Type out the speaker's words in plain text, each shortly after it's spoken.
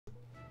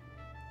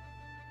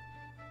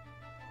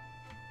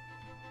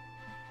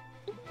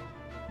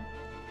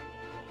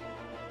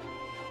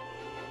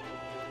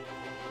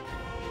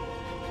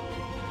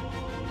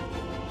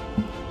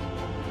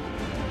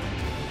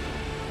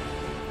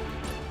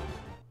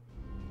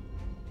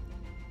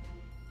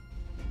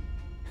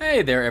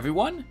Hey there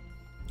everyone!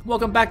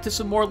 Welcome back to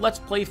some more Let's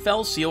Play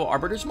Fell Seal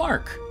Arbiter's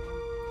Mark.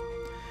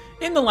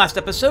 In the last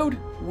episode,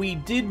 we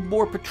did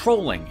more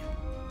patrolling,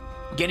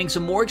 getting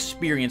some more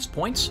experience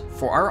points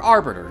for our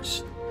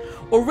Arbiters.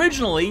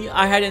 Originally,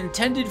 I had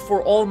intended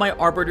for all my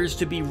Arbiters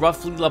to be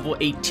roughly level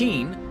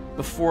 18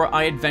 before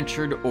I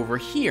adventured over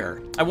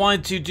here. I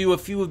wanted to do a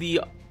few of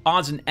the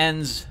odds and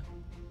ends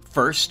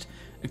first,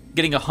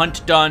 getting a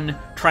hunt done,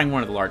 trying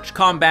one of the large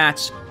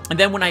combats, and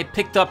then when I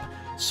picked up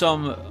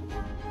some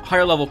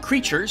higher level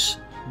creatures,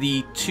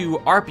 the two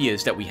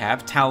Arpias that we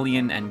have,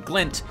 Talion and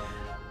Glint,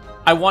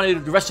 I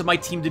wanted the rest of my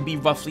team to be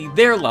roughly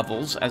their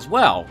levels as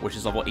well, which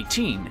is level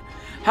 18.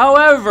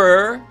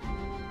 However,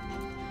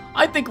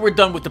 I think we're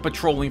done with the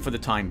patrolling for the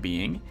time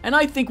being, and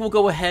I think we'll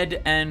go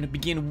ahead and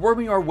begin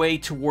worming our way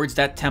towards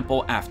that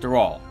temple after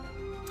all.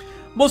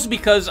 Mostly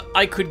because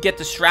I could get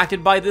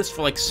distracted by this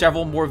for like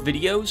several more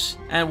videos,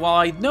 and while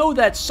I know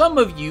that some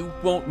of you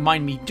won't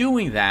mind me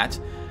doing that,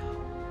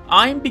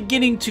 I'm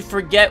beginning to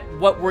forget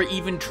what we're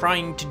even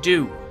trying to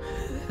do.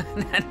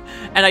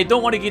 And I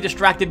don't want to get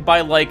distracted by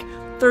like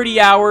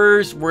 30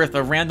 hours worth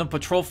of random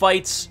patrol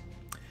fights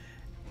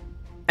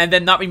and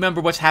then not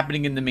remember what's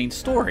happening in the main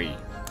story.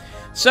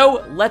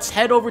 So let's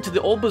head over to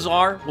the old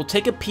bazaar. We'll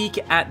take a peek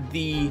at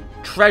the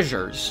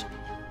treasures.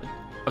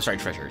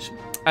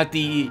 At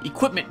the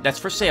equipment that's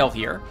for sale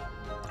here.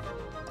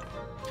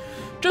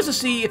 Just to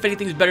see if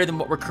anything's better than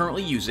what we're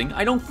currently using.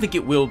 I don't think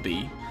it will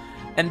be.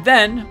 And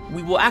then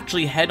we will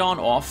actually head on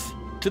off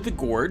to the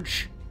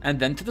gorge and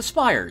then to the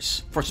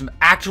spires for some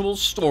actual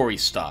story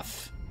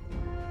stuff.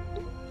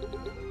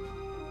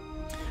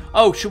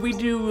 Oh, should we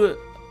do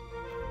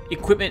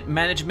equipment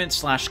management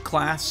 /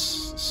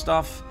 class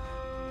stuff?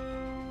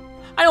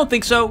 I don't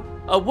think so.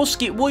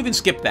 We'll even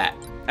skip that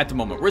at the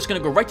moment. We're just going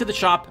to go right to the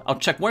shop. I'll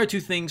check one or two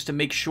things to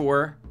make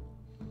sure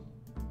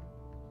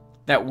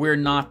that we're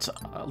not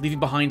leaving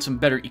behind some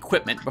better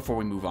equipment before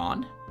we move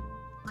on.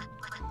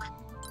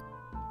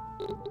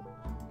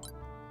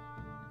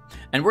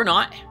 And we're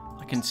not.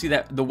 I can see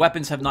that the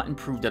weapons have not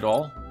improved at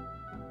all.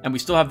 And we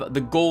still have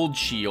the gold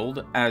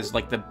shield as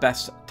like the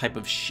best type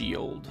of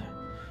shield.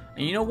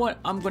 And you know what?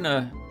 I'm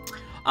gonna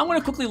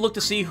quickly look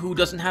to see who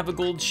doesn't have a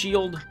gold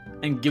shield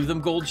and give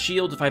them gold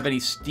shields if I have any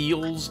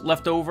steels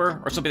left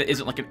over or something that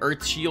isn't like an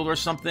earth shield or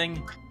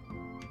something.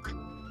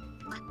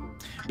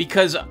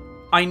 Because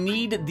I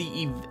need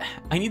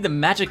the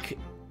magic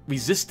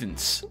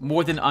resistance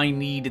more than I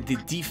need the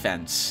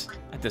defense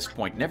at this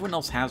point. And everyone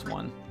else has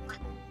one.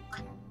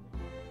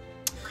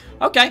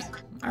 Okay,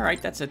 alright,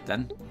 that's it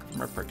then,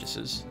 from our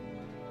purchases.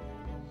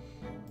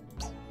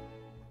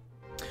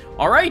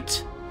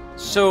 Alright,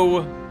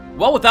 so,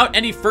 well, without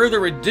any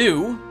further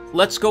ado,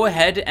 let's go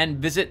ahead and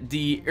visit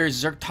the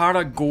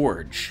Erzertara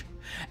Gorge.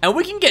 And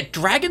we can get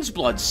Dragon's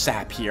Blood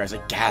sap here as a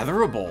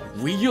gatherable,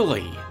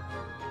 really.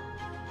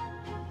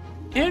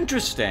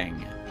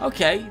 Interesting.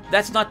 Okay,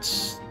 that's not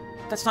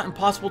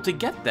impossible to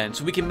get then,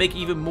 so we can make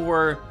even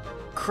more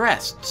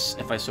crests,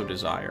 if I so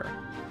desire.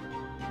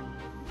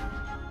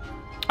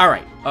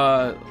 Alright,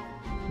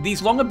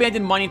 these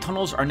long-abandoned mining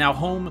tunnels are now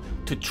home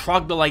to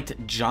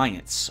troglodyte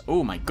giants.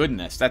 Oh my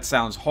goodness, that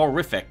sounds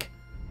horrific.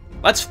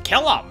 Let's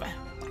kill them!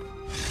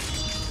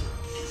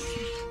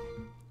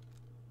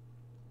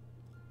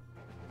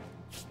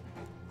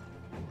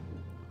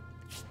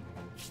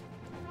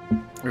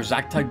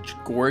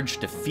 Erzertara Gorge,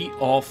 defeat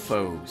all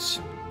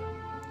foes.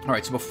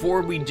 Alright, so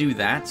before we do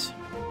that...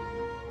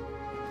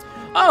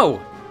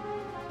 Oh!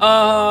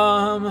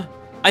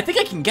 I think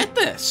I can get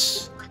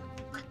this!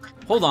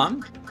 Hold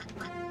on.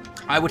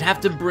 I would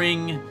have to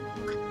bring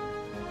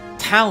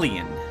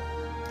Talion.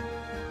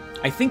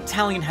 I think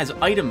Talion has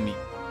item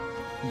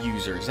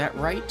user, is that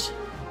right?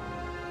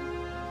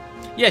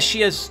 Yeah,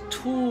 she has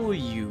tool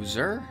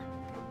user.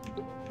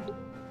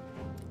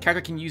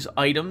 Character can use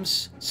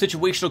items.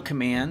 Situational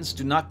commands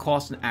do not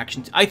cost an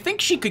action. I think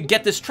she could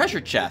get this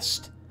treasure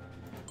chest.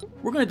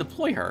 We're going to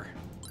deploy her.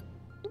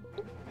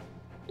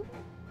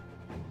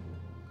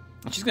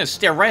 And she's going to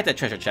stare right at that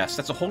treasure chest.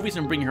 That's the whole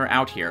reason I'm bringing her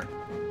out here.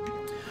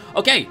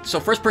 Okay, so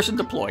first person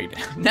deployed.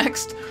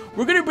 Next,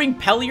 we're going to bring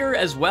Pellier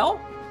as well,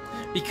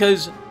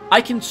 because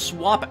I can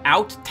swap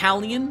out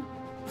Talion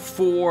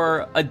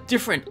for a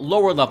different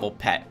lower level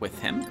pet with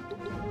him.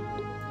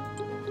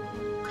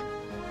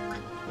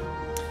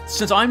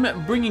 Since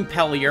I'm bringing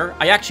Pellier,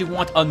 I actually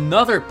want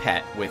another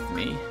pet with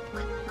me.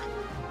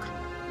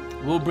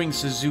 We'll bring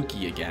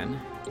Suzuki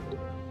again.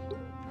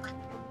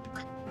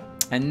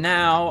 And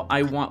now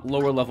I want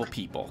lower level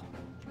people.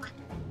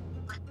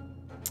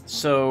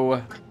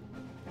 So...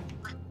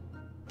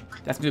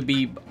 that's going to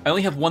be... I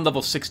only have one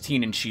level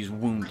 16 and she's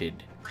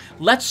wounded.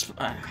 Let's...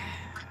 I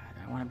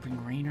want to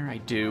bring Rainer? I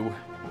do.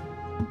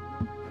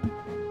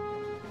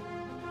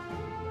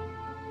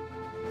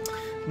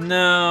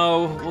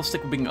 No, we'll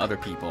stick with bringing other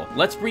people.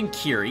 Let's bring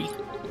Kiri.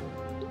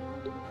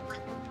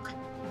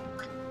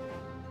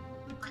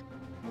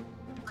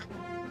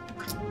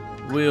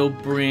 We'll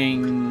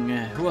bring...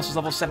 who else is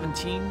level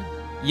 17?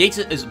 Yates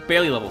is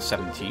barely level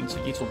 17,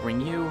 so Yates will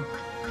bring you.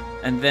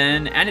 And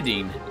then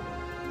Anadine.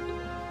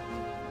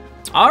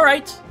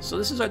 Alright, so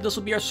this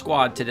will be our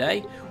squad today.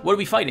 What are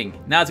we fighting?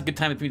 Now's a good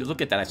time for me to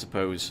look at that, I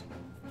suppose.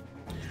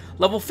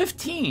 Level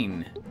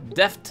 15.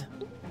 Deft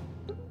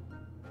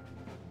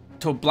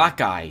to Black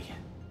Eye.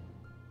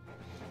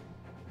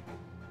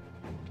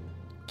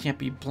 Can't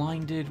be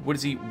blinded. What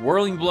is he?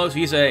 Whirling blows.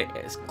 He's a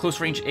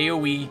close range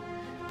AoE.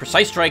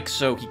 Precise strike,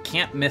 so he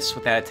can't miss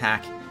with that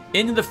attack.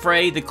 Into the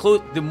fray,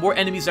 the more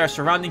enemies that are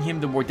surrounding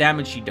him, the more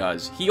damage he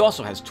does. He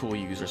also has tool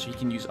user, so he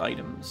can use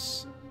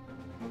items.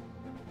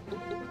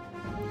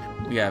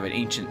 We have an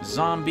ancient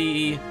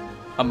zombie.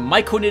 A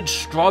Myconid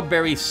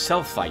strawberry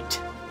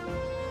Selphite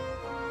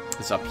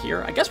is up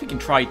here. I guess we can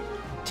try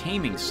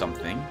taming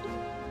something.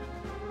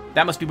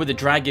 That must be where the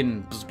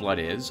dragon's blood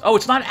is. Oh,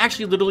 it's not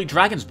actually literally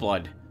dragon's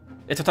blood.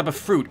 It's a type of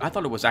fruit. I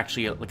thought it was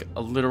actually like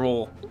a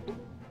literal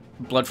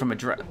blood from a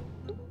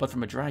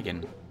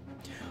dragon.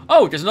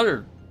 Oh,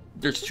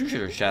 there's two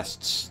treasure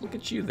chests. Look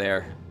at you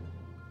there.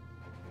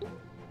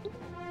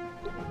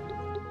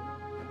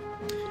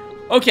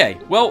 Okay,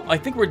 well, I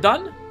think we're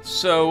done.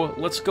 So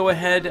let's go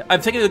ahead.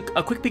 I'm taking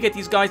a quick peek at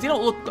these guys. They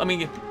don't look, I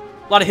mean, a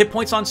lot of hit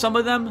points on some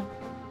of them.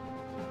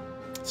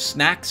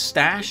 Snack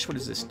stash. What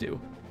does this do?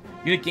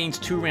 Unit gains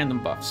 2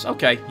 random buffs.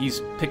 Okay,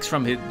 he's picks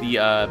from the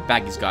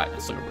bag he's got.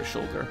 It's like over his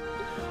shoulder.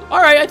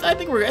 All right, I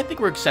think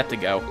we're set to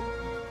go.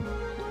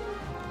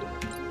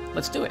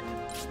 Let's do it.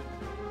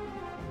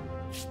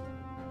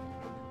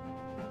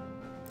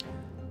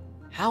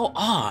 How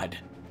odd!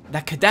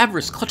 That cadaver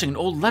is clutching an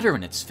old letter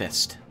in its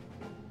fist.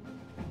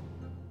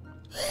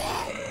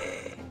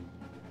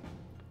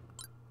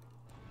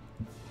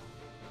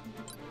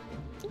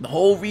 The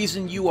whole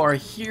reason you are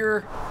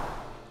here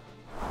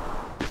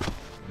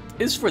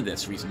is for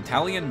this reason,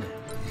 Talion.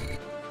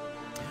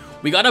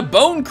 We got a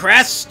bone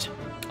crest!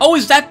 Oh,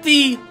 is that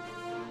the...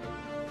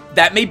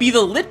 That may be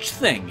the Lich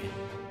thing.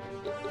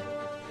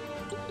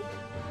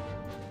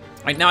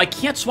 Right, now I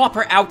can't swap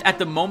her out at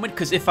the moment,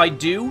 because if I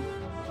do,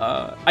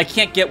 I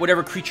can't get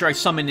whatever creature I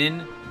summon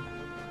in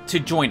to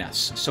join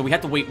us. So we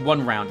have to wait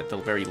 1 round at the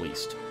very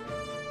least.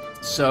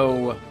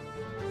 So...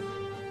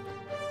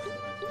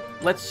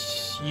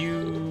 let's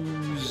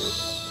use...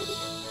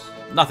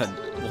 nothing.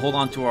 We'll hold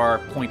on to our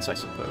points, I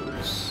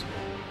suppose.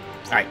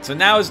 Alright, so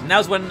now's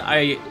when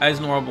I, as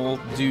normal,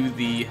 do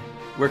the...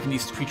 where can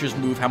these creatures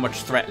move? How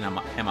much threat am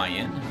I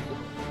in?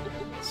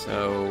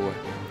 So,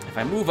 if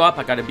I move up,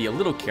 I gotta be a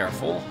little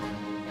careful.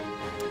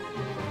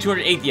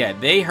 208, yeah,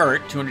 they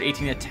hurt.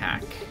 218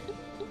 attack.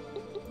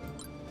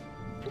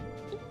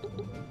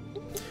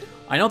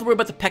 I don't have to worry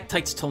about the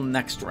Pectites till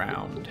next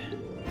round.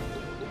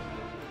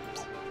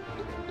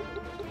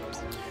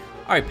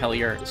 Alright,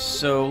 Pellier,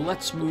 so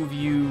let's move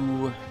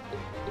you...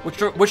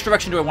 Which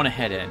direction do I want to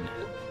head in?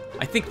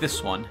 I think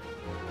this one.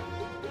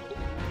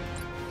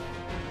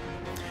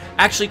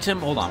 Actually, Tim,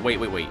 hold on.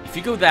 Wait. If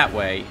you go that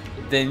way,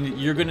 then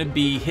you're going to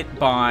be hit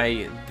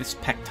by this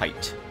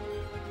Pectite.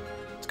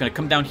 It's going to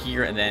come down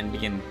here and then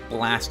begin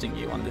blasting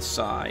you on this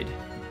side.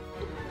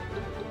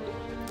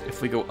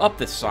 If we go up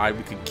this side,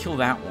 we could kill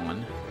that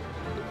one.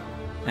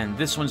 And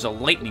this one's a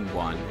lightning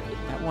one.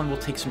 That one will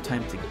take some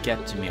time to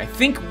get to me. I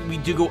think we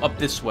do go up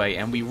this way,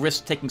 and we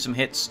risk taking some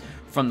hits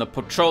from the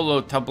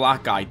Potrolo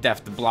Tablakai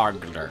Deft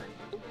Blagler.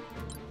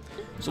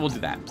 So we'll do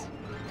that.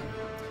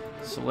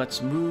 So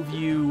let's move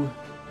you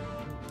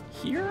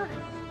here.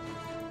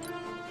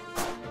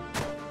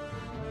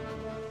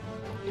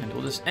 And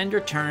we'll just end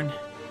your turn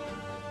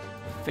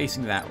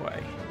facing that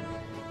way.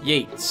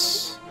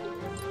 Yates.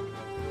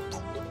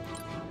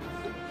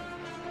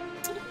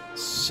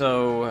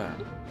 So...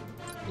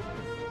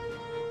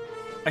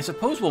 I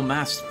suppose we'll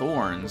mass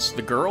Thorns.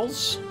 The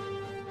girls?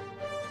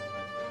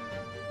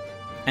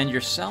 And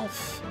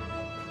yourself?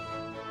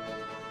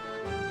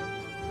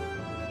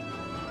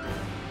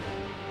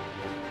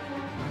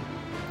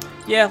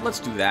 Yeah, let's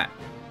do that.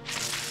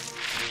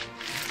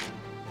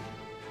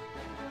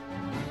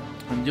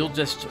 And you'll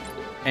just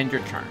end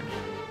your turn.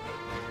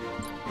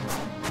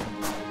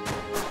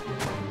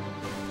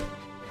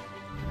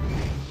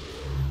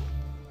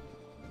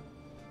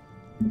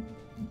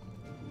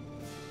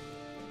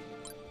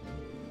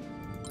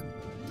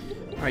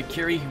 Alright,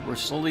 Kiri, we're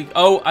slowly...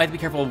 Oh, I have to be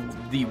careful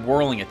of the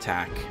whirling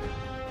attack.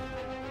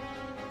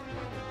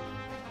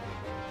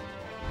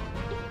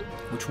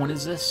 Which one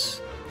is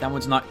this? That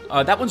one's not...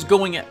 that one's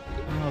going at...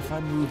 Oh, if I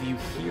move you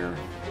here...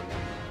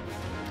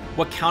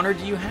 What counter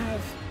do you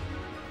have?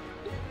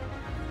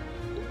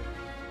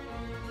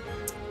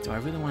 Do I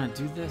really want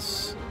to do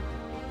this?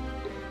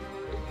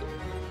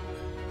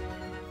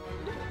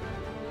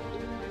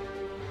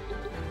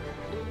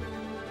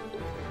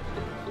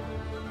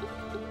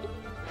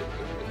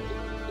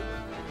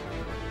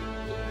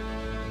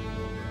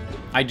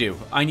 I do.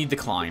 I need to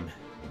climb.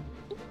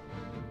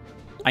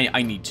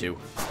 I need to.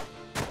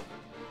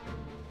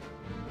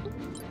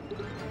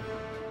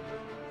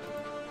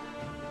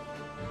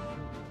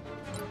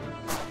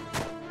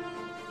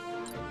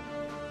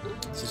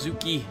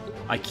 Suzuki,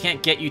 I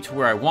can't get you to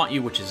where I want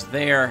you, which is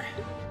there.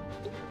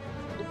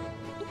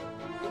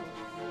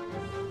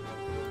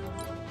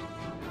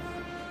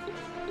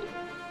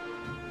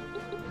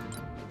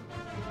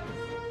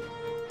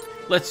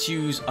 Let's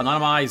use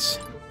Anonymize.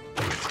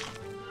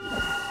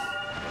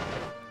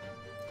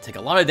 Take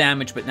a lot of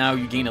damage, but now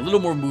you gain a little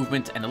more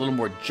movement and a little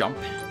more jump.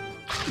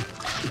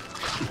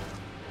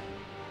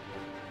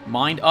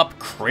 Mind up,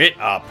 crit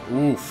up.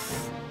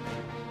 Oof.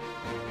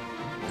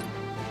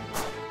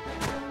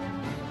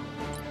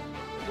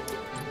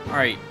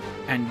 Alright,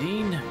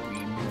 Andine, we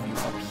move you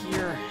up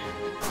here.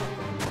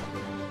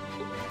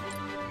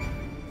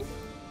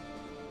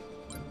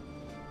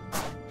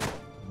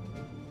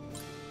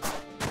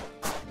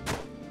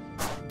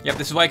 Yep,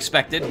 this is what I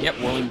expected. Yep,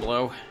 Whirling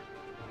Blow.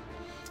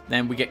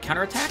 Then we get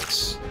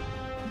counterattacks.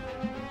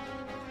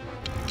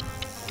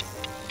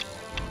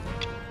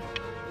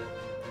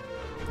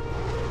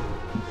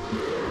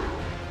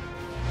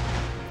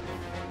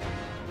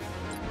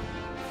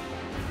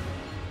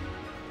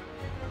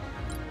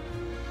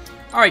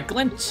 Alright,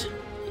 Glint.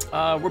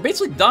 We're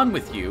basically done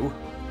with you.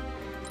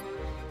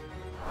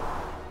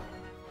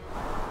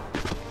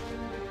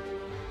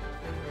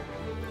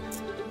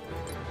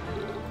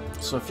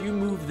 So if you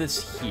move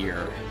this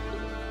here...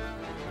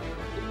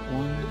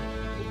 1,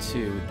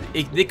 2...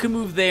 They could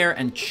move there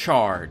and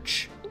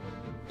charge.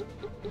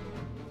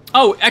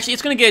 Oh, actually,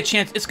 it's going to get a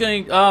chance. It's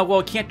going to... well,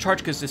 it can't charge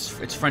because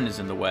its friend is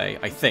in the way,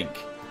 I think.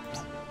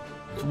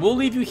 So we'll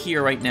leave you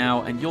here right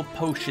now, and you'll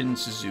potion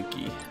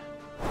Suzuki.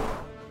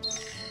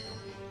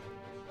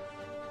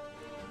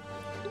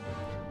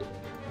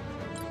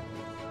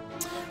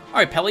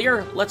 Alright,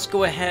 Pellier, let's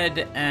go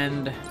ahead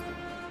and...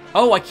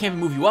 Oh, I can't even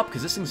move you up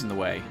because this thing's in the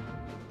way.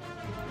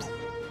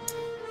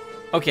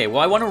 Okay,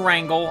 well, I want to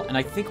wrangle, and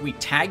I think we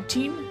tag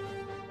team?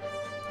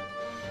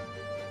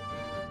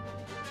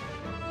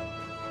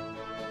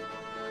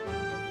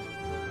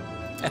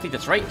 I think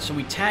that's right. So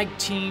we tag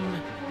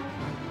team...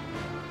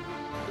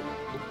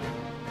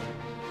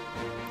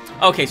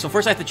 Okay, so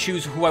first I have to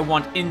choose who I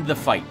want in the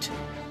fight.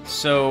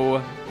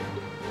 So...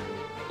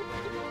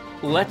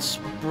 let's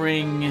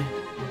bring...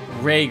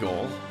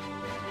 Rhaegal.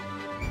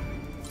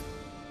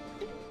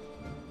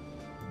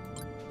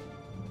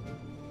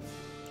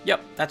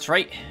 Yep, that's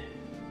right.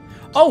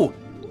 Oh!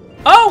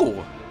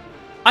 Oh!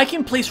 I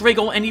can place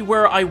Rhaegal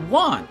anywhere I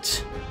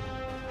want.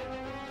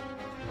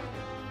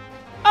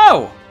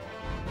 Oh!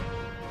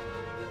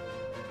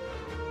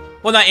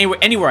 Well, not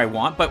anywhere I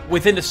want, but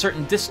within a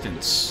certain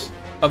distance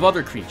of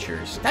other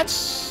creatures.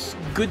 That's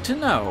good to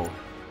know.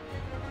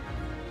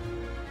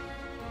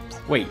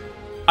 Wait,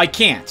 I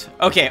can't.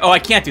 Okay, oh, I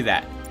can't do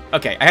that.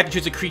 Okay, I have to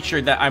choose a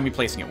creature that I'm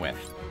replacing it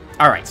with.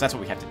 Alright, so that's what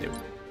we have to do.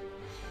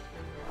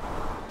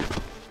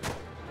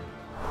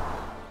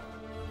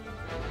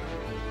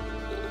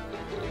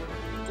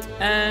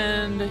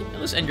 And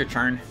let's end your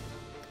turn.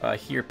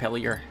 Here,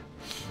 Pellier.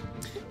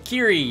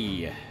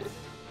 Kiri.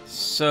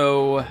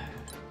 So...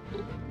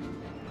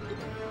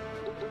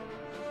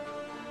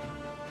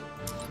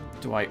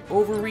 do I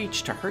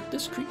overreach to hurt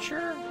this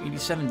creature?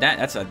 87 damage.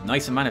 That's a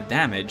nice amount of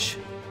damage.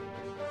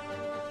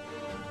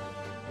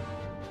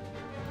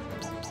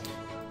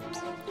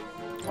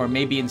 Or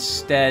maybe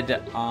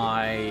instead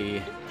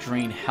I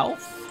drain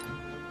health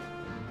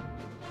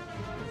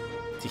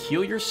to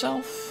heal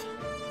yourself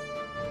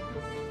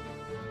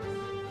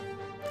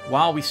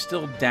while we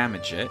still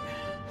damage it.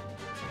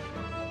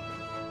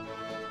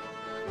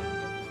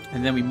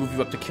 And then we move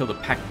you up to kill the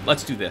pack.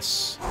 Let's do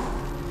this.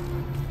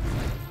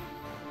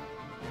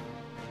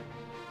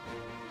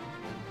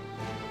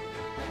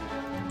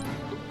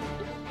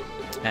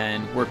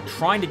 And we're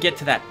trying to get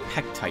to that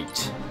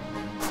Pectite.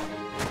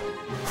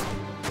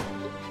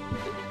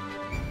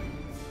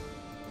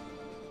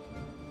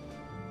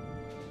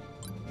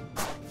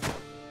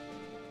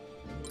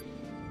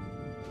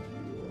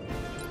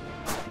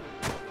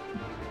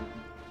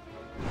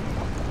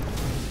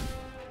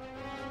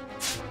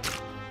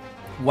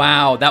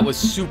 Wow, that was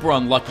super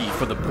unlucky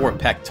for the poor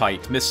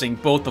Pectite, missing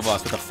both of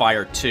us with a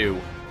fire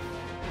too.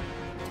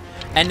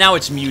 And now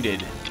it's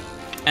muted.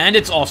 And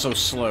it's also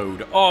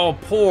slowed. Oh,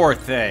 poor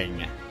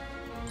thing.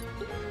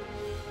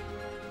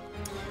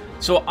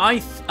 So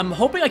I'm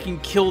hoping I can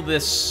kill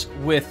this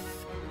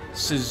with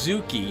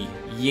Suzuki,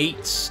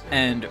 Yates,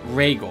 and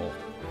Rhaegal.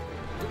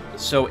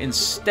 So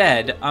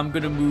instead, I'm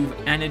going to move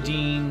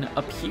Anadine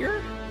up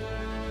here.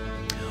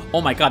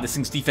 Oh my god, this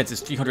thing's defense is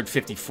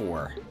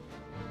 354.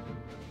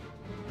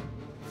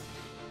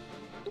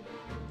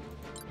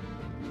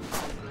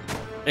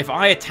 If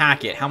I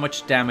attack it, how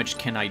much damage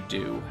can I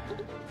do?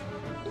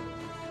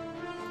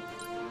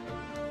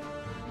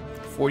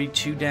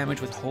 42 damage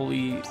with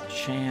Holy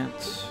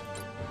Chant.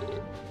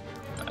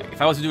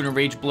 If I was doing a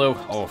Rage Blow,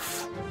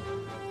 oof.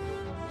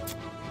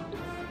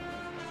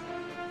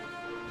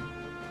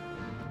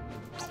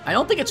 I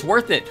don't think it's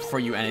worth it for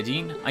you,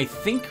 Anadine. I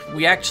think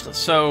we actually...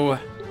 So,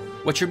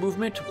 what's your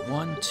movement?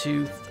 1,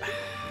 2...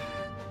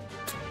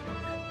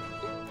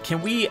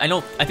 Can we... I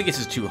think this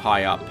is too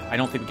high up. I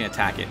don't think we can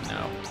attack it,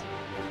 no.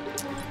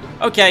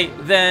 Okay,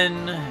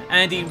 then,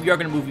 Andy, we are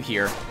going to move you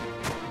here.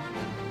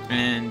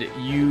 And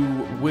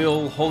you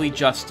will Holy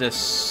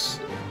Justice...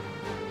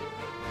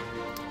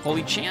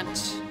 Holy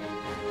Chant?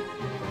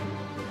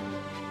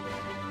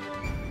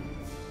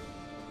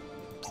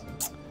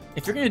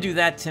 If you're going to do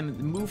that, Tim,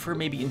 move her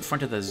maybe in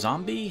front of the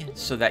zombie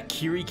so that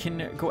Kiri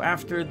can go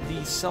after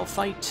the cell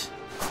fight.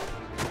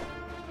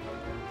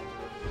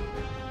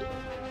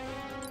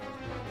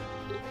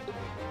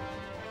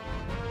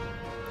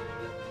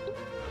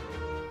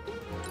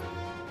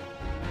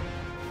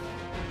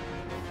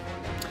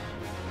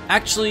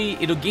 Actually,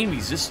 it'll gain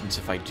resistance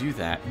if I do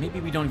that. Maybe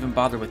we don't even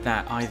bother with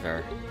that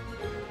either.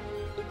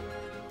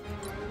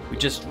 We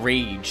just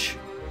rage.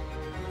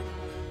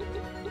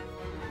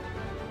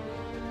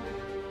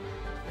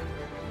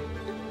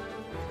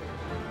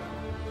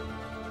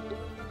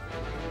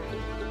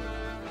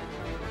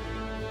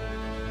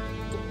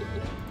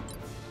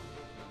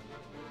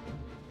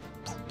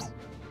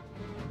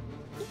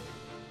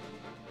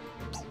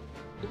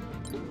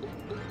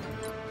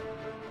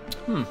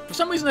 For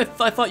some reason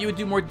I thought you would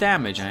do more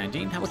damage,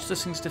 Anandine. How much is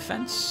this thing's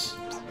defense?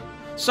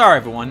 Sorry,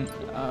 everyone.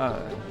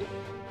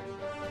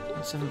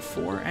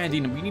 174.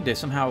 Anandine, we need to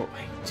somehow...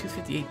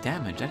 258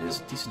 damage. That is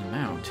a decent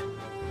amount.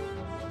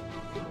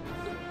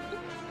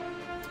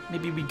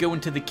 Maybe we go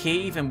into the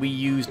cave and we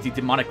use the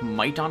demonic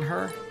might on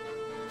her?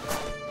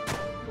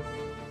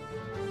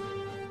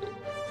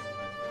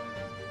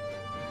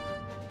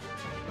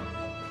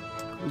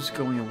 Who's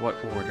going in what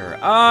order?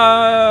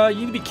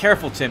 You need to be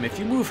careful, Tim. If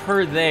you move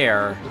her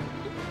there...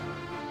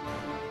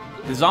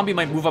 the zombie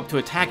might move up to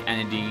attack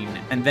Anandine,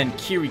 and then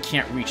Kiri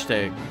can't reach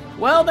the...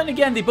 Well, then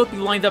again, they both be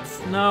lined up...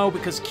 No,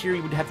 because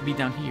Kiri would have to be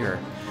down here.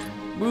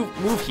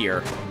 Move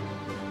here.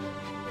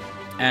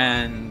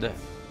 And...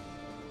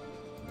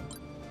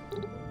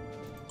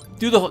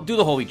 Do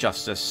the Holy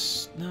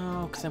Justice.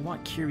 No, because I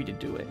want Kiri to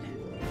do it.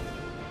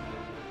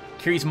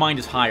 Kiri's mind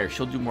is higher.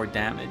 She'll do more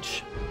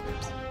damage.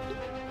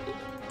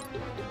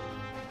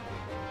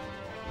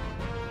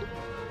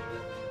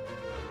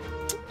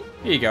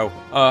 Here you go.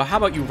 How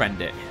about you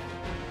rend it?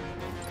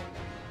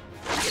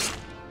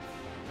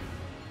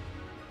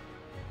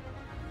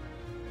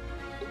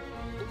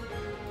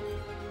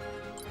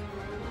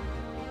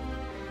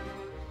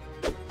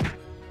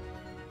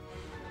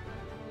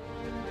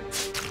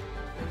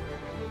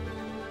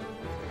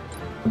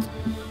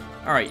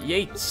 Alright,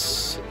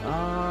 Yates.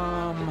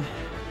 I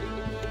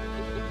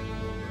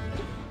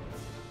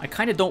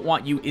kind of don't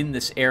want you in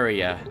this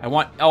area. I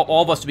want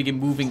all of us to begin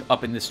moving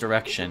up in this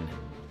direction.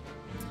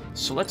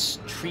 So let's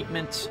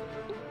treatment.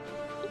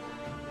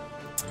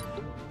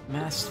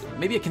 Mass.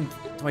 Maybe I can.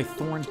 Do I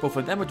thorns both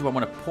of them, or do I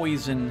want to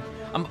poison?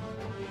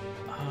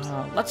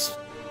 Let's.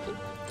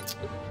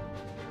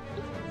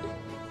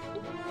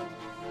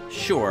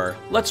 Sure.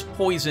 Let's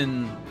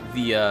poison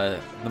the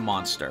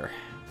monster,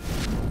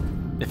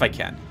 if I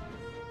can.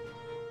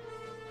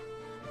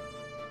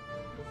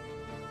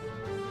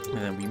 And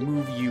then we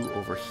move you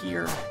over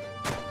here.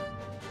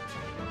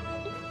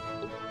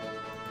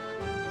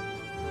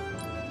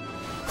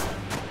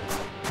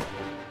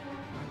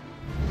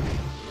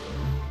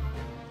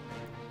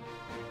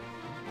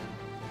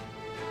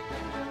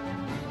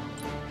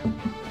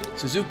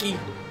 Suzuki.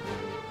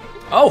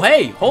 Oh,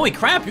 hey! Holy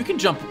crap, you can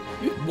jump.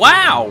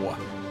 Wow!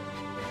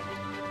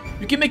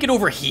 You can make it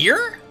over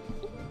here?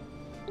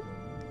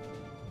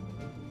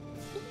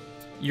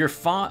 You're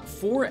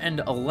 4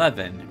 and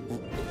 11.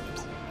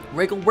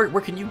 Regal,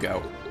 where can you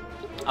go?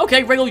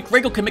 Okay,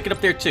 Regal can make it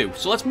up there too.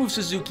 So let's move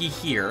Suzuki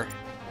here.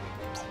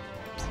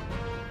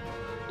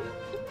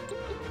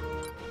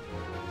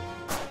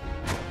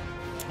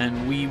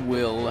 And we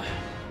will...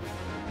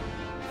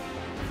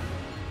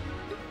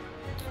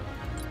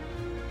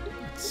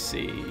 Let's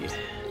see.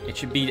 It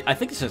should be... I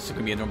think this is going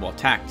to be a normal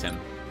attack, Tim.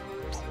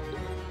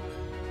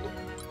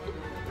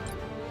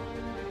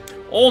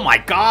 Oh my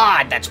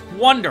god, that's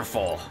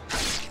wonderful!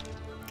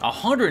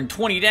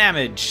 120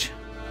 damage!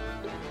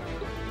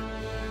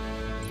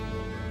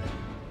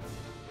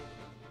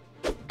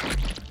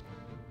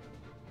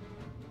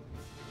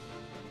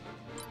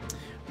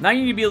 Now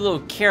you need to be a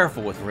little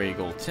careful with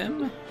Regal,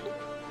 Tim.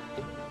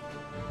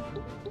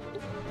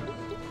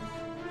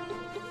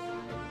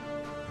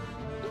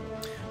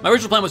 My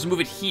original plan was to move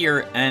it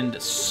here and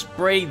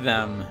spray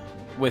them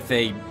with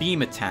a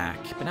beam attack,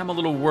 but I'm a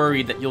little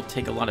worried that you'll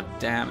take a lot of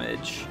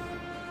damage.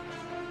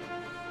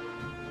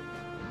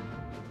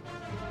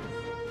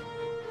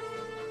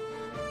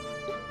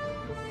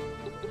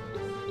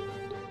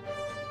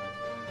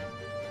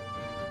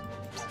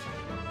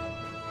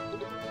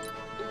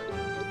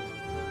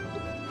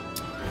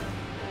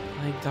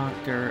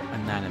 Doctor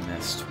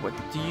Anonymous. What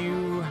do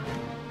you...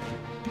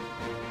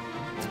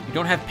 You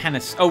don't have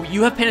Panacea... Oh,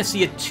 you have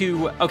Panacea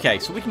 2. Okay,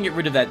 so we can get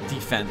rid of that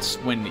defense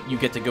when you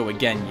get to go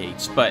again,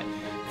 Yates. But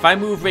if I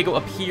move Regal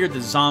up here,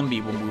 the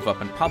zombie will move up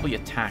and probably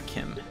attack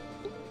him.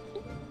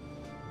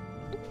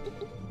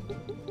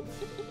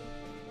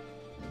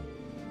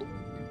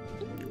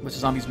 What's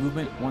the zombie's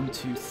movement? 1,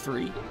 2,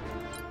 3.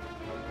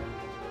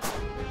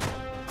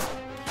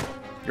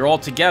 You're all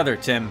together,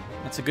 Tim.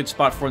 That's a good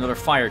spot for another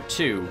fire,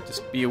 too.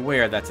 Just be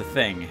aware that's a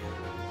thing.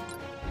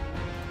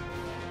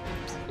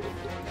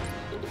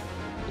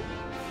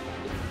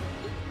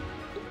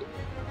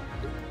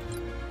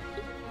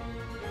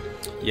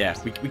 Yeah,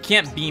 we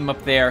can't beam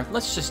up there.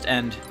 Let's just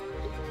end.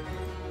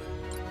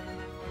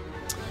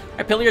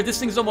 Alright, Pillier, this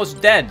thing's almost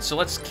dead, so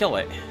let's kill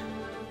it.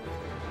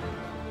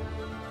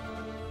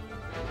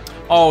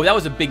 Oh, that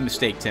was a big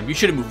mistake, Tim. You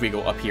should have moved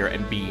Rigo up here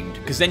and beamed,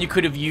 because then you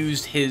could have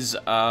used his,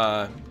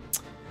 the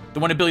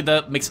one ability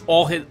that makes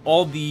all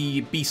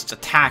the beasts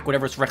attack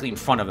whatever's directly in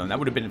front of them. That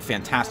would have been a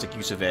fantastic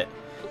use of it,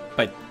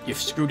 but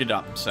you've screwed it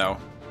up, so...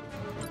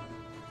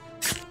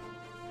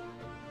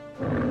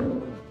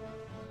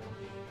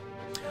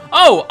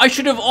 Oh, I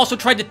should have also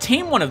tried to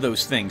tame one of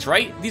those things,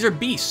 right? These are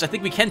beasts. I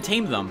think we can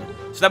tame them.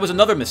 So that was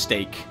another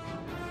mistake.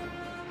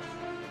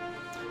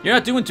 You're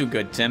not doing too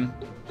good, Tim.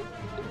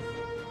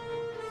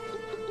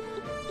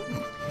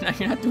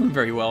 You're not doing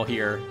very well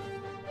here.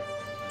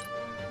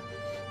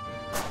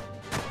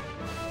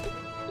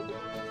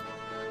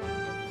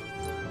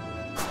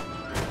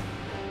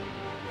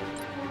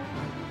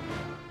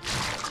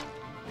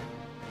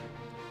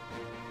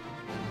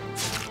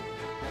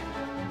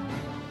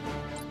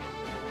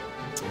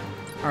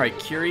 Alright,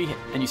 Curie,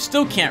 and you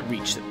still can't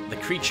reach the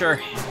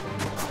creature.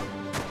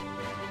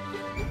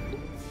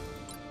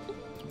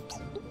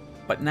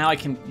 But now I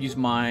can use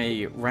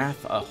my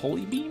Wrath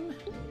Holy Beam?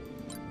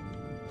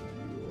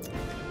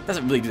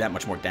 Doesn't really do that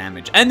much more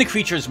damage. And the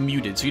creature's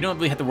muted, so you don't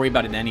really have to worry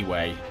about it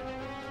anyway.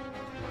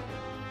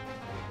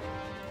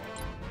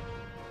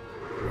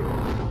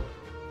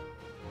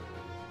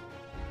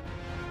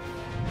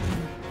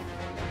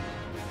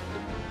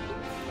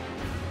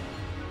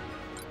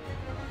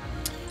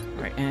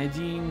 Alright,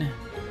 Anadine.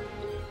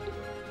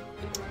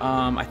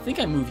 I think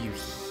I move you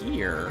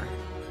here.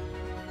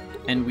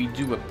 And we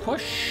do a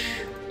push.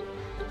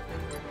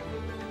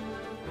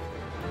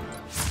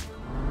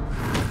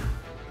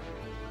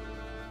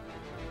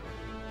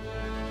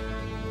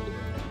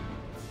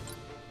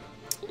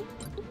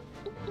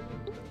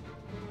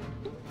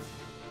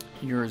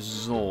 You're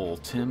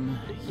Zol, Tim.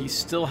 He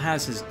still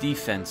has his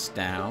defense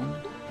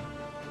down.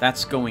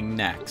 That's going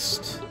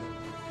next.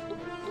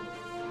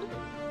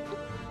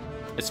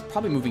 It's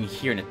probably moving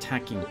here and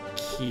attacking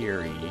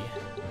Kiri.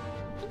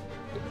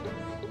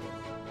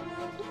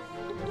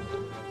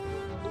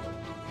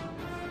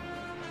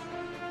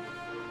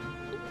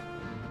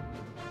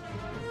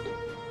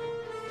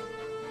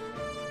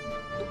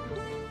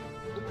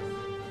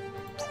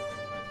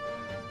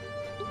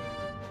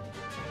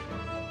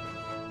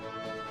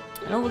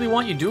 I don't really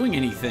want you doing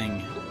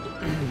anything.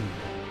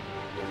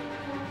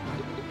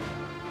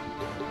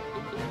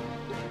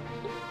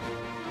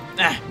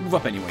 Move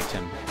up anyway,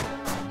 Tim.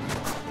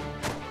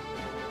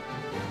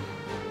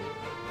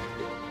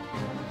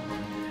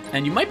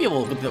 And you might be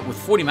able to, with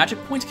 40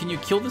 magic points, can you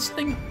kill this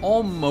thing?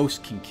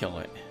 Almost can kill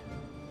it.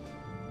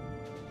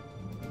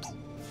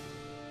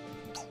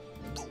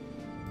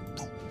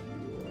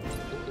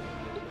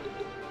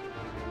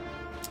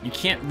 You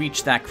can't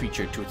reach that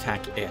creature to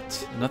attack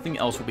it. Nothing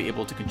else will be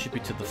able to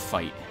contribute to the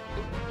fight.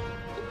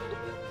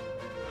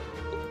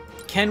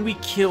 Can we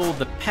kill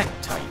the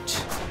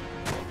Pectite?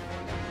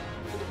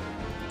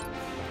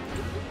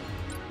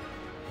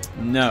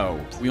 No.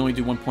 We only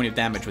do 1 point of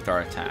damage with our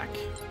attack.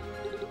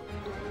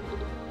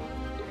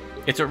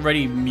 It's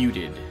already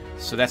muted,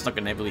 so that's not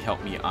going to really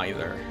help me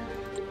either.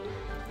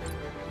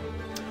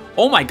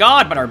 Oh my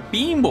god, but our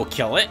beam will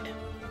kill it!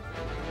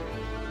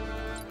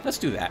 Let's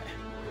do that.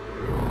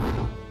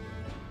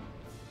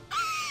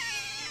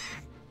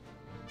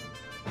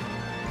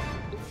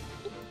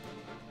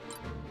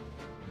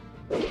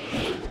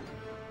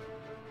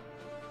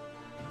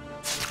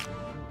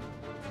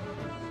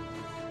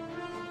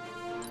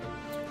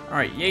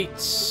 Alright,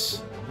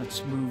 Yates.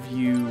 Let's move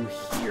you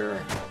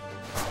here.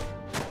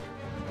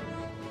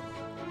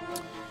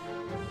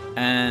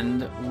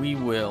 And we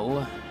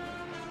will...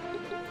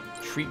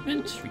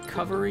 Treatment,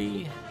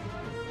 recovery...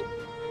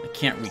 I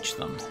can't reach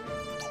them.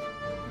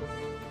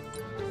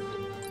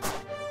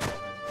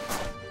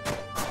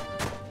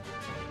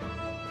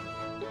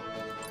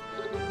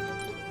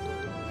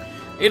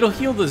 It'll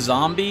heal the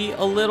zombie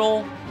a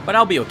little, but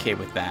I'll be okay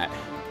with that.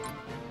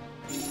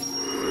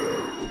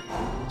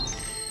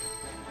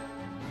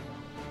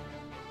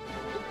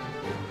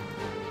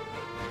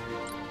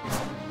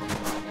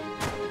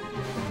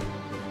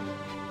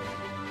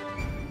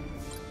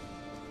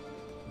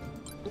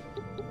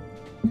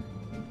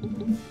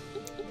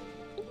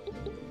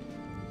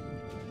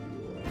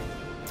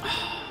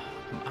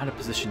 Out of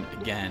position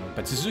again,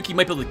 but Suzuki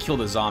might be able to kill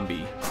the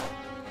zombie.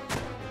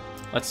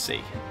 Let's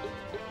see.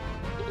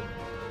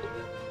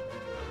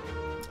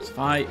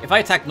 So if I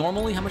attack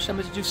normally, how much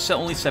damage did you do?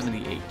 Only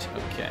 78.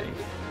 Okay.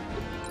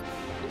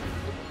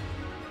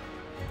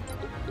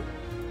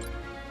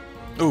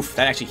 Oof,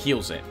 that actually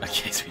heals it.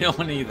 Okay, so we don't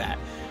want to do that.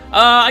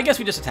 I guess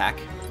we just attack.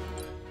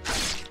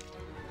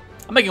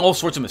 I'm making all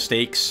sorts of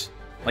mistakes,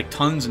 like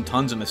tons and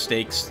tons of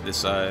mistakes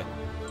this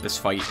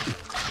fight.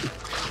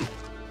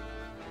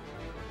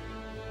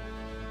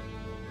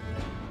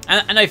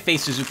 And I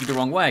faced Suzuki the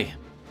wrong way.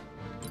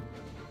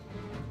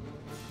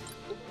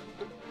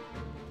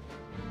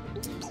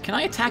 Can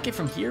I attack it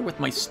from here with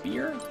my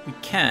spear? We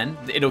can.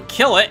 It'll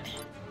kill it.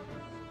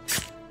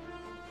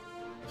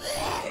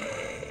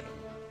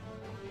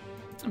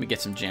 Let me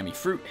get some jammy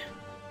fruit.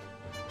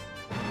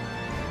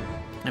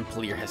 And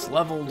Polier has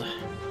leveled.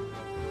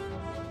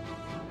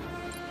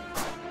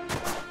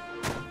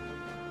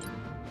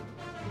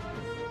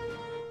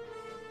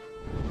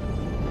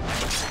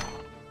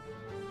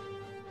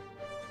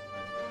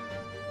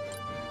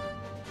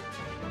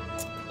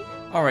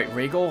 Alright,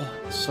 Rhaegal.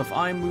 So if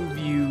I move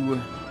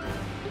you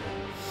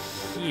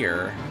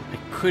here, I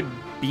could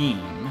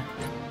beam.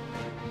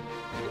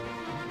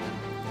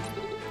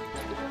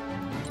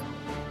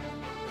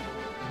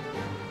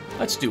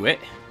 Let's do it.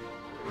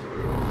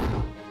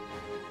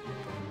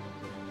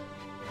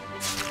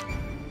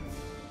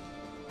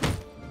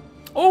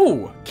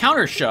 Oh!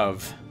 Counter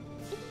shove.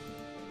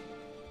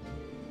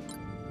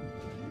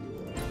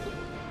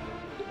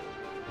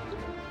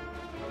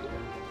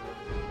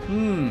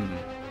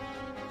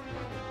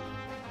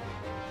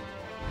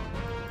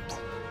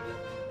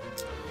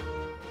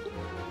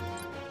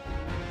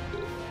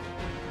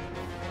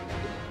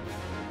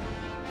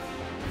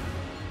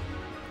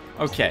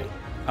 Okay.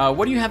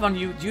 What do you have on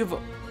you? Do you have...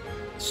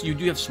 So you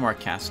do have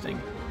smart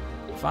casting.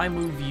 If I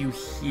move you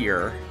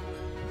here,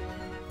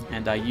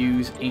 and I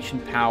use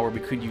Ancient Power, we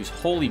could use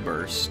Holy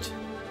Burst.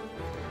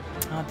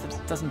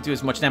 That doesn't do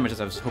as much damage as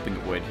I was hoping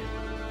it would.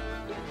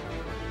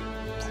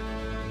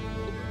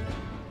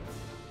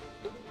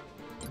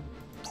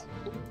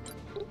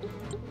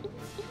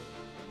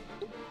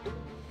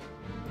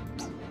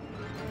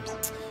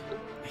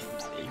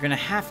 You're gonna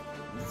have...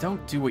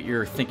 Don't do what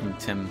you're thinking,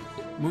 Tim.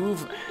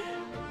 Move...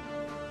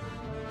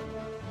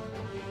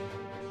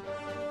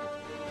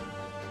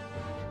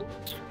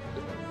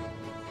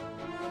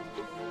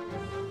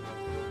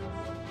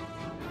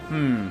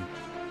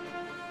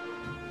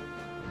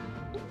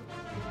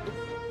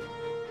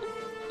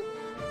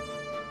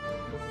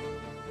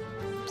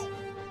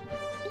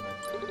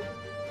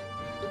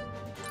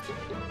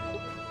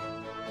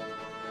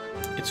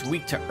 It's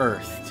weak to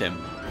earth,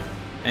 Tim.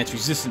 And it's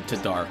resistant to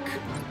dark.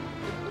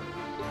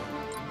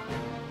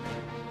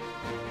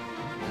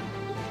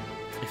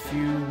 If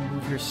you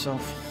move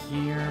yourself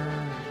here...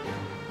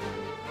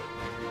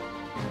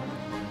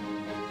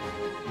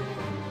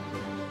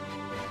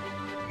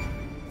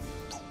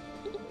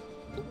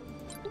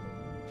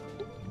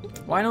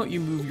 Why don't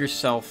you move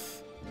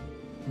yourself...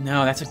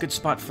 No, that's a good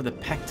spot for the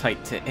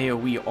Pectite to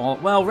AoE all...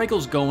 Well,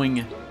 Rhaegal's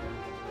going...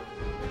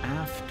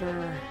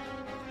 after...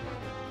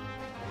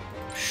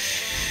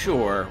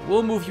 Sure,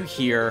 we'll move you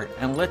here,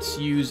 and let's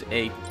use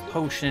a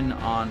potion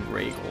on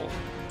Rhaegal.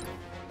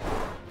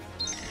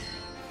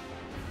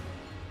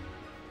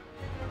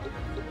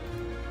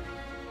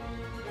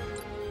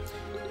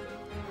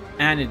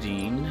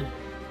 Anodine.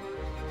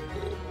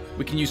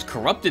 We can use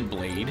Corrupted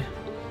Blade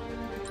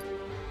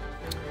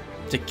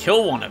to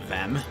kill one of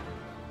them.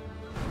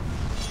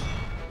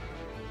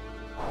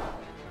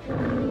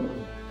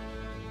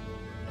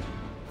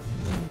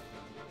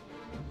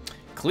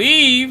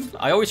 Cleave!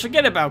 I always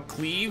forget about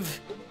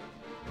Cleave.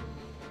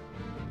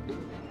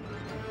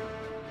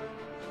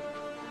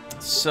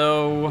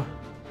 So...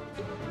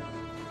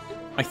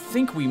 I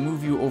think we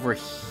move you over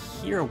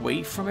here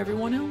away from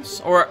everyone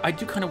else? Or I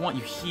do kind of want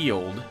you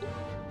healed.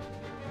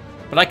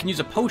 But I can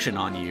use a potion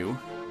on you.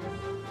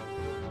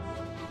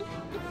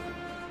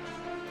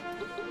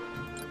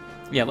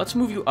 Yeah, let's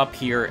move you up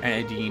here,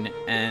 Anodine,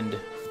 and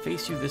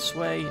face you this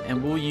way,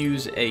 and we'll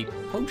use a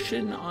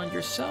potion on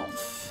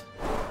yourself.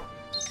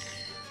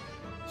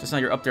 Just now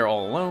you're up there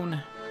all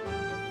alone.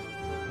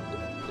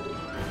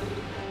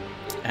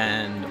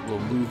 And we'll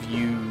move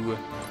you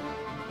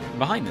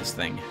behind this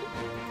thing.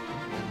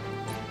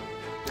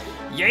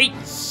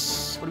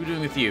 Yates! What are we doing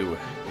with you?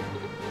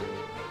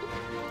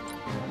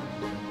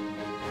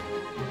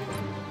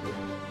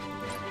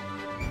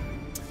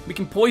 We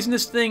can poison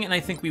this thing, and I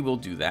think we will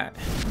do that.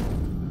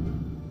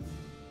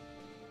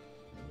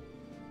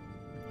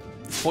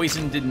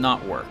 Poison did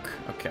not work.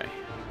 Okay.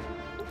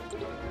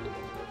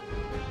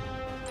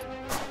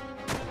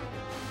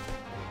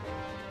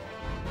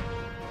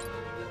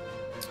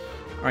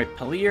 Alright,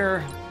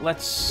 Polier,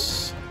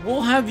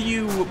 we'll have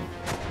you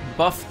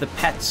buff the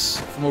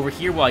pets from over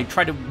here while I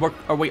try to work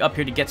our way up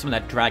here to get some of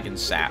that dragon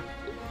sap.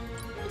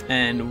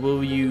 And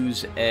we'll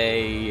use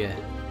a...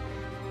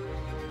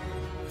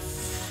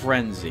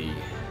 Frenzy.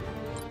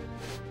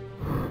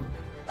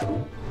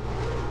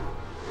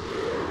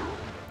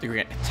 We're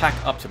going to attack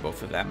up to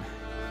both of them.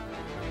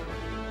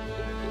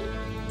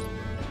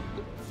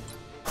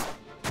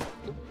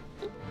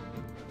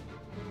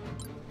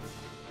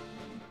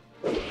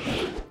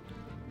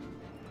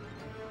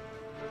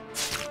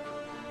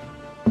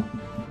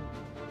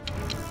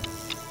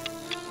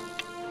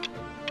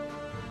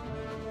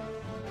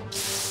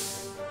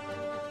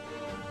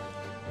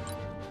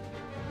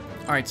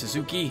 Alright,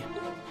 Suzuki.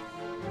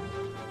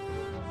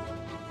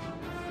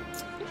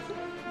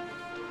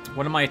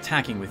 What am I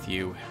attacking with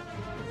you?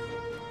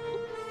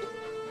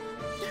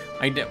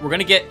 We're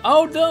gonna get...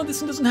 Oh no,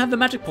 this one doesn't have the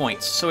magic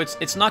points, so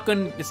it's not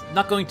going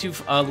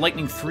to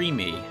lightning 3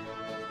 me.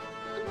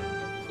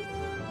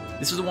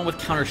 This is the one with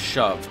counter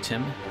shove,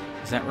 Tim.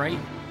 Is that right?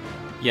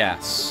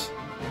 Yes.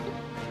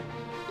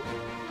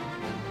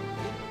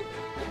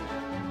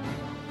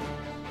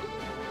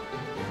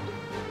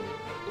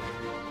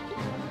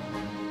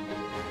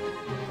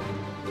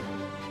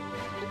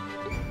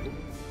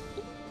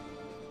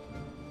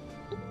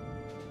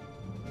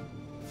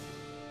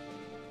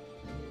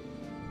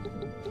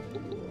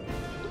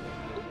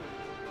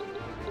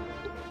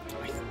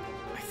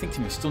 tag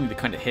team, we still need to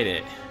kind of hit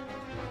it.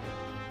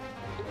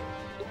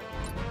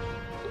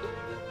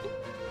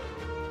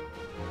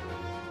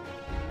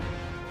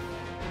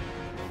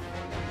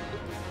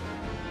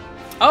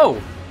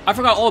 Oh! I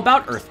forgot all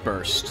about Earth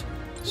Burst.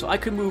 So I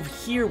could move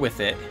here with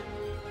it.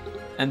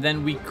 And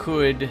then we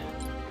could...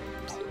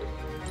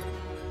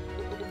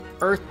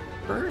 Earth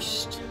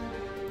Burst?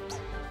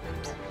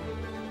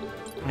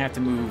 I have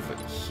to move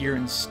here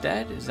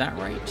instead? Is that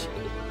right?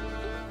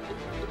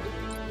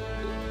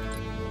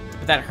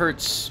 But that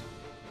hurts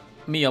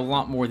me a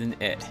lot more than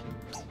it.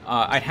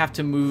 I'd have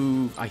to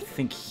move, I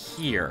think,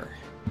 here.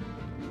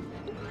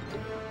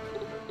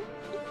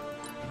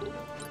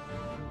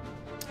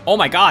 Oh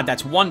my god,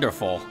 that's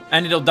wonderful.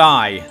 And it'll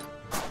die.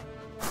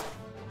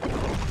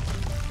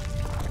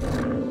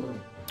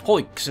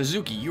 Holy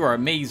Suzuki, you are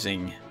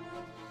amazing.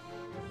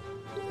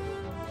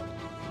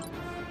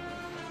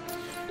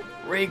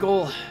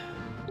 Regal.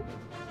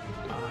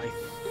 I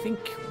think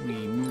we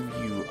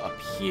move you up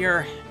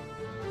here.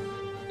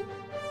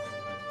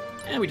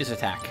 And we just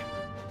attack.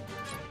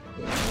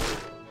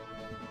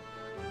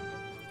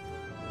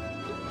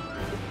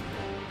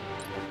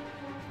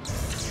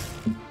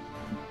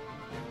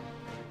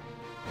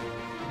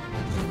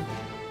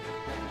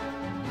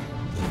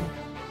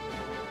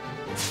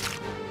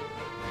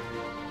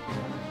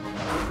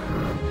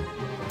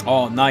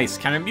 Oh, nice.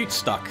 Counter mute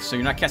stuck, so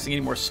you're not casting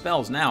any more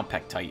spells now,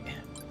 Pectite.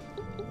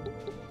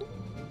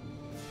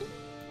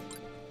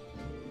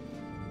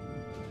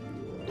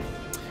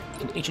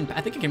 Ancient...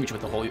 I think I can reach it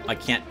with the holy... I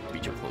can't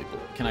reach it with the holy...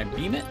 Can I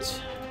beam it?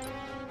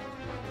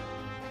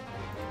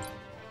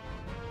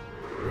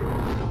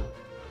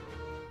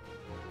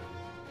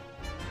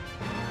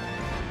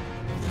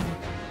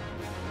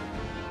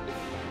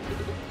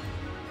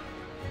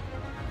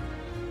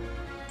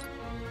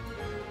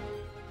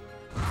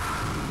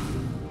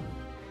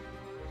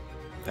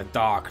 The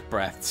dark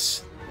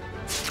breaths.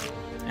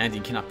 And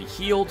he cannot be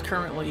healed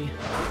currently.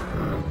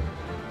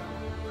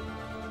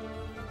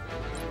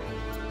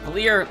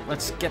 Clear,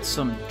 let's get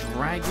some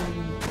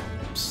dragon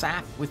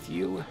sap with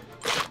you.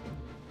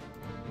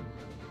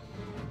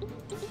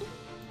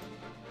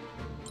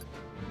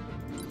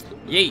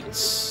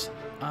 Yates.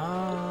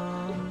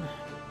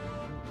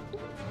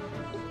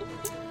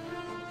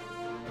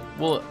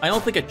 Well, I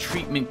don't think a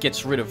treatment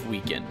gets rid of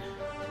weaken.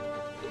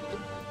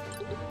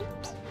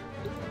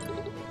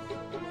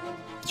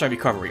 Sorry,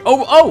 recovery.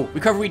 Oh!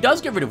 Recovery does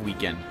get rid of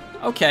weaken.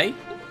 Okay.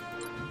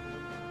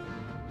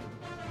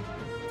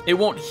 It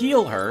won't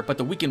heal her, but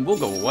the weaken will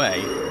go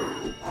away.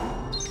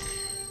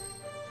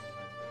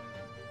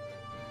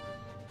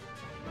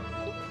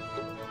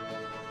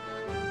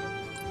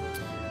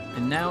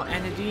 And now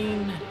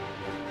Anadine.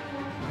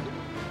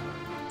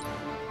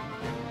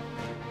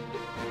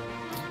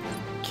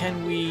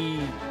 Can we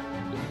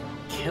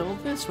kill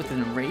this with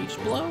an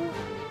enraged blow?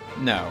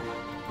 No.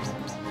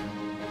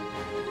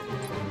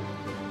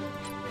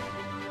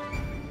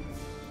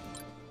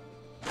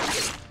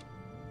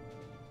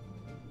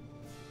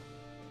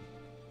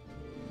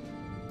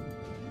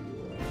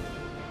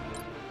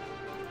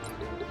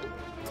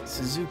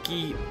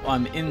 Suzuki,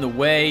 I'm in the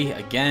way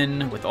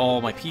again with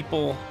all my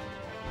people.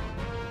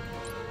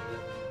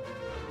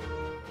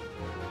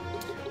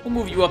 We'll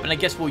move you up, and I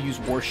guess we'll use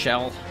War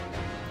Shell.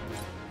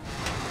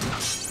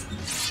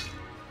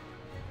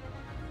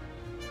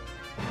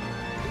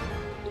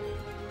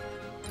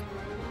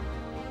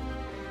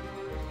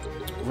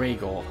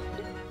 Regal.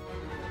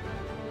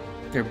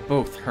 They're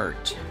both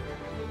hurt.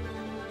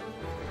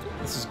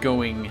 This is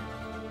going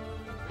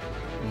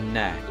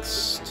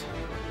next.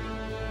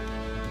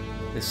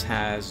 This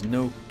has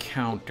no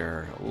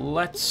counter.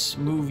 Let's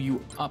move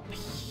you up.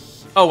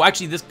 Oh,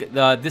 actually,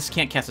 this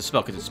can't cast a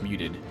spell because it's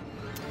muted.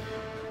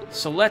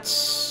 So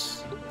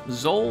let's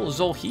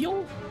Zol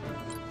heal.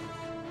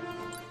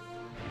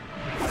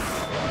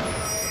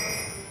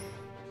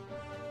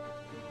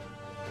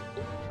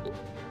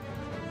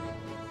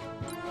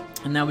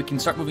 And now we can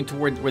start moving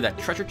toward where that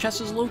treasure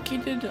chest is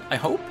located. I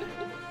hope.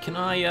 Can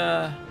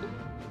I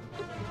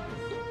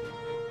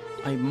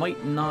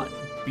might not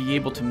be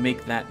able to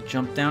make that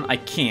jump down. I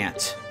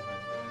can't.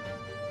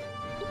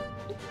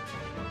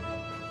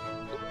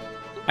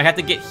 I have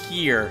to get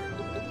here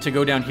to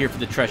go down here for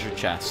the treasure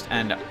chest,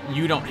 and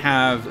you don't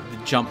have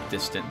the jump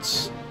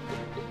distance.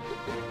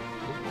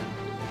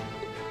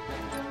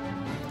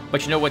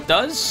 But you know what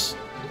does?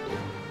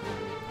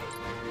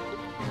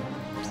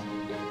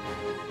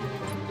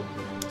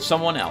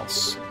 Someone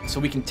else. So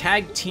we can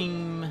tag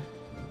team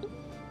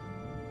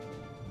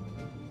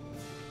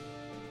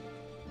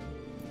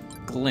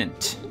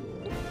Glint.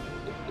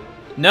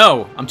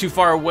 No, I'm too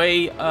far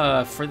away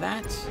for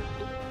that.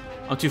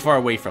 I'm too far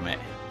away from it.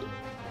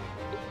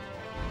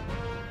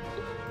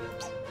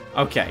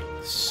 Okay,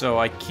 so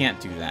I can't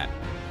do that.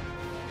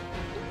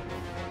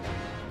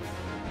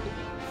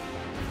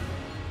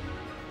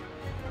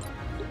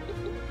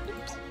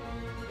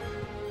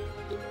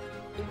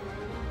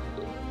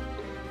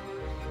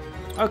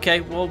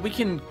 Okay, well, we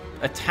can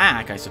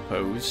attack, I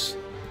suppose.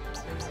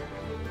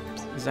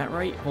 Is that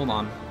right? Hold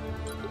on.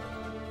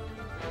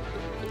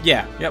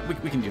 Yeah,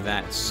 we can do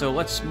that. So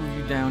let's move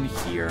you down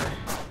here.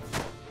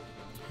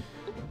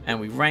 And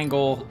we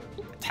wrangle.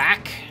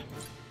 Attack.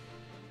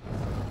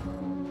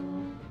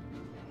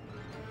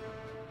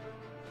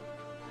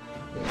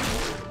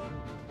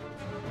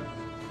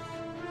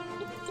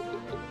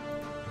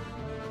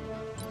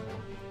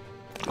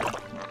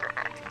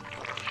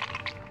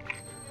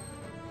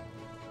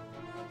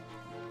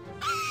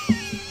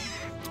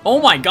 Oh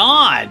my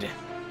god!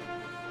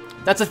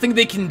 That's a thing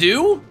they can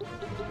do?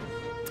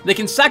 They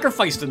can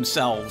sacrifice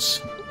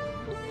themselves.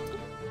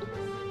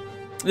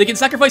 They can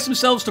sacrifice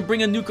themselves to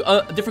bring a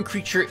different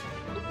creature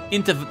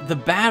into the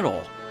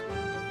battle.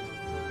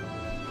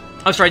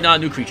 I'm sorry, not a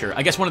new creature.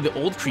 I guess one of the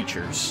old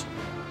creatures.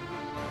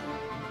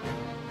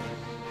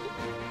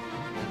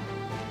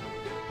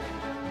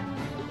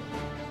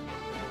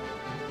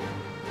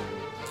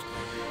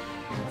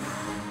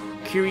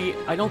 Kiri,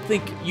 I don't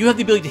think... You have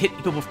the ability to hit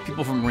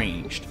people from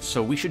ranged,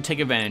 so we should take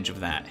advantage of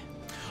that.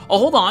 Oh,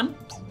 hold on.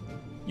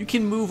 You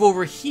can move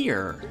over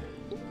here.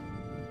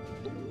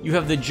 You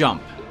have the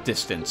jump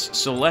distance,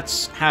 so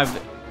let's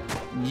have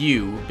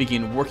you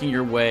begin working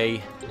your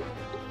way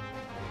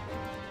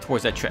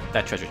towards that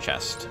treasure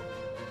chest.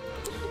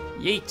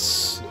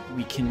 Yates,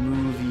 we can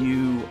move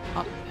you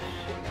up.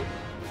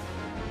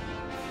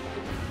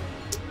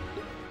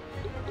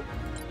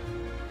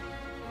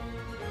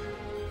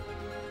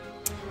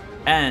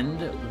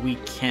 And we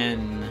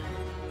can...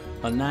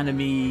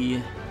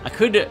 Anatomy... I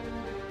could...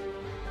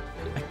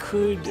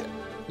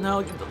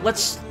 No,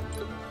 let's...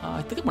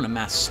 I think I want to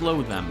mass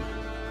slow them.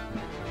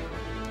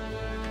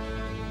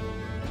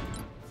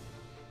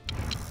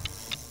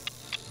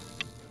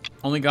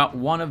 Only got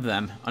one of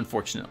them,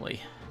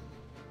 unfortunately.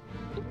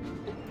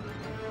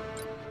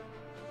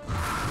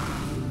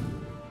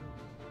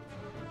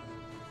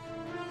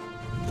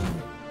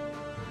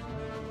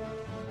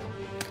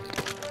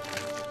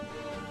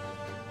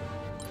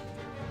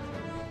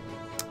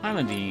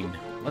 Nadine,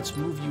 let's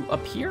move you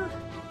up here.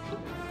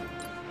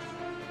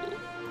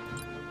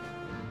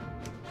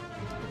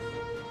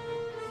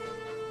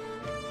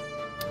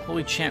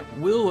 Holy Chant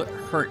will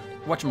hurt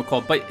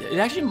whatchamacallit, but it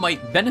actually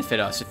might benefit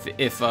us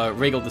if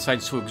Rhaegal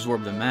decides to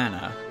absorb the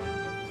mana.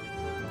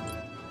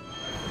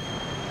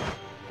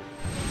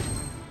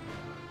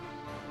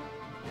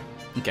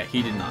 Okay,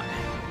 he did not.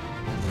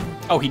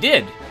 Oh, he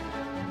did!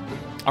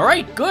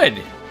 Alright,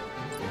 good!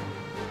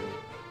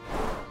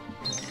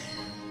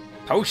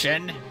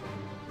 Potion!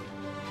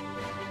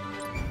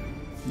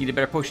 Need a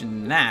better potion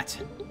than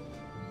that.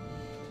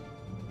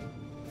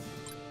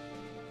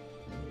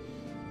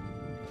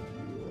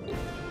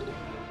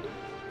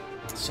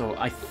 So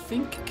I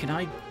think, can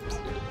I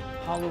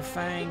Hollow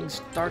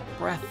Fangs, Dark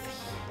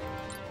Breath?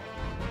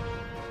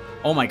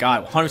 Oh my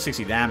god,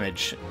 160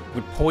 damage.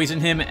 Would poison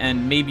him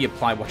and maybe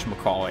apply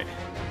whatchamacallit.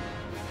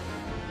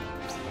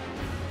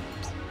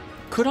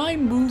 Could I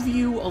move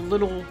you a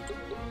little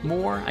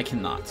more? I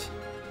cannot.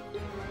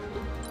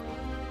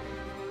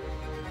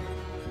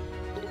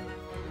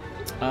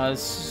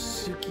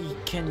 Suzuki,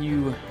 can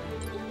you...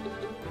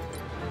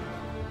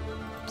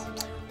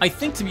 I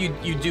think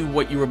you do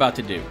what you were about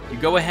to do. You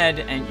go ahead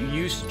and you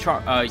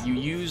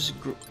use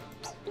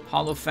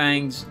Hollow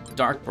Fang's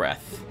Dark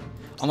Breath.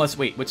 Unless,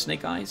 wait, with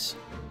Snake Eyes?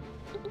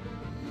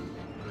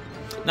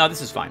 No,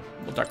 this is fine.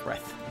 Well, Dark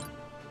Breath.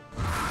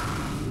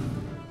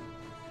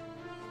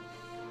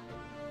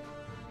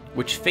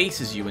 Which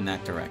faces you in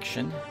that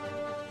direction.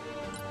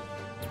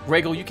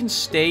 Rhaegal, you can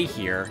stay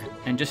here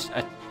and just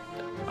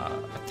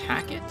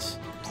attack it.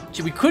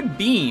 See, we could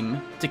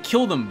beam to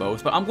kill them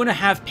both, but I'm going to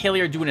have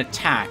Palier do an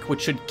attack,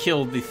 which should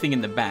kill the thing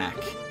in the back.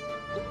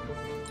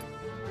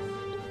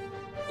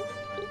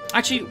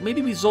 Actually,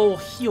 maybe we Zol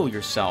heal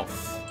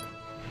yourself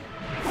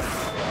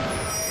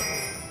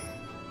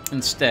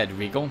instead,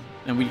 Rhaegal,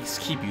 and we just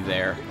keep you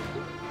there.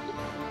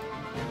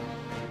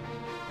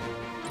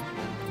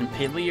 And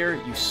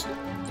Palier, you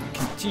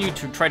continue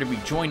to try to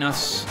rejoin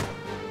us,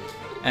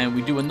 and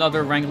we do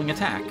another wrangling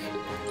attack.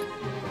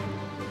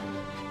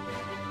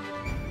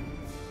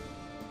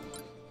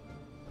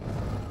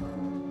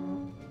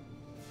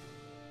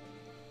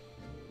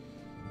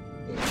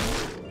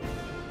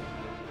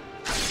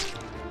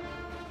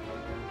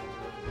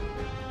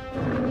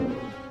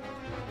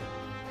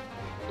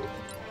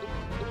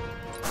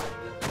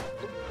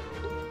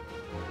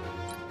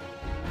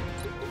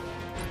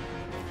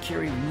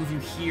 Move you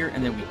here,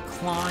 and then we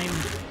climb.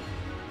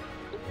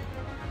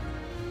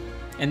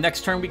 And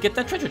next turn we get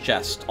that treasure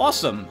chest.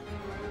 Awesome!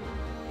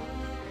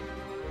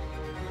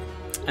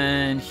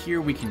 And here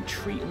we can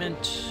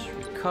treatment,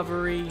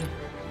 recovery.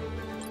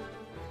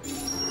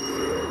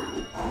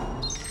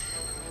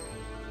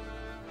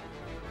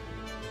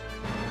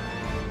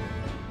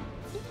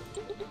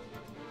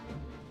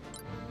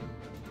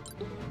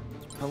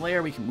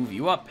 Palair, we can move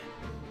you up.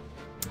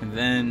 And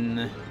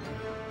then...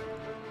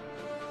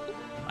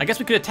 I guess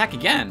we could attack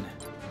again.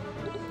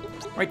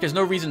 Right, there's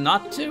no reason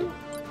not to.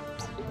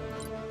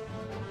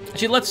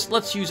 Actually,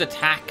 let's use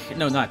attack.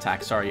 No, not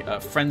attack, sorry.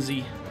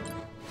 Frenzy.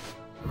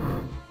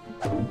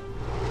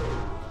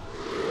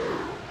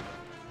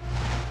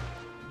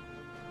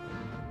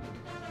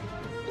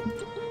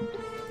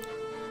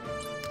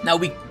 Now,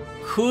 we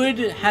could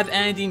have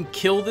Anandine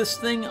kill this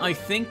thing, I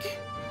think,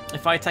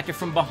 if I attack it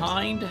from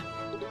behind.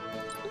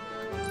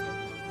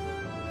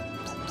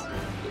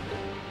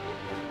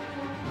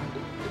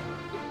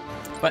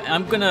 But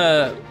I'm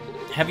gonna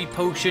Heavy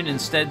Potion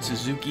instead,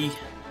 Suzuki.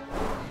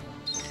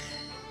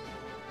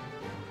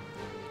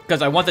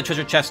 Because I want the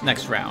treasure chest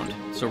next round,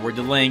 so we're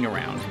delaying a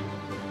round.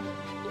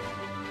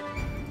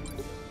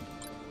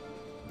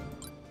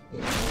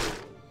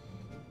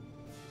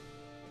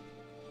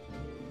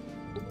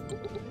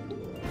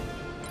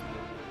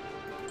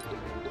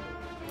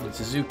 And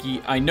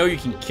Suzuki, I know you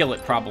can kill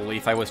it probably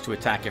if I was to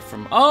attack it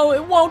from... Oh,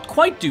 it won't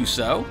quite do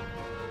so.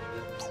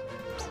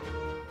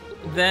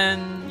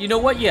 Then, you know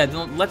what? Yeah,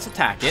 then let's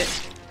attack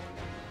it.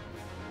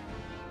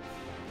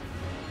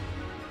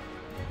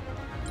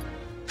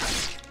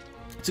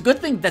 It's a good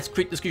thing that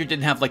this creature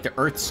didn't have, like, the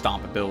Earth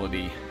Stomp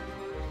ability.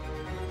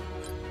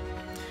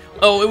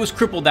 Oh, it was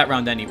crippled that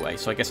round anyway,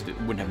 so I guess it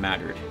wouldn't have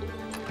mattered.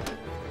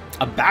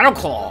 A Battle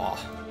Claw!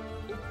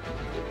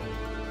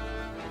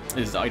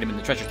 This is the item in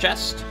the treasure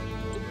chest.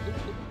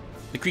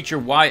 The creature,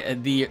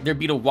 their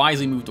beetle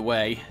wisely moved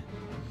away.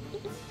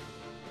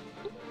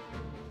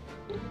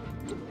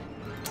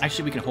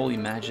 Actually, we can Holy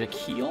Magic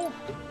heal.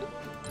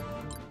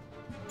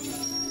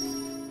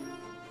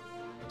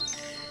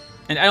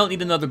 And I don't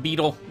need another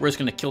beetle. We're just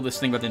going to kill this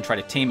thing rather than try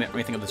to tame it or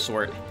anything of the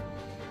sort.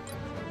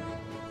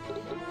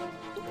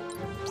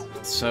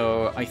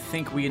 So, I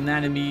think we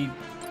Anatomy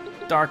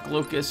Dark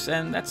Locust,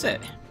 and that's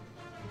it.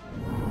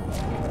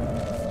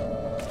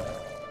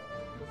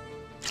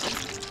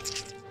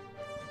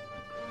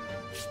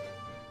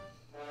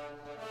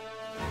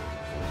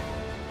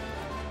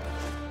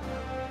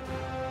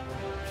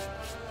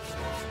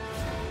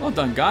 Well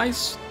done,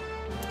 guys.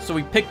 So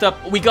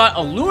we got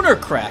a Lunar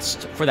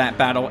Crest for that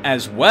battle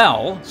as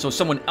well, so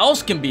someone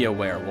else can be a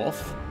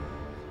werewolf.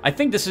 I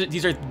think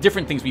these are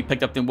different things we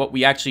picked up than what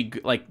we actually,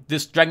 like,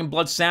 this Dragon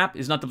Blood Sap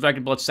is not the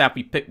Dragon Blood Sap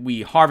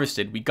we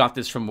harvested. We got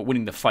this from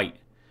winning the fight.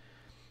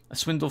 A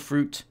Swindle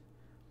Fruit.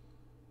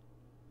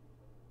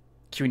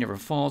 Kiri Never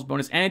Falls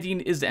bonus.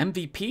 Anandine is the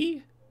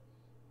MVP?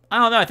 I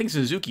don't know, I think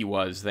Suzuki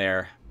was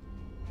there.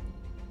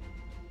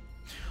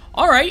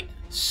 Alright,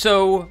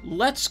 so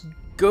let's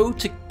go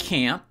to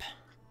camp.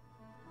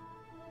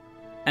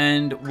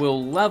 And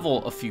we'll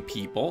level a few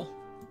people.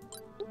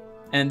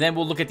 And then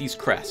we'll look at these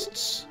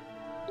crests.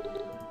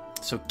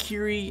 So,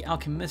 Kiri,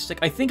 Alchemistic.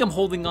 I think I'm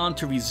holding on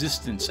to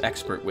Resistance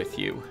Expert with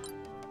you.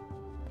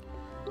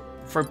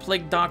 For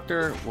Plague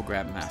Doctor, we'll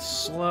grab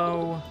Mass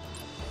Slow.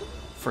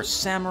 For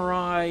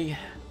Samurai...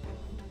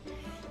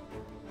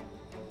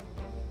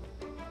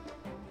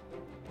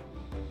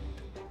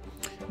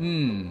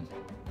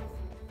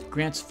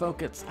 Grants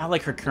Focus. I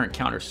like her current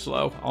counter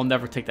slow. I'll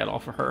never take that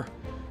off of her.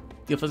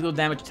 Deal physical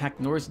damage, attack,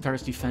 ignores the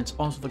target's defense,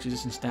 also inflicts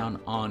resistance down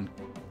on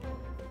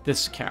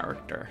this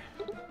character.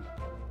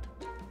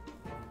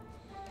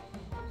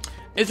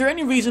 Is there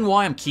any reason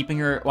why I'm keeping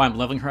her, why I'm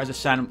leveling her as a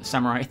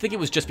samurai? I think it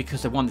was just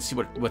because I wanted to see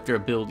what their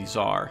abilities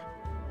are.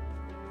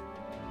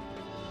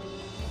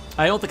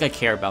 I don't think I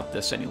care about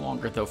this any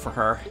longer, though, for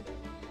her.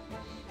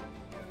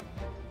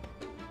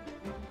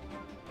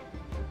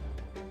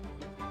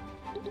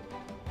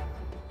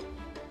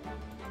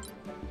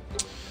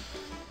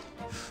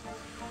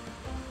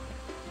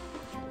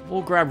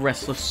 We'll grab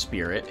Restless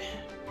Spirit.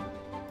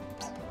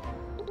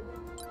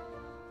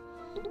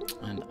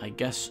 And I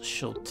guess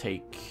she'll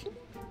take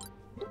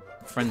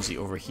Frenzy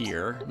over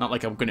here. Not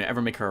like I'm going to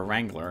ever make her a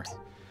Wrangler.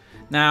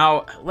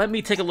 Now, let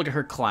me take a look at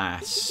her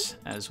class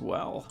as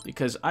well,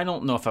 because I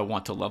don't know if I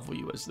want to level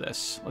you as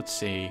this. Let's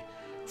see.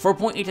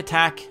 4.8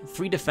 attack,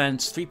 3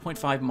 defense,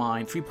 3.5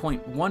 mind,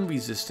 3.1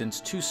 resistance,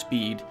 2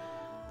 speed,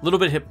 a little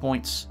bit of hit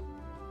points,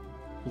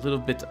 a little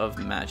bit of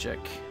magic.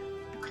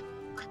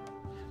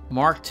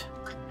 Marked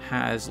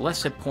has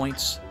less hit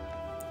points,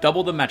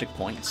 double the magic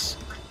points,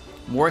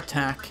 more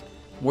attack,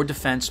 more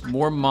defense,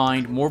 more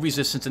mind, more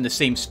resistance, and the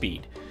same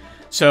speed.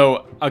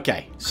 So,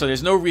 okay, so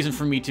there's no reason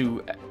for me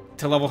to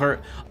level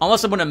her,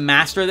 unless I'm going to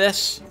master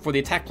this for the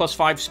attack plus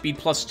 5, speed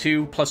plus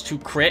 2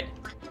 crit.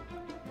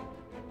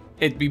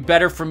 It'd be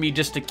better for me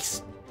just to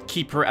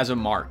keep her as a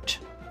marked.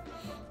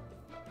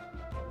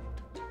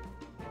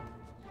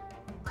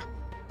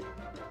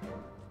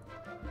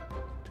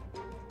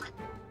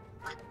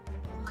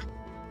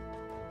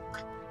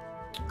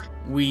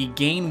 We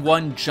gain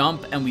 1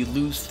 jump and we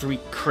lose 3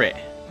 crit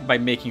by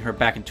making her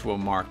back into a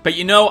mark. But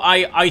you know,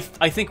 I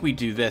think we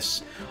do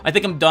this. I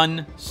think I'm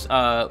done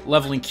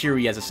leveling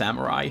Kiri as a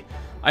samurai.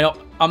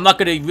 I'm not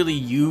going to really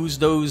use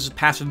those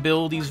passive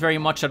abilities very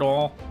much at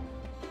all.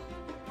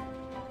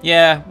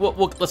 Yeah,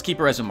 let's keep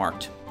her as a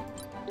marked.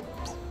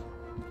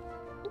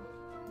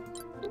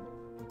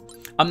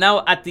 I'm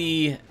now at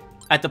the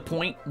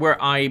point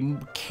where I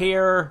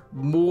care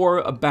more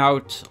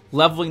about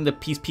leveling the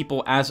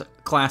people as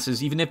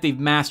classes, even if they've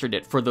mastered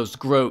it for those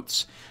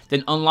growths,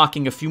 than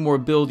unlocking a few more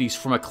abilities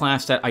from a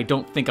class that I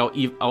don't think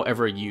I'll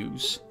ever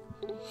use.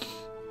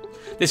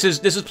 This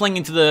is playing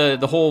into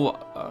the whole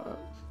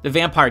the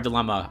vampire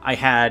dilemma I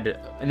had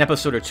an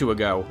episode or two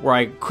ago, where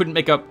I couldn't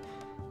make up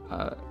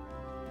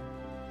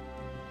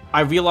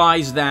I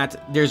realize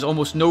that there's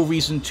almost no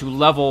reason to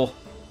level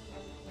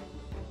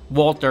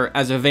Walter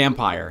as a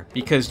vampire,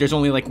 because there's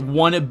only like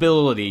one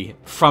ability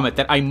from it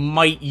that I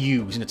might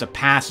use, and it's a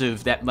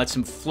passive that lets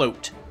him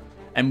float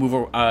and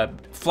move,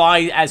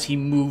 fly as he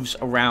moves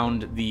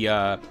around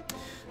the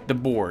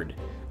board.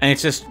 And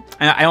it's just,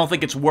 I don't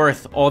think it's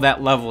worth all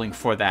that leveling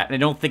for that. And I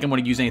don't think I'm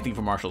going to use anything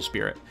for Martial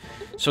Spirit.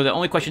 So the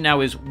only question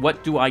now is,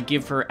 what do I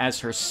give her as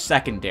her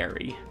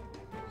secondary?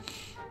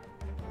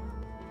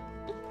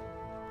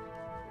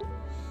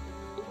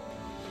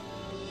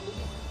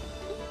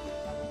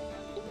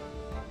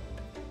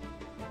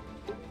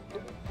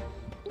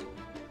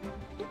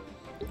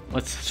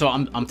 So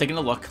I'm taking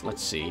a look.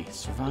 Let's see.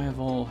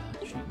 Survival,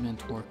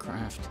 achievement,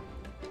 Warcraft.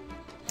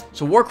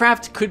 So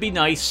Warcraft could be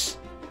nice.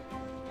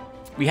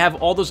 We have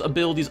all those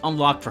abilities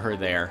unlocked for her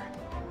there.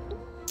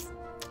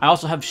 I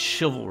also have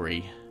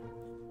Chivalry.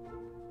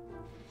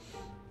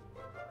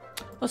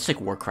 Let's take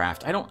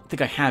Warcraft. I don't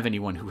think I have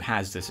anyone who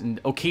has this.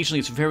 And occasionally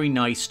it's very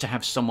nice to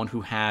have someone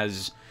who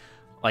has,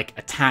 like,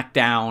 attack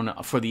down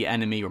for the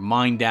enemy or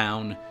mine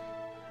down.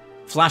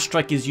 Flash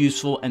Strike is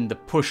useful, and the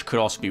push could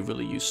also be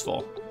really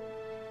useful.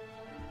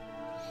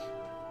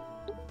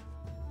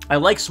 I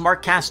like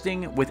Smart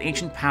Casting with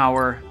Ancient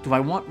Power. Do I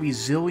want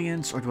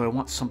Resilience or do I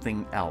want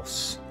something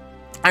else?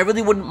 I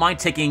really wouldn't mind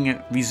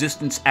taking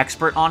Resistance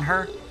Expert on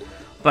her,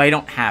 but I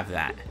don't have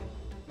that.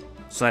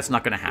 So that's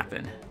not going to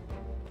happen.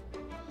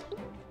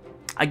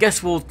 I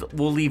guess we'll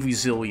leave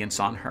Resilience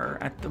on her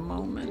at the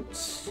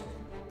moment.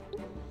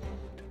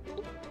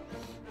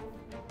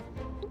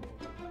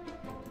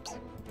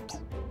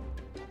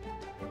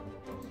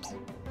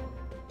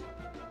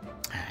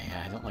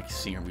 Yeah, I don't like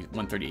seeing her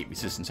 138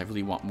 Resistance. I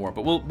really want more,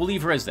 but we'll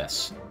leave her as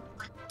this.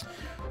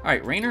 All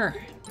right, Raynor,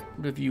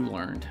 what have you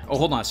learned? Oh,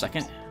 hold on a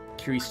second.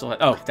 Kiri still had...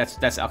 Oh, that's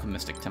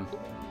Alchemistic, Tim.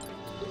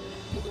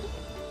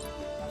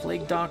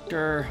 Plague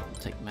Doctor. We'll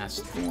take Mass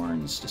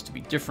Thorns, just to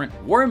be different.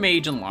 War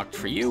Mage unlocked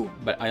for you,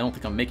 but I don't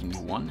think I'm making you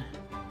one.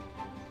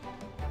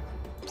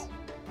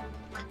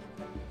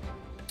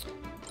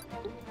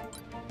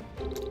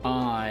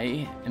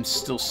 I am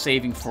still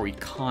saving for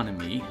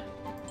Economy.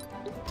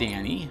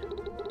 Danny.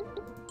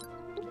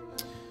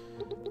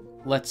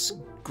 Let's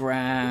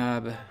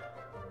grab...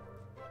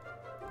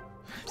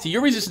 See,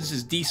 your resistance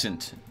is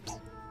decent.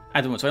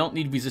 Either one, so I don't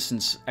need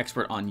Resistance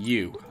Expert on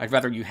you. I'd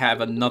rather you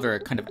have another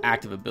kind of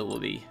active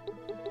ability.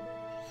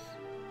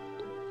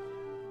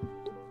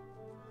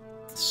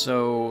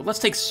 So, let's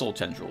take Soul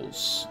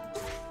Tendrils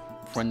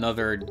for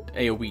another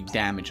AoE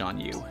damage on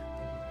you.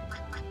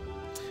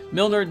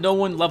 Milner, no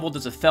one leveled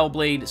as a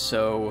Fellblade,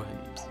 so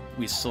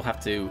we still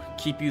have to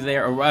keep you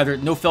there. Or rather,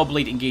 no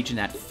Fellblade engage in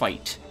that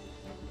fight.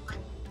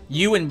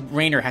 You and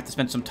Raynor have to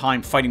spend some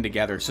time fighting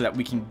together so that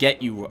we can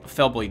get you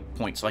Fellblade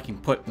points, so I can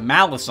put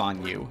Malice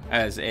on you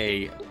as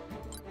a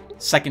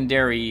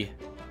secondary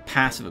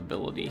passive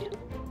ability.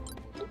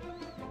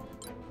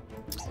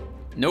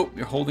 Nope,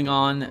 you're holding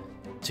on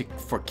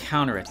for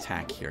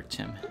counterattack here,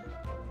 Tim.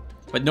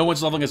 But no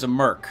one's leveling as a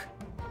Merc.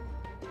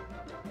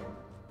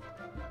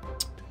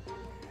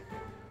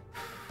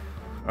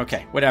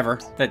 Okay, whatever.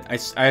 That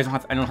I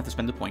don't have to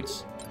spend the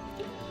points.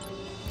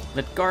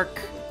 Let Gark.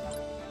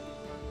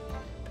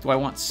 Do I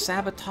want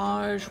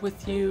Sabotage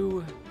with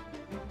you?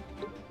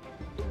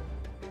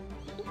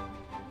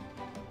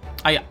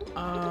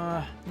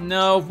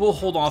 No, we'll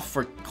hold off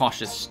for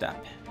Cautious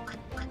Step.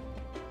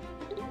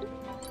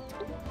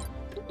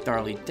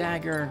 Darly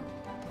Dagger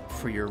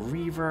for your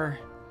Reaver.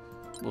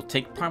 We'll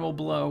take Primal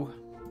Blow.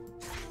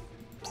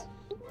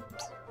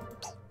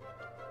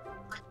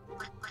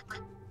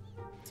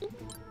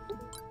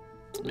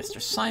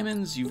 Mr.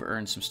 Simons, you've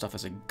earned some stuff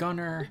as a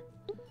gunner.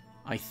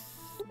 I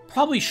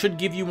probably should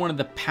give you one of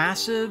the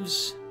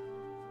passives.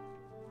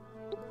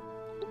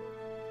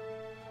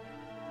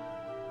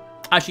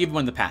 I should give you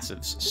one of the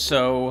passives.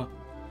 So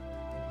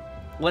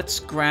let's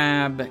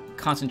grab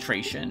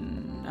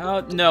Concentration.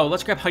 No,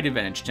 let's grab Height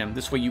Advantage, Tim.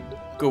 This way you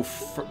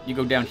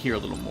go down here a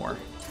little more.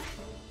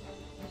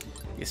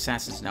 The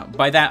Assassins now.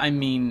 By that I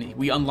mean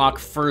we unlock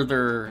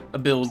further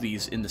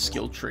abilities in the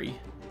skill tree.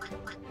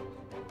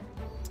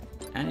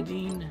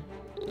 Anodine.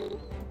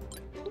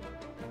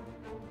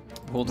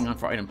 Holding on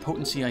for item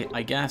potency,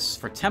 I guess.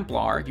 For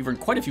Templar, you've earned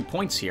quite a few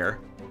points here.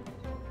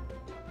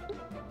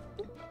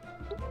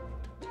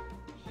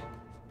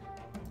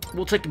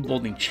 We'll take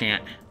Emboldening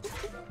Chant.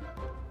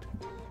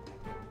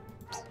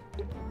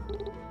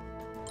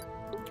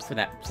 For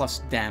that plus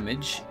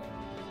damage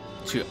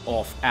to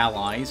all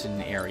allies in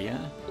the area.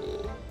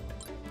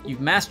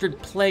 You've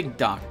mastered Plague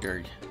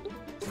Doctor,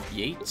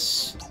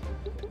 Yates.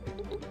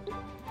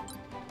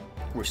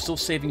 We're still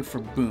saving for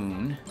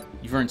Boon.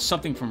 You've earned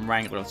something from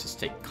Wrangler. Let's just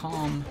take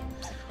Calm.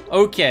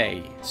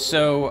 Okay,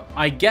 so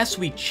I guess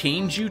we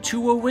change you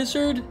to a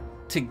wizard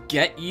to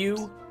get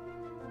you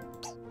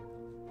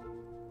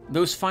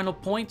those final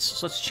points.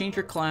 So let's change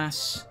your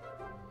class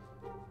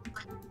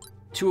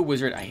to a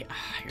wizard.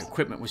 Your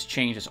equipment was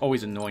changed. It's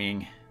always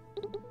annoying.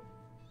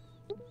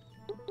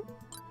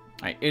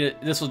 Alright,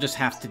 this will just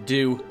have to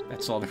do.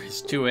 That's all there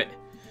is to it.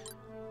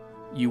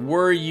 You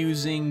were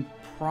using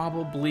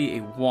probably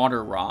a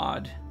water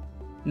rod.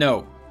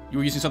 No, you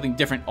were using something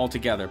different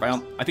altogether, but I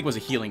think it was a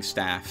healing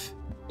staff.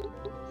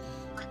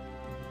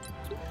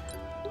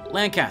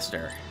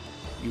 Lancaster,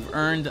 you've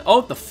earned...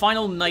 Oh, the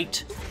final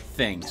night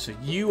thing. So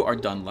you are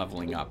done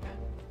leveling up.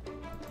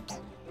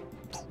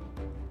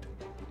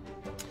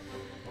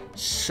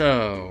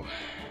 So...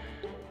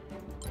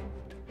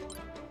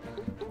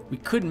 we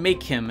could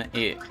make him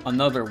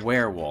another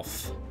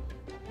werewolf.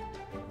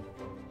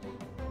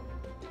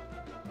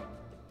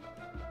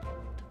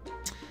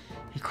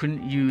 He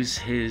couldn't use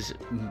his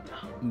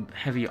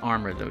heavy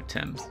armor, though,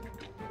 Tim.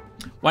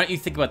 Why don't you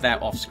think about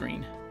that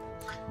off-screen?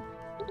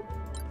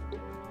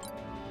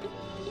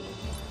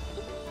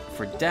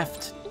 For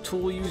Deft,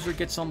 Tool User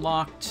gets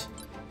unlocked.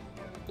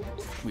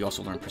 We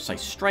also learn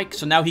Precise Strike,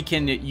 so now he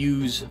can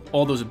use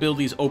all those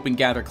abilities, Open,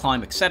 Gather,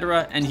 Climb,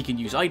 etc., and he can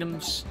use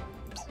items.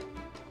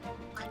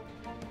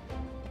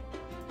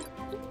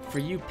 For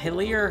you,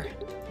 Pillier,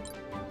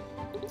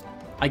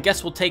 I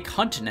guess we'll take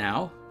Hunt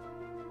now.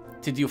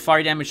 To deal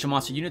fire damage to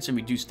monster units and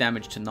reduce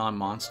damage to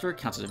non-monster.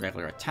 Counts as a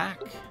regular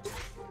attack.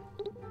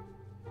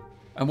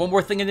 And one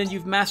more thing, and then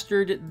you've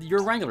mastered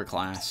your Wrangler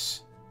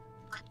class.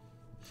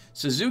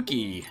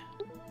 Suzuki.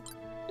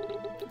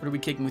 What are we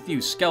kicking with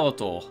you?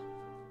 Skeletal.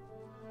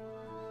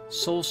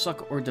 Soul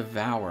Suck or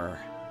Devour.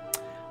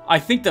 I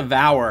think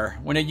Devour.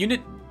 When a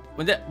unit...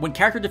 When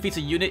character defeats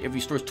a unit, it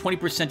restores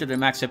 20% of their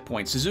max hit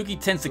points. Suzuki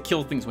tends to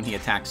kill things when he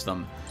attacks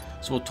them.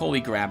 So we'll totally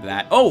grab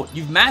that. Oh,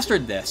 you've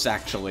mastered this,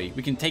 actually.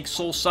 We can take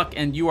Soul Suck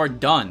and you are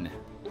done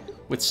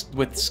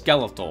with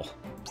Skeletal.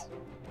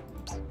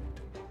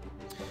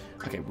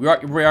 Okay, we are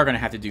going to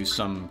have to do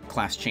some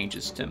class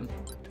changes, Tim.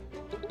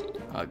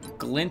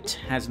 Glint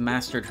has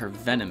mastered her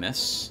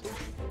Venomous.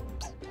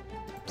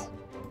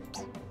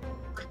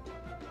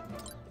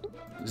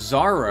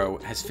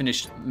 Zaro has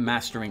finished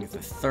mastering the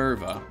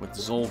Thurva with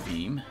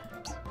Zolbeam.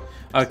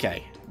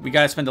 Okay, we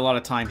gotta spend a lot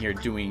of time here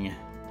doing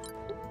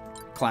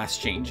class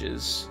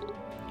changes.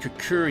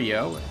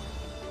 Kukurio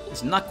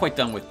is not quite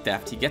done with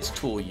Deft. He gets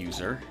Tool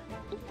User.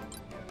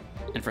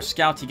 And for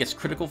Scout, he gets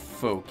Critical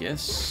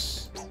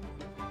Focus.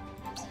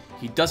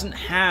 He doesn't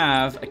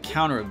have a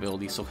counter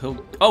ability, so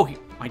he'll... Oh,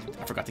 I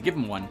forgot to give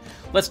him one.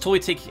 Let's totally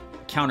take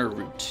Counter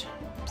Route.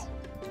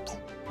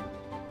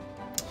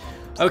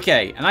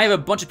 Okay, and I have a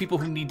bunch of people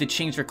who need to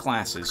change their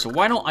classes. So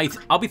why don't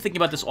I'll be thinking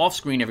about this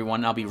off-screen, everyone,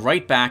 and I'll be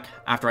right back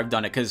after I've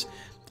done it, because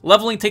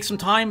leveling takes some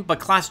time, but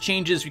class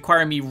changes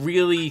require me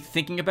really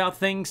thinking about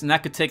things, and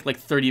that could take like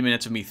 30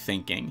 minutes of me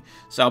thinking.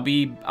 So I'll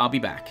be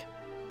back.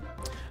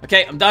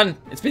 Okay, I'm done.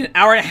 It's been an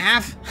hour and a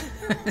half.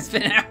 It's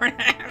been an hour and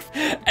a half,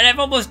 and I've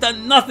almost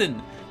done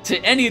nothing to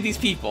any of these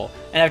people.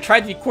 And I've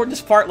tried to record this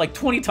part like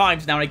 20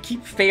 times now, and I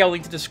keep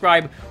failing to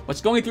describe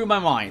what's going through my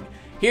mind.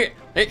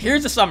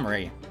 Here's a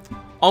summary.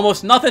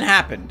 Almost nothing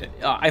happened.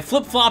 I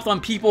flip-flopped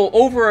on people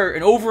over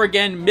and over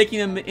again, making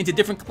them into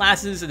different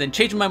classes, and then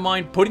changing my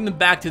mind, putting them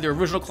back to their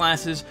original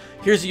classes.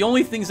 Here's the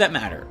only things that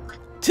matter.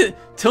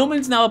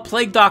 Tillman's now a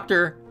Plague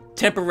Doctor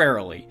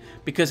temporarily,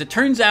 because it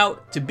turns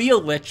out, to be a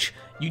Lich,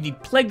 you need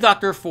Plague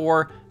Doctor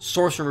for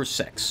Sorcerer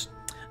 6.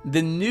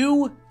 The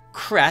new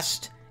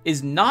crest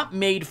is not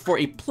made for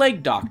a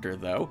Plague Doctor,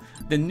 though.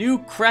 The new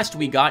crest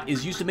we got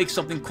is used to make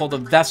something called a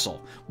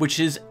Vessel, which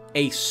is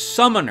a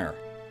summoner,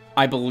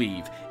 I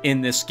believe,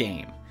 in this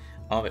game.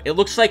 It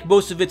looks like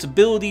most of its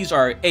abilities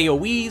are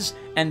AoEs,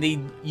 and they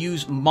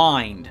use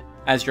Mind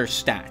as your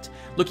stat.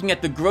 Looking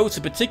at the growths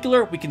in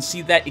particular, we can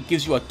see that it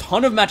gives you a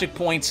ton of magic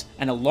points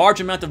and a large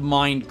amount of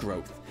Mind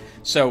growth.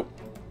 So,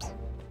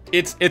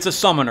 it's a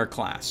summoner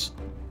class.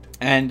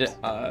 And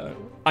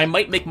I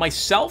might make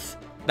myself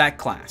that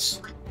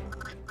class.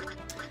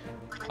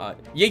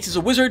 Yates is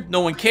a wizard,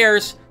 no one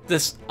cares.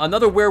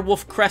 Another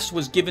werewolf crest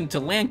was given to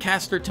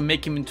Lancaster to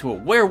make him into a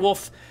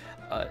werewolf.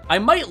 I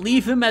might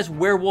leave him as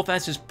werewolf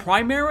as his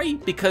primary,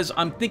 because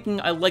I'm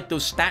thinking I like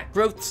those stat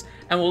growths,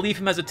 and we'll leave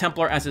him as a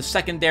Templar as his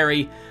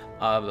secondary,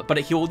 but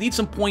he will need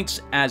some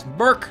points as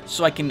Merc,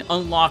 so I can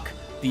unlock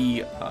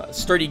the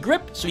Sturdy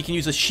Grip, so he can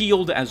use a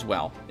shield as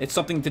well. It's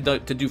something to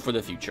do for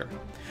the future.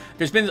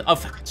 There's been a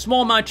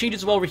small amount of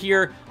changes over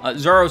here.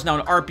 Zaro's now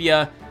an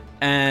Arpia,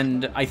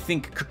 and I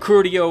think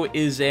Kukurio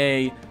is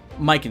a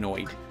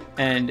Myconoid.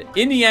 And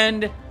in the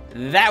end,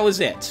 that was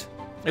it.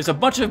 There's a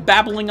bunch of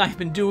babbling I've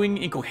been doing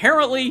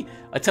incoherently,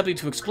 attempting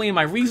to explain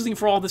my reasoning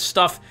for all this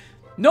stuff.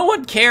 No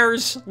one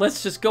cares.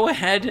 Let's just go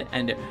ahead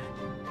and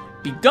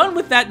be done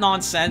with that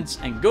nonsense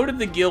and go to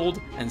the guild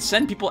and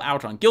send people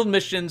out on guild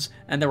missions,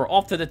 and then we're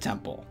off to the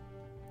temple.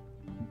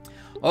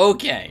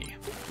 Okay,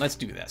 let's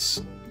do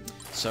this.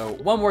 So,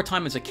 one more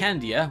time as a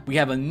Candia, we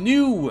have a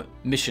new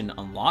mission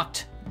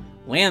unlocked.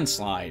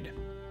 Landslide.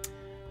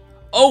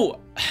 Oh,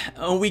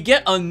 we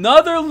get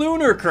another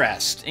Lunar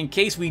Crest, in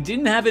case we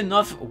didn't have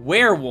enough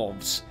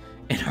werewolves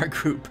in our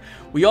group.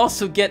 We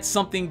also get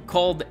something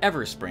called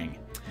Everspring.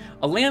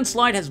 A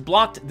landslide has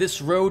blocked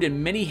this road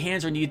and many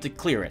hands are needed to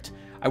clear it.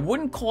 I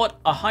wouldn't call it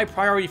a high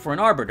priority for an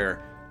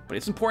Arbiter, but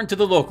it's important to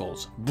the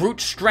locals.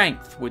 Brute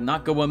strength would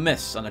not go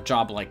amiss on a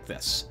job like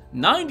this.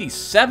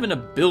 97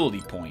 ability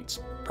points.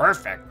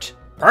 Perfect.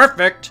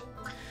 Perfect!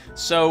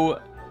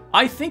 So,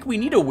 I think we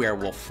need a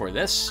werewolf for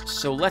this,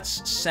 so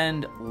let's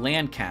send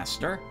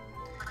Lancaster.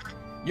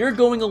 You're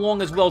going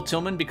along as well,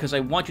 Tillman, because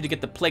I want you to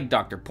get the Plague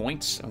Doctor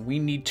points, and we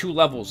need 2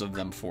 levels of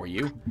them for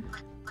you.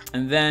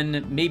 And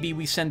then maybe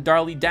we send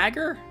Darley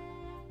Dagger?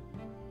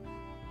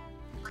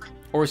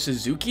 Or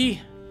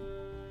Suzuki?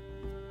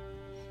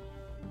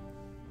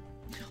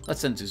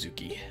 Let's send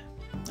Suzuki.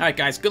 Alright,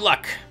 guys, good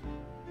luck.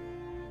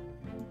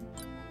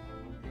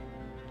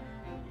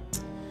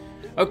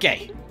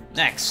 Okay,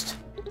 next.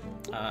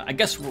 I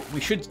guess we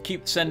should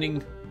keep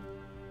sending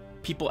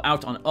people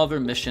out on other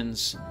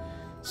missions.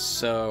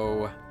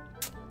 So,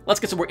 let's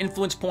get some more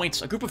influence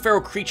points. A group of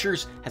feral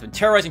creatures has been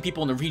terrorizing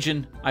people in the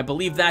region. I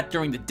believe that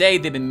during the day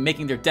they've been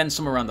making their den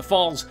somewhere around the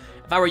falls.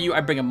 If I were you,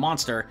 I'd bring a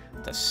monster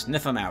to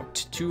sniff them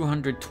out.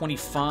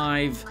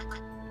 225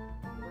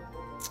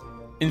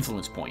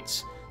 influence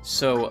points.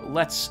 So,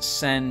 let's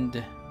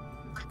send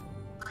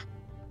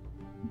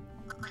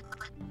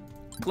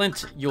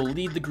Clint, you'll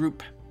lead the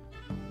group.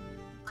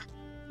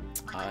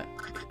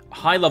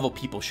 High-level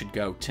people should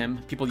go, Tim.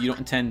 People you don't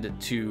intend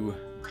to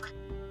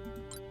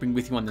bring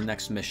with you on the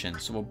next mission.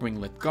 So we'll bring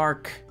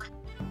Litgark.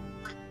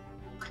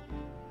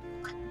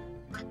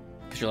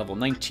 Because you're level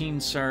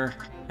 19, sir.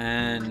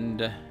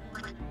 And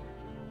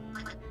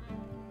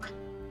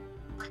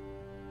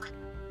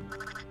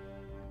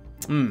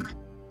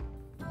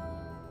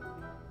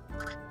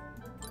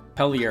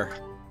Pellier.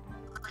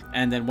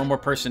 And then one more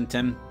person,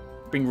 Tim.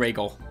 Bring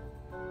Rhaegal.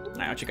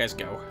 Alright, out you guys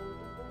go.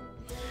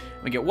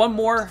 We get one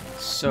more,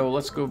 so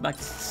let's go back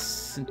to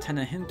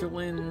Centena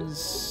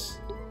Hinterlands.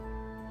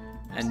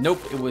 And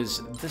nope, it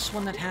was this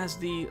one that has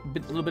the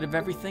little bit of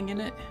everything in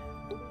it.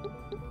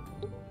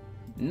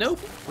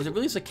 Nope, was it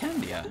really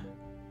Zacandia?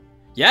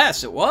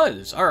 Yes, it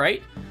was.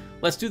 Alright,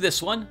 let's do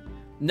this one.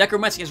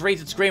 Necromancy has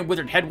raised its grey and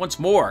withered head once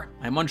more.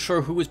 I'm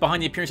unsure who is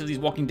behind the appearance of these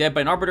walking dead,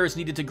 but an arbiter is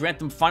needed to grant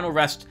them final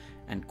rest,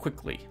 and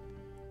quickly.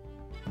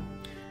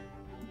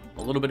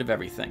 A little bit of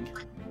everything.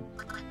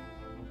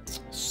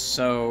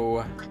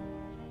 So,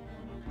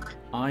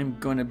 I'm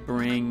gonna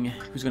bring...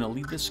 Who's gonna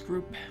lead this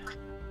group?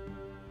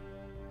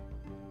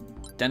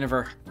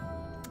 Denver.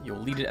 You'll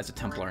lead it as a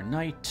Templar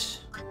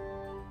Knight.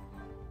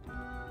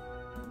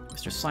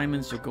 Mr.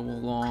 Simons, you'll go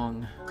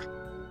along.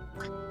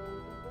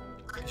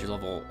 Because you're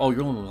level... Oh,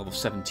 you're only level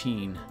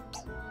 17.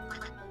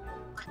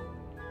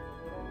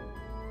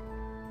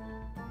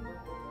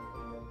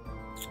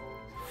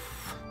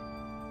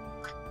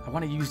 I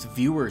want to use the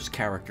viewers'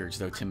 characters,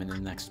 though, Tim, in the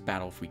next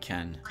battle if we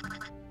can.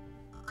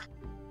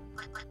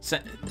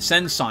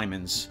 Send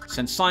Simons.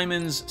 Send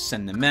Simons,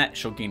 send Nemeth,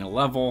 she'll gain a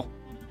level.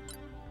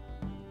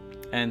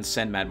 And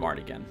send Mad Mart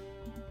again.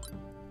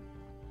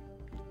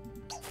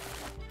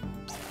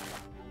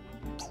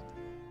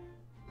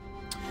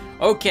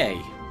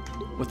 Okay.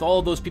 With all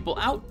of those people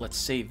out, let's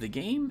save the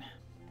game.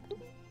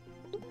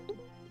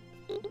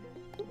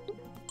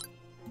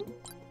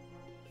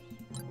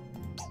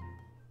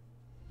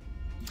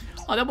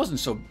 Oh, that wasn't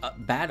so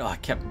bad. Oh, I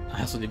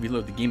also did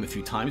reload the game a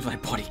few times when I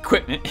bought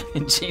equipment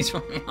and changed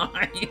my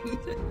mind.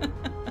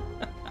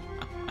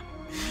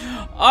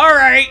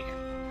 Alright,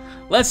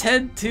 let's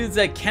head to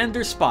the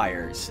Kander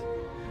Spires.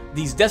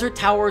 These desert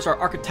towers are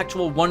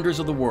architectural wonders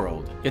of the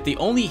world, yet they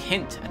only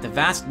hint at the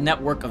vast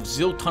network of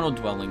Zil tunnel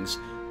dwellings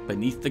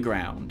beneath the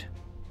ground.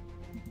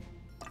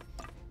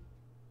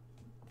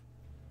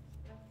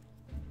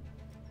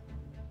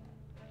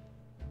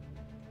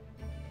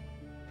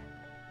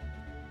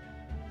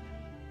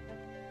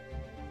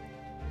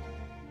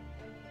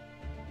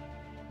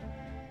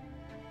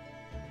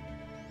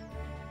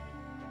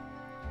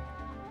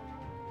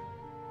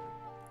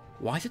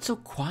 Why is it so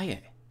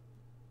quiet?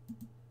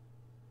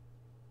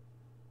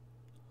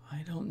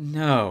 I don't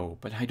know,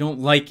 but I don't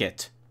like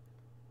it.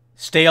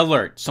 Stay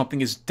alert. Something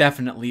is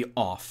definitely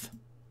off.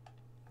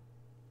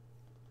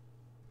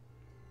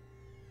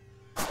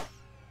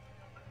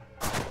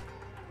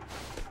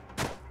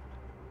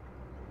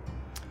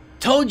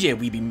 Told you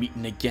we'd be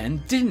meeting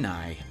again, didn't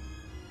I?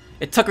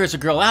 It tuckers a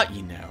girl out,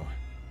 you know.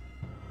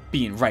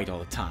 Being right all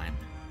the time.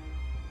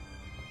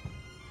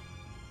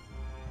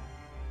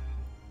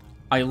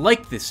 I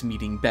like this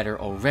meeting better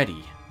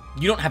already.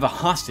 You don't have a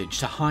hostage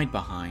to hide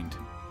behind.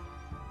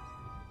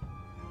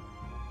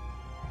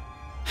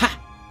 Ha!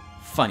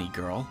 Funny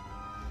girl.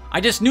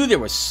 I just knew there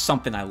was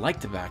something I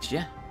liked about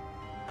you.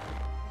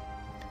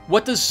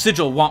 What does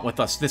Sigil want with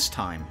us this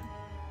time?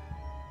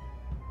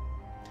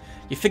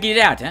 You figured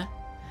it out, huh?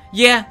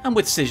 Yeah, I'm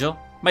with Sigil.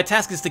 My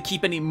task is to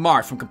keep any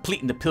Mart from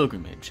completing the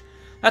pilgrimage.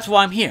 That's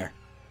why I'm here.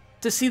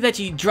 To see that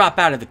you drop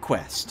out of the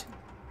quest.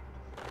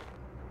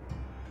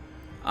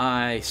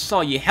 I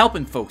saw you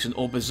helping folks in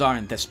Old Bazaar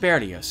and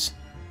Desperios.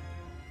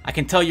 I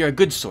can tell you're a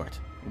good sort,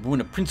 a woman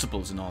of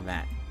principles and all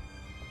that.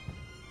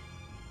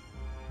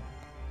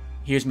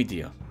 Here's me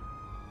deal.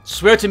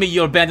 Swear to me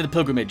you'll abandon the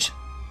pilgrimage,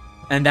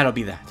 and that'll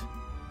be that.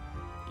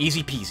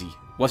 Easy peasy,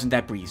 wasn't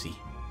that breezy.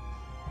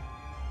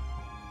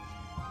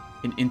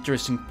 An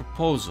interesting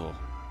proposal.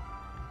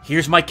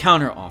 Here's my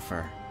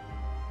counteroffer.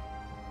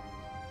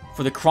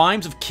 For the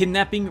crimes of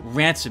kidnapping,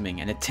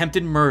 ransoming, and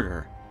attempted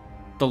murder,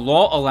 the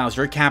law allows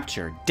your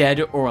capture,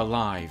 dead or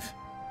alive.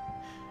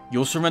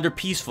 You'll surrender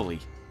peacefully,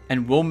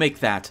 and we'll make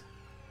that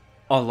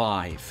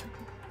alive.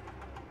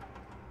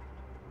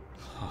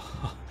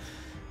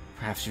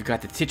 Perhaps you've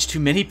got to teach too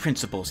many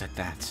principles at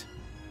that.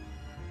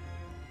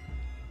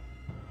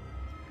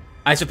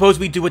 I suppose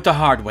we do it the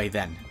hard way,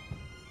 then.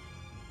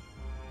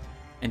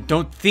 And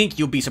don't think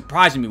you'll be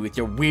surprising me with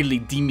your weirdly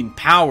demon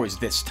powers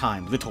this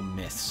time, little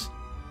miss.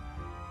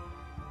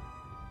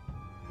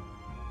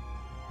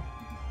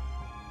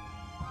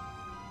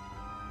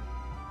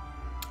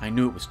 I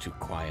knew it was too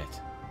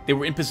quiet. They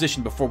were in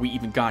position before we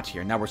even got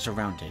here. Now we're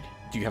surrounded.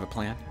 Do you have a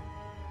plan?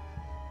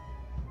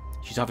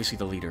 She's obviously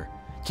the leader.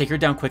 Take her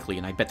down quickly,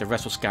 and I bet the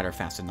rest will scatter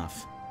fast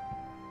enough.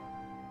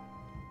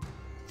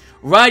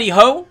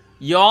 Righty-ho!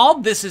 Y'all,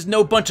 this is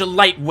no bunch of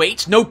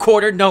lightweights. No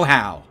quarter, no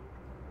how.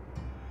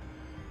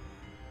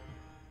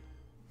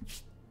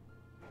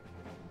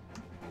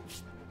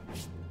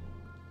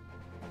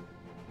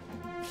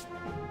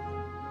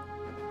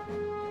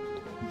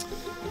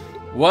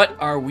 What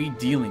are we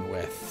dealing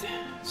with?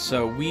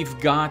 So we've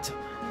got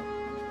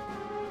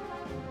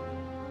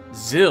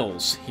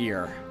Zills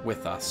here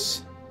with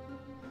us.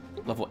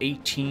 Level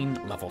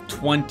 18, level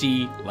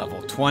 20,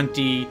 level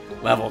 20,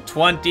 level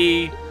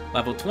 20,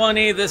 level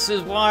 20. This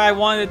is why I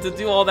wanted to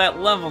do all that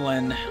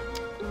leveling.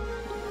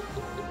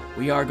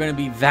 We are going to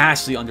be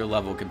vastly under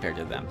level compared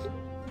to them.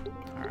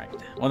 Alright.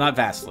 Well, not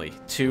vastly.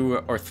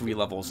 2 or 3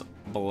 levels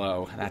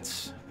below.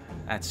 That's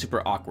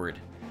super awkward.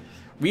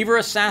 Reaver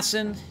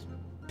Assassin,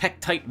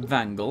 Pectite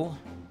Vangal,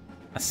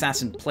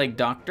 Assassin Plague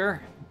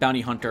Doctor, Bounty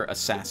Hunter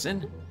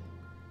Assassin,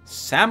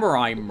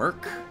 Samurai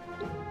Merc,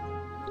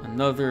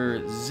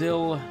 another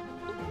Zill.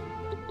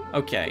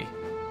 Okay,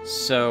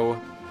 so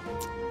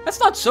that's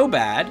not so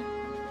bad.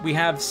 We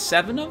have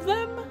 7 of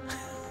them?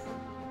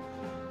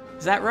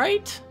 Is that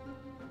right?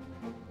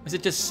 Or is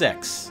it just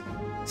 6?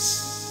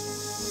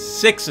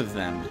 6 of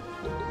them.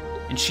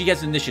 And she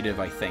has initiative,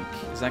 I think.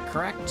 Is that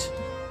correct?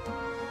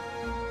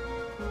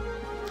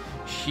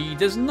 She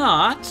does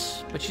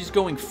not, but she's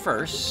going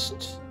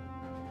first.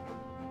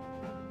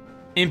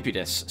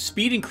 Impetus.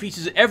 Speed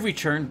increases every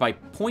turn by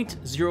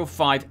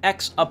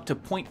 0.05x up to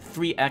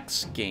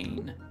 0.3x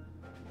gain.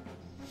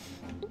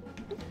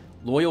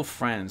 Loyal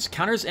Friends.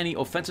 Counters any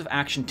offensive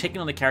action taken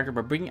on the character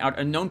by bringing out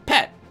a known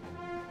pet.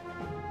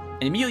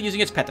 And immediately using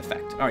its pet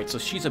effect. Alright, so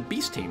she's a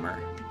beast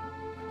tamer.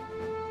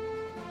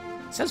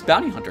 It says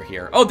Bounty Hunter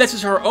here. Oh, this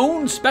is her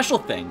own special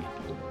thing.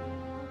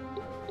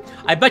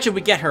 I bet you we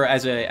get her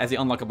as the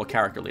unlockable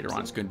character later on.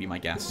 It's going to be my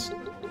guess.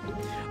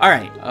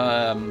 Alright,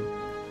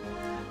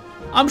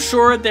 I'm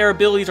sure their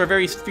abilities are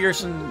very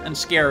fierce and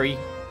scary,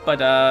 but,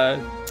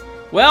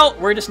 well,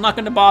 we're just not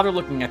going to bother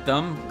looking at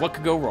them. What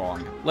could go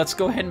wrong? Let's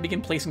go ahead and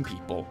begin placing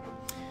people.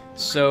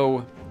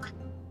 So,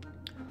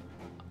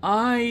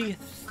 I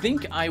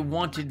think I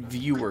wanted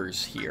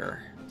viewers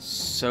here.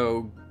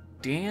 So,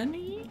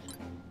 Danny,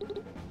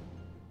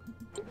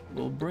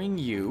 we'll bring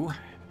you.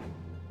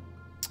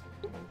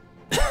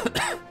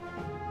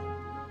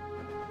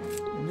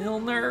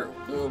 Milner,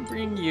 we'll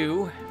bring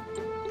you.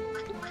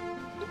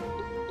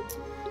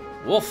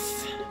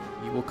 Wolf,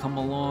 you will come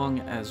along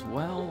as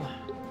well.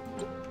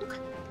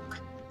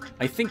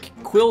 I think,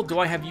 Quill, do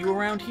I have you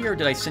around here, or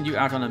did I send you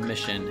out on a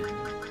mission?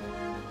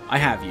 I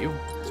have you.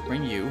 Let's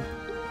bring you.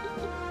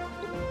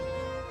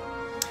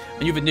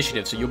 And you have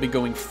initiative, so you'll be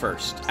going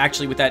first.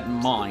 Actually, with that in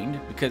mind,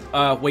 because,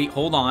 wait,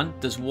 hold on.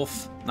 Does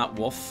Wolf, not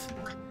Wolf.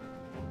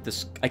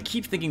 I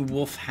keep thinking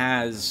Wolf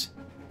has,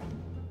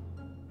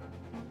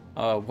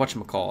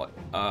 whatchamacallit,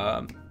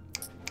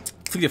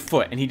 Fleet of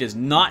Foot, and he does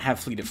not have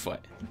Fleet of Foot.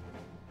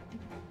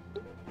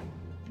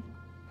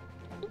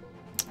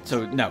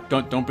 So, no,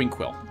 don't bring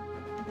Quill.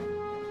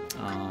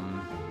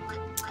 Oh,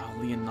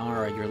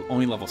 Leonara, you're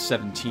only level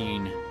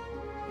 17.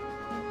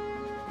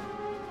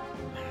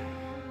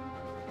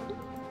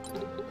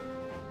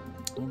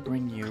 I'll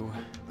bring you.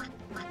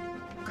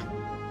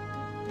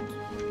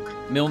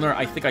 Milner,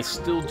 I think I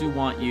still do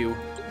want you.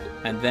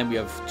 And then we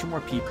have 2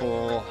 more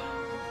people.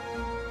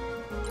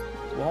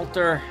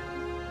 Walter.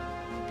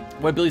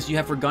 What abilities do you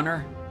have for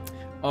Gunner?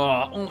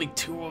 Only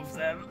 2 of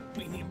them.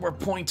 We need more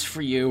points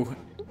for you.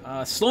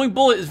 Slowing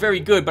Bullet is very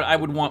good, but I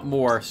would want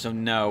more, so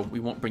no, we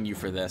won't bring you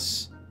for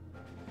this.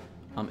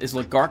 Is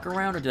Lagark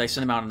around, or did I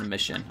send him out on a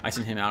mission? I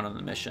sent him out on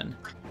a mission.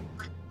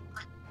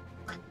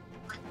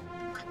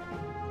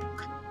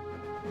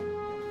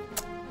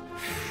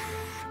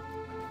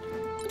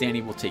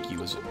 Danny will take you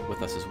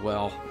with us as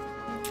well.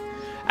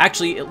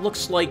 Actually, it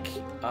looks like...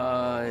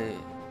 no,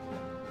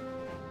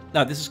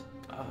 this is...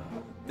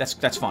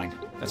 that's fine.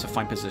 That's a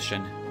fine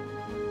position.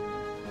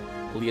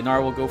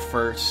 Leonardo will go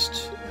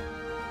first.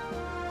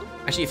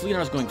 Actually, if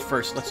Leonardo's going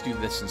first, let's do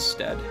this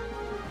instead.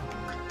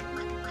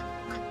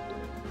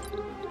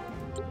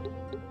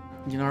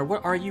 Leonardo,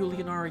 what are you,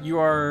 Leonardo?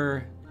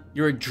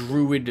 You're a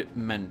druid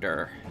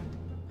mender,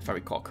 if I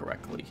recall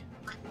correctly.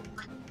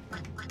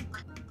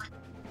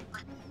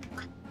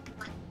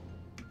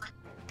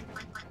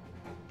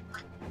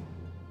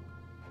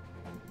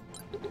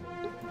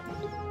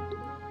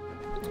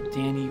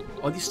 Danny.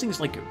 Oh, these things,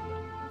 like,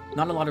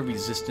 not a lot of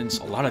resistance,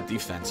 a lot of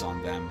defense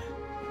on them.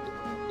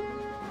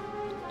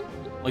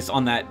 At least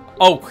on that.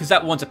 Oh, because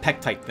that one's a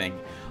Pectite thing.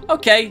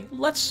 Okay,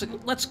 let's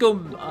go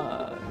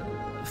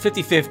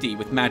 50-50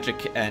 with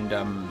magic and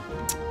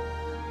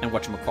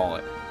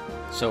whatchamacallit.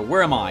 So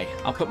where am I?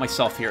 I'll put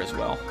myself here as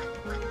well.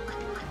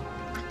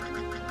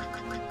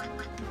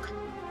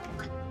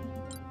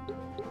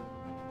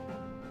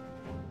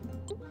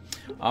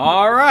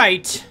 All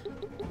right,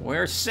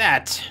 we're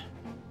set.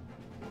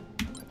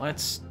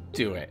 Let's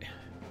do it.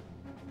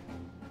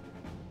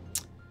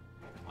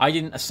 I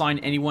didn't assign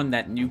anyone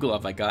that new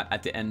glove I got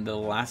at the end of the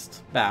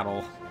last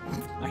battle.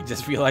 I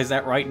just realized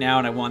that right now,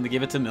 and I wanted to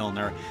give it to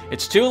Milner.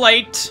 It's too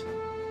late!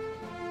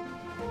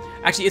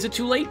 Actually, is it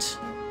too late?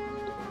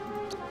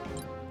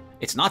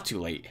 It's not too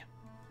late.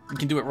 We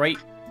can do it right.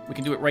 We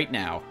can do it right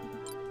now.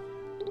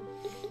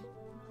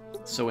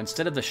 So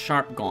instead of the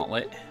sharp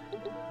gauntlet,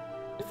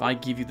 if I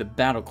give you the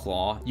battle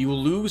claw, you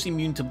lose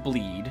immune to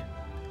bleed.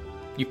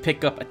 You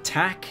pick up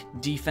attack,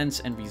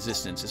 defense, and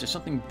resistance. Is there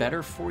something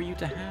better for you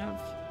to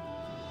have?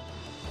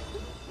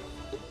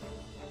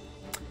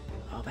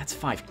 Oh, that's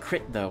 5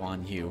 crit, though,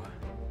 on you.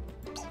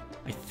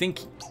 I think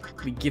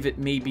we give it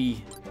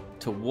maybe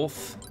to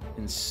Wolf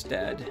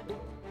instead.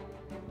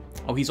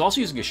 Oh, he's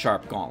also using a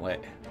sharp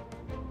gauntlet.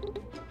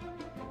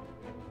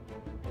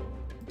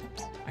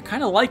 I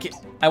kind of like it.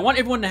 I want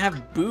everyone to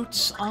have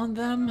boots on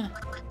them.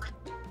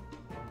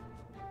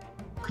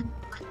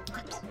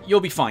 You'll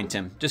be fine,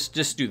 Tim.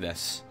 Just do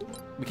this.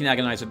 We can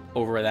agonize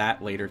over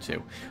that later,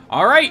 too.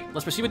 All right,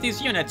 let's proceed with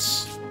these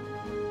units.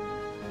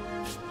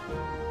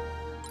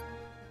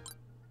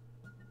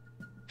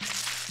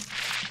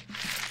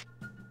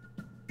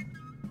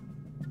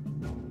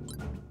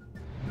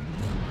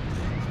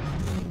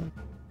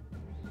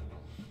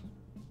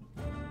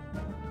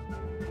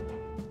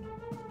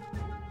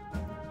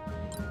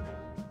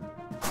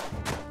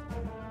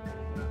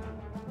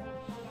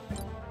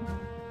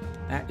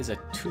 That is a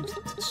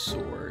toothed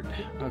sword.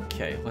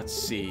 Okay, let's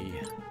see.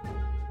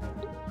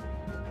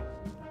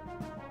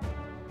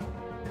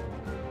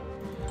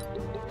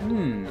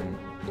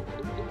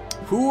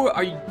 Who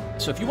are you?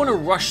 So if you want to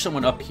rush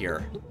someone up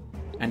here,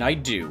 and I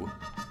do.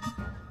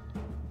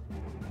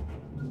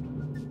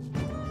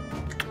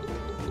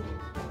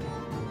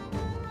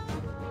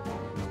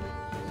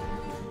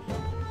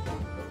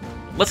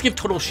 Let's give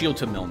total shield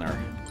to Milner.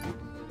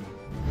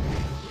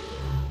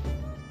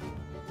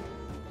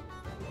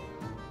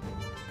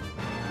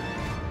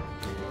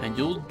 And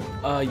you'll,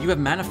 you have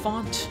mana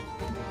font?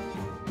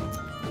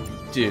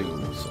 You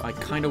do, so I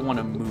kind of want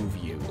to move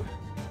you.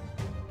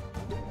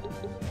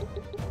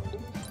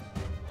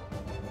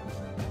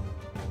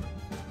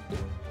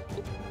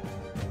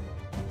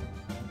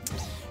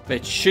 But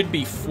it should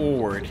be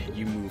forward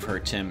you move her,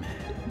 Tim.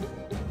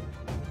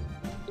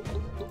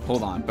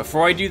 Hold on,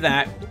 before I do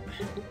that,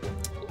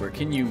 where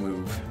can you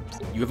move?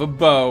 You have a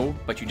bow,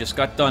 but you just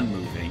got done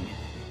moving.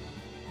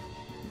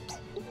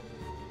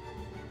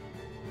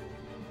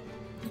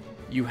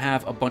 You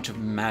have a bunch of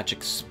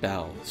magic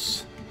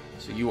spells.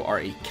 So you are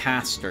a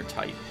caster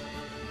type.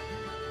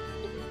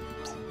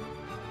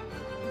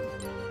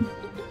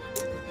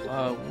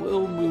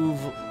 We'll move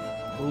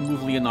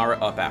Leonara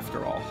up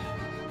after all.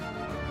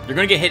 You're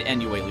gonna get hit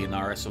anyway,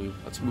 Leonara, so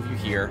let's move you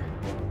here.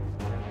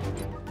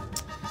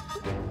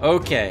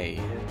 Okay,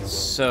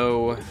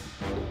 so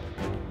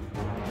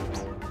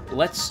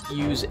let's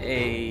use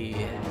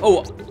a...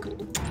 Oh,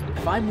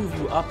 if I move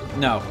you up...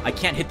 No, I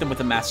can't hit them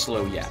with a mass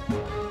slow yet.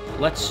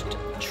 Let's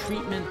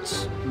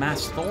treatment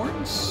mass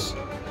thorns?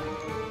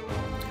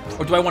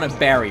 Or do I want a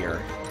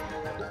barrier?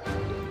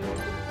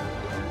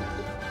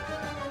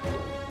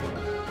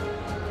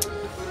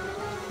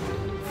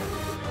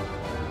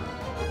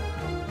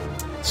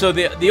 So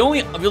the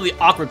only really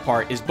awkward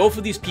part is both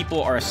of these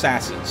people are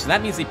assassins. So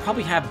that means they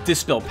probably have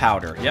Dispel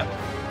Powder. Yep.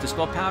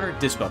 Dispel Powder,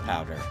 Dispel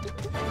Powder.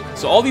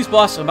 So all these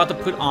buffs I'm about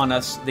to put on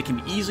us, they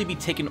can easily be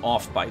taken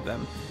off by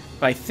them.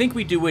 But I think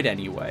we do it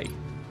anyway.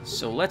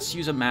 So let's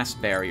use a mass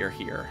barrier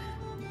here.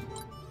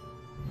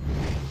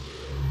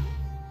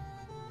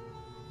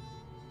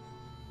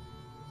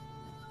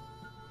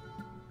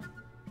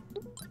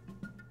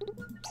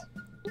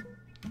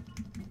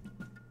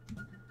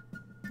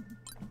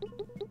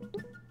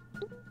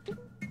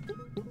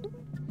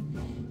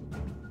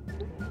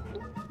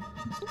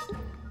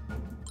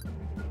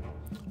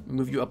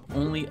 Move you up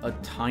only a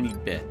tiny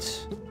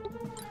bit.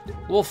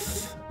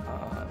 Wolf,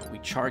 we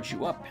charge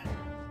you up.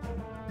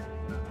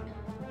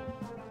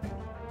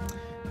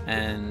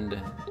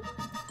 And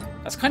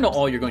that's kind of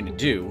all you're going to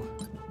do.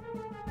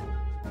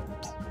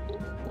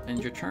 We'll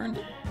end your turn.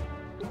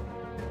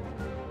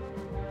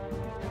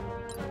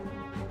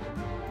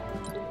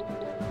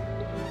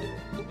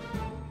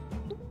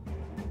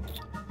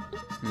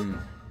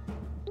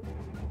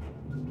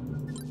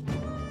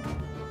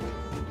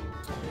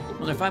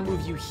 Well, if I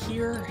move you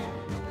here,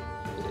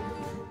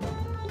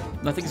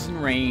 nothing's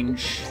in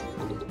range.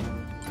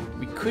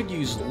 We could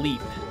use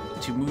Leap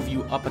to move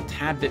you up a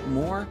tad bit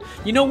more.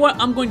 You know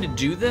what? I'm going to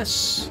do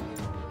this.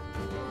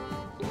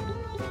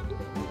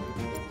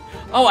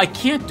 Oh, I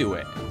can't do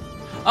it.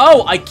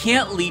 Oh, I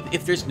can't leap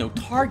if there's no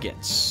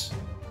targets.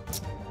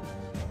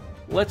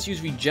 Let's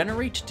use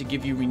regenerate to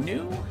give you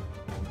renew.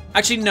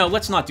 Actually, no,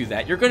 let's not do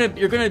that.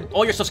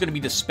 All your stuff's gonna be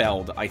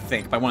dispelled, I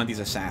think, by one of these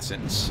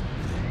assassins.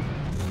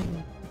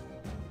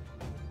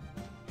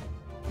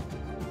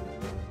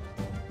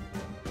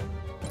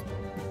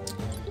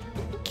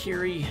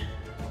 Kiri,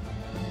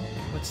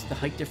 what's the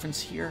height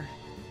difference here?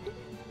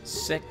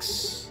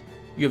 6.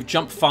 You have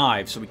jump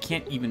 5, so we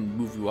can't even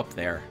move you up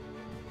there.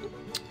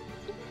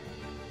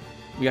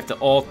 We have to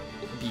all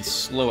be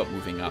slow at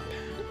moving up.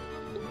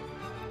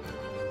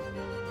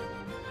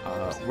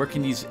 Where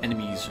can these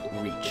enemies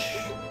reach?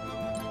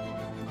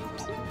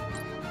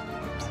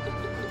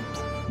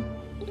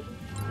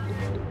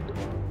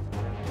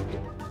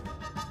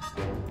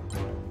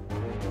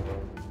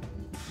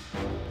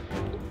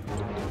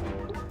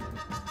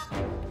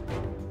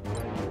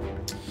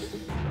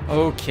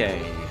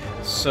 Okay,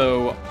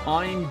 so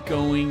I'm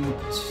going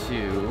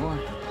to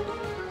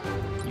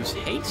use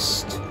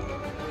haste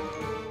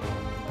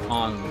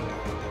on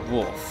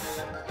Wolf.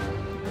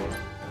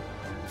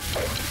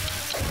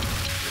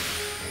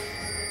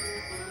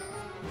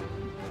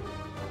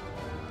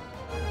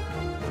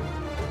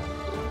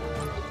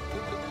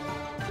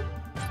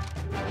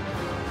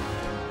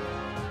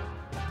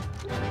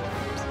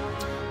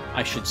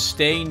 I should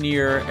stay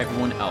near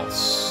everyone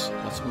else.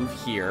 Let's move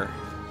here.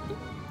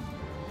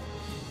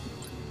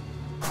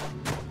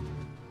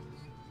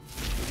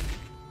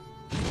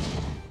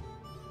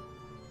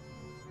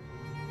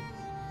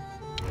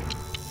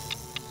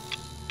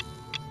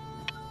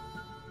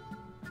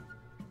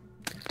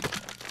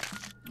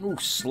 Ooh,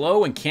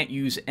 slow and can't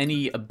use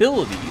any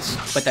abilities,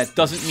 but that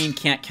doesn't mean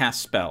can't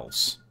cast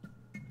spells.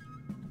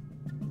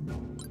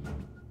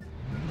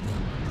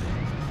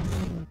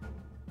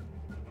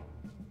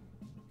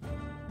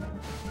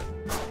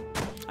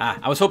 Ah,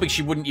 I was hoping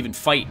she wouldn't even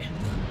fight.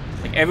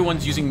 Like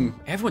everyone's using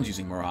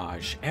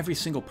Mirage. Every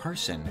single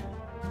person.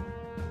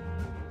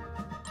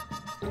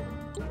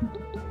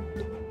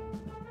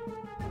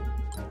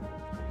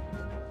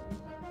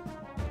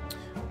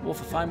 Wolf,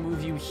 if I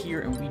move you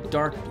here and we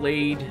Dark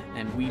Blade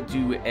and we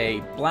do a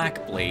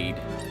Black Blade,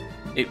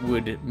 it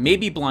would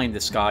maybe blind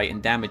this guy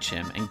and damage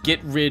him and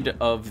get rid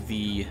of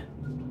the...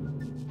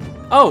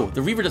 Oh,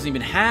 the Reaver doesn't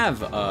even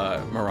have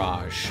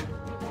Mirage.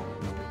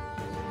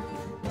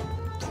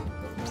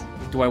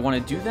 Do I want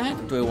to do that?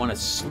 Or do I want to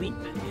sleep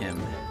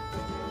him?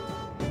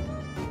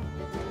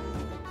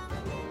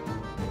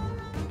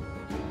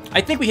 I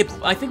think we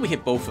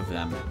hit both of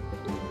them.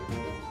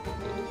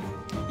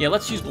 Yeah,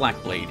 let's use Black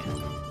Blade.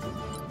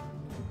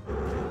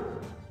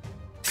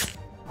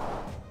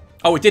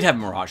 Oh, it did have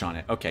Mirage on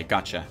it. Okay,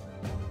 gotcha.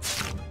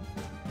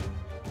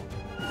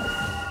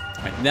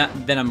 Alright,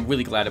 then I'm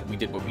really glad that we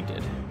did what we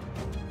did.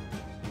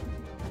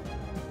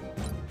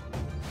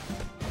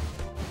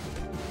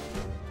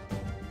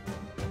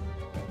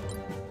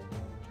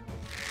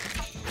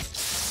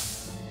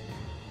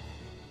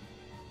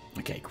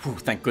 Okay, whew,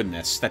 thank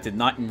goodness. That did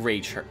not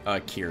enrage her,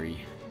 Kiri.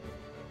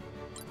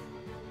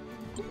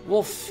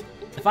 Wolf,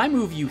 if I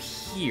move you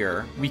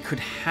here, we could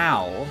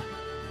howl.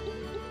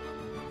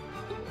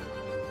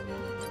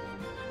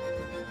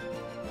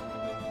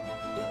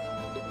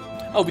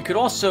 Oh, we could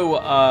also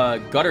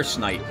Gutter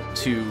Snipe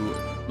to,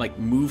 like,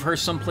 move her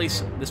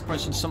someplace, this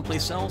person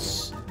someplace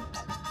else.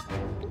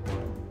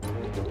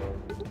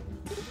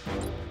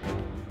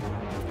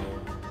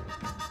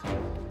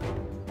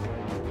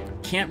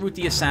 Can't root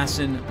the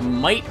assassin,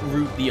 might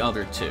root the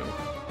other two.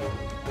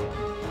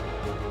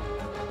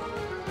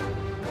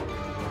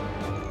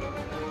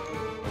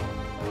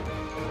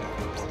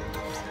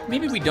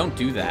 Maybe we don't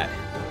do that.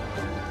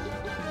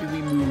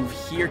 Maybe we move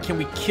here. Can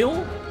we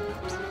kill?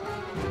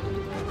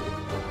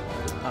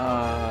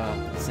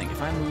 Let's think.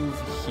 If I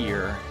move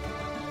here,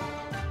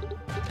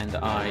 and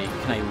can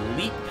I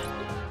leap?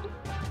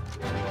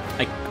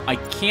 I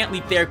can't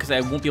leap there because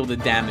I won't be able to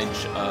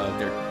damage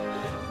their.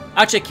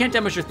 Actually, I can't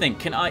damage their thing.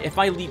 Can I? If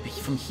I leap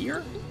from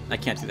here, I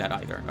can't do that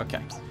either.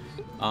 Okay.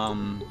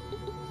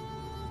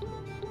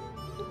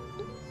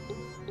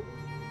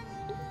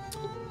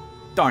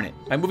 Darn it!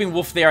 By moving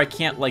Wolf there, I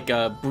can't like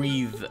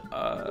breathe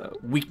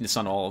weakness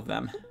on all of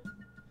them.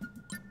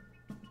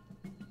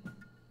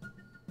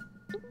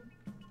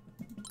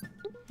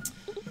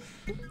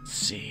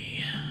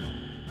 See.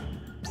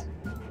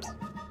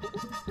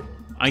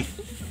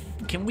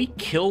 Can we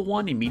kill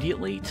one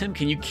immediately, Tim?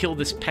 Can you kill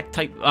this Peck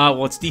type?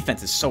 Well, its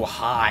defense is so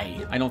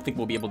high. I don't think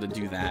we'll be able to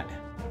do that.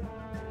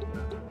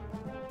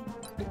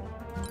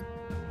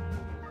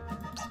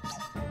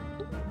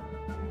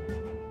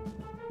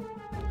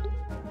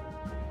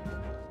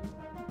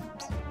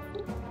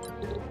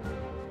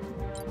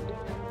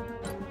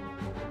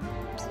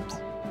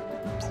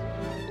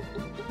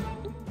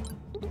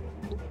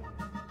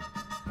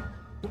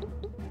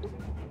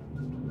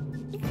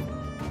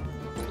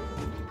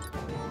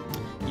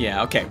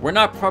 Yeah, okay. We're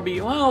not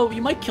probably... Well,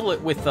 you might kill it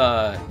with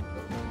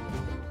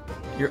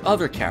your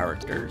other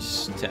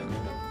characters, Tim.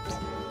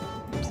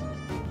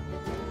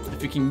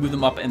 if we can move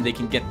them up and they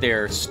can get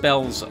their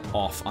spells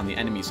off on the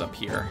enemies up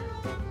here.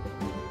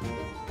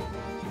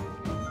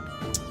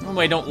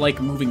 Normally I don't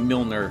like moving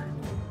Milner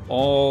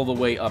all the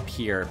way up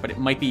here, but it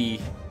might be...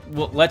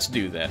 Well, let's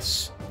do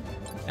this.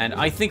 And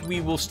I think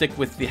we will stick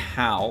with the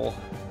Howl.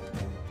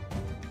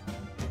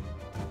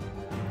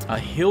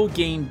 He'll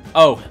gain...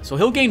 Oh, so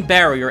he'll gain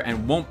barrier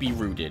and won't be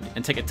rooted,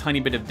 and take a tiny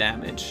bit of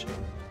damage.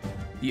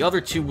 The other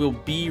two will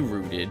be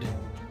rooted.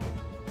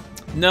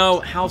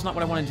 No, Howl's not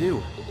what I want to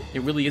do.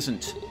 It really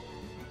isn't.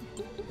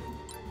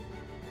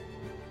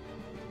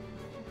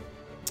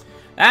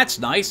 That's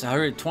nice.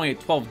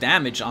 112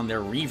 damage on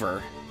their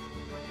Reaver.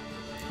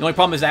 The only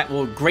problem is that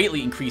will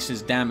greatly increase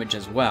his damage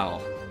as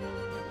well.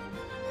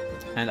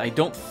 And I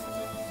don't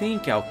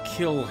think I'll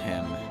kill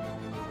him.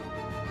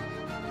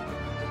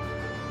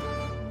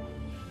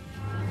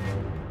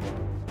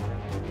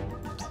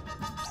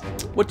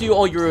 What do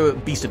all your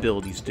beast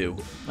abilities do?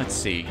 Let's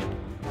see.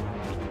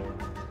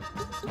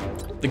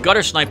 The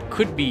Gutter Snipe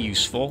could be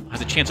useful.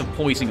 Has a chance of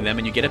poisoning them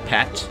and you get a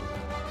pet.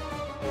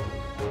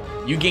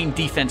 You gain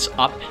defense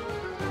up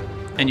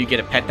and you get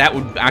a pet. That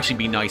would actually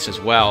be nice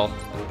as well.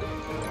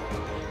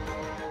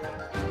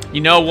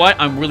 You know what?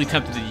 I'm really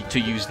tempted to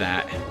use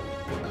that.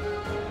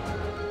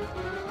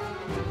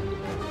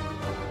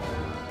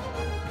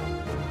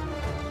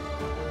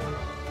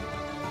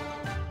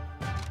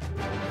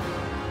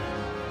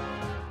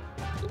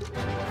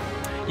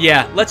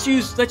 Yeah, let's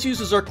use the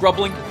Zerk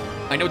Grubbling.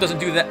 I know it doesn't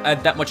do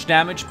that much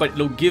damage, but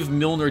it'll give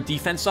Milner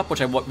defense up, which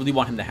I really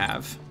want him to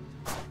have.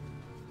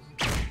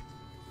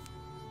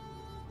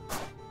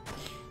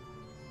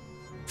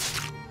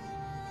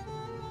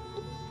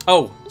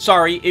 Oh,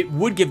 sorry, it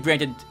would give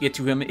granted it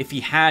to him if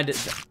he had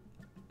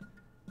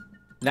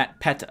that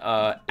pet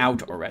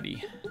out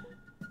already.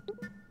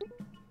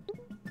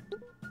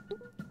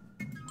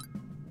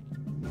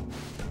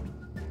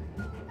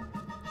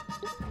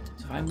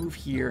 I move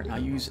here, and I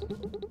use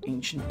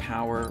Ancient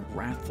Power,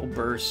 Wrathful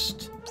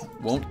Burst,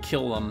 won't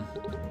kill them.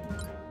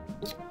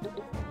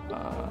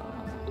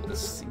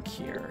 Let's think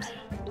here.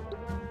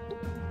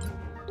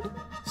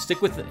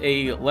 Stick with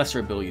a lesser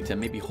ability to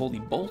maybe Holy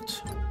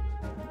Bolt.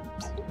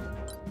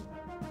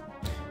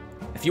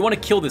 If you want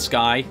to kill this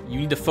guy, you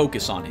need to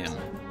focus on him.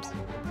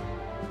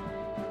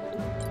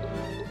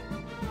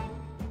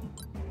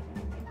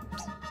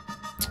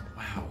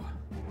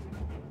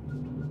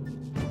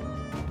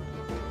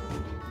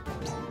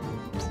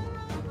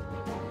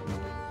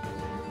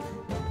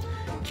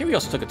 Kiri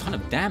also took a ton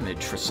of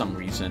damage for some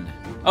reason.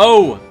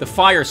 Oh, the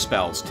fire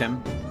spells,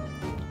 Tim.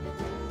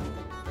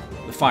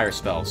 The fire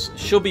spells.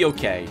 She'll be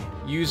okay.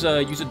 Use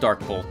a Dark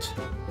Bolt.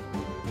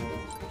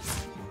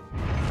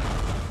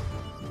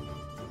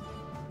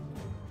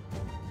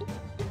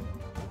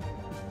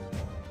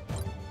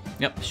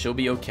 Yep, she'll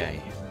be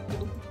okay.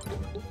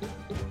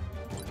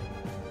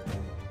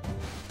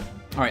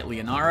 Alright,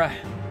 Leonara.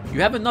 You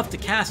have enough to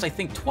cast, I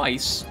think,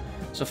 twice.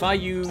 So if I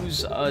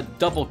use a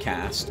double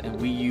cast and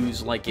we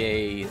use like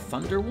a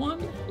Thunder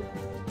one,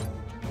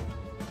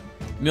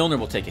 Milner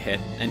will take a hit,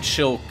 and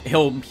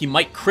he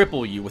might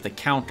cripple you with a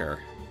counter.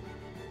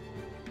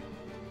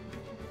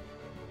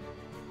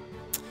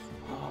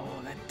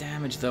 Oh, that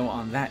damage though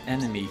on that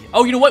enemy.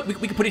 Oh, you know what?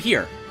 We can put it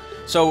here.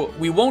 So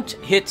we won't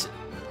hit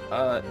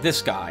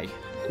this guy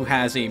who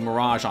has a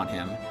Mirage on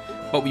him,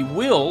 but we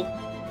will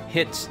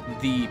hit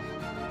the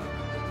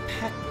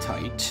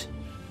Petite.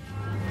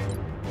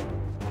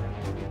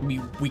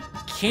 We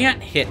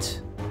can't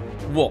hit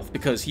Wolf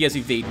because he has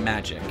Evade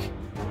Magic.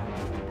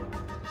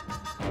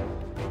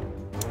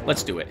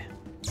 Let's do it.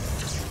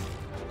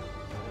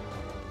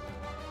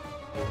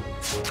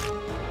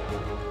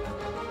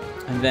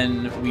 And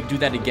then we do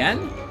that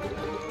again?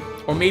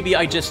 Or maybe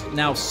I just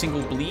now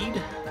single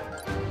bleed?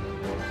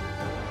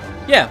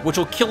 Yeah, which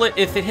will kill it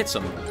if it hits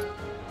him.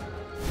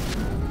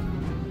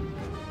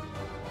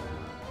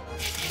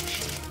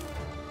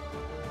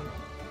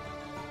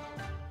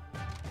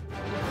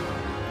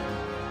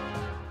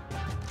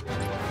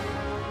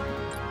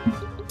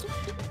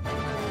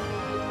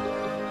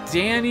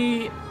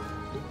 Danny,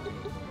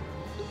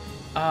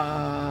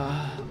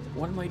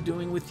 what am I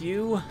doing with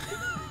you?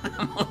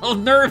 I'm a little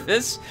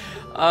nervous.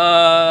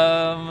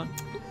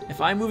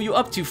 If I move you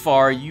up too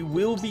far, you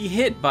will be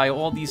hit by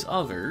all these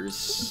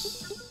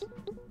others.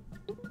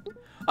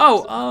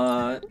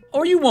 Oh,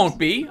 or you won't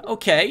be.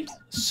 Okay,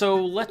 so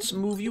let's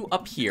move you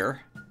up here.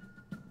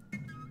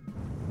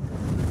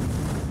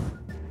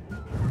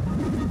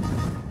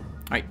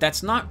 Alright,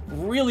 that's not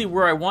really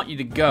where I want you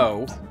to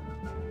go.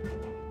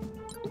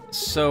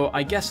 So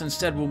I guess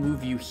instead we'll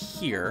move you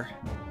here.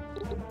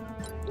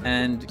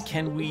 And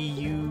can we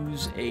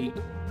use a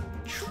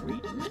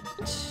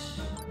treatment?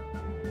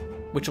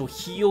 Which will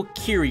heal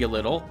Kiri a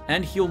little,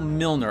 and heal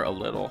Milner a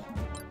little.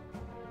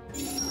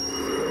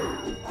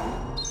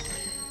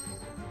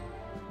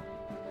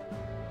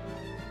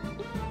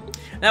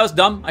 That was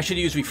dumb. I should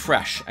use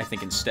Refresh, I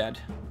think, instead.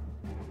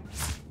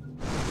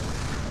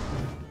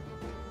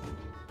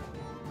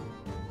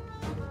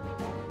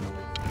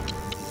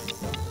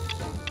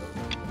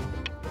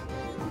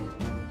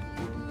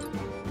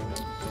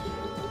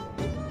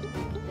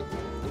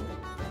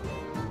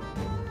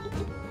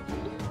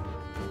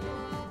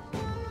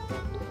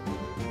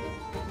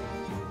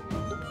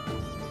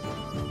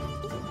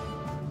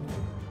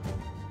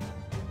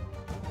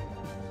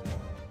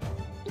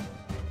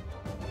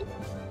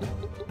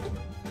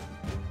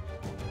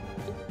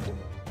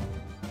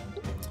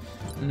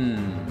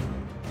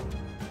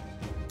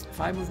 If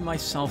I move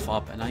myself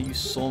up and I use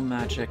Soul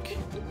Magic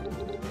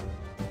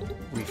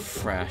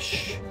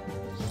Refresh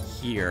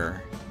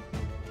here,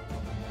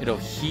 it'll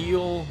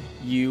heal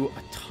you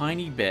a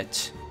tiny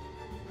bit,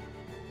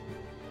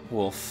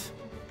 Wolf,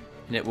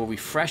 and it will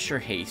refresh your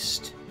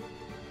haste.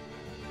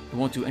 It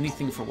won't do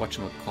anything for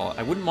whatchamacallit.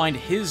 I wouldn't mind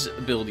his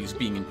abilities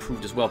being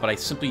improved as well, but I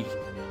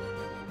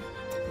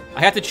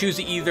have to choose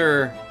to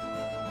either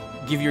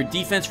give your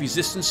defense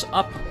resistance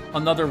up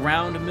another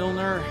round,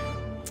 Milner.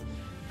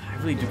 I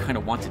really do kind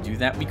of want to do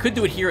that. We could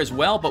do it here as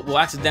well, but we'll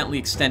accidentally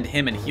extend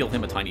him and heal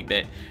him a tiny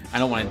bit. I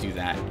don't want to do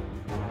that.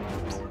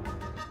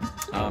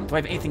 Do I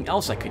have anything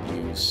else I could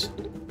use?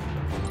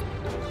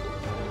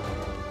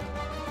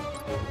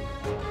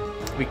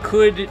 We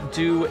could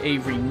do a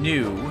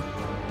renew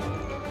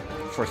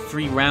for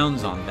 3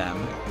 rounds on them,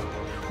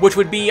 which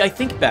would be, I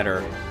think,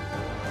 better.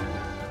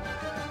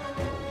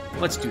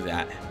 Let's do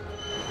that.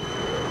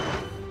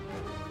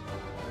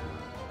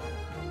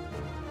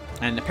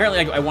 And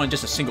apparently I want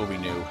just a single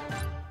renew.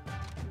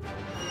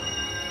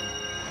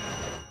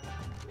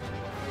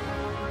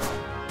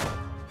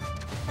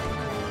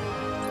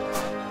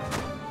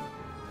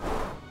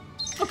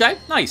 Okay,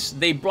 nice.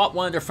 They brought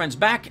one of their friends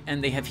back,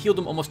 and they have healed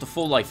him almost to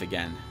full life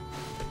again.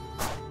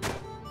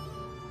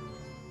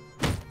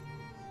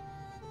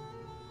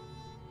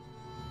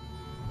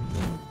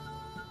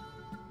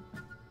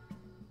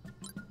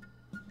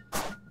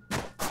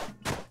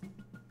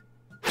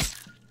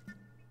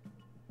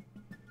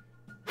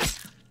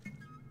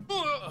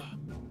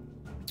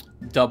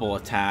 Double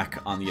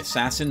attack on the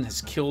assassin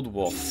has killed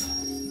Wolf.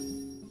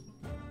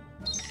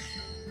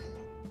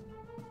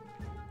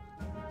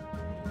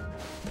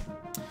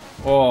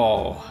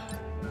 Oh.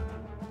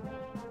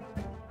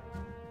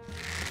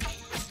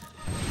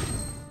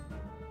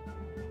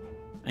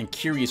 And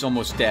Kiri is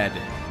almost dead.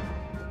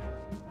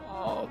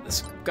 Oh,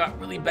 this got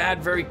really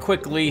bad very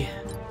quickly.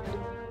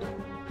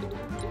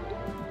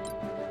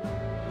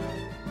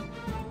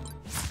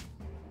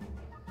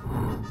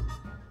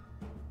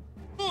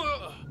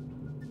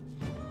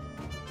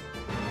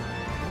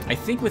 I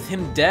think with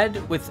him dead,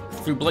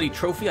 through Bloody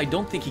Trophy, I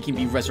don't think he can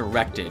be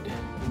resurrected.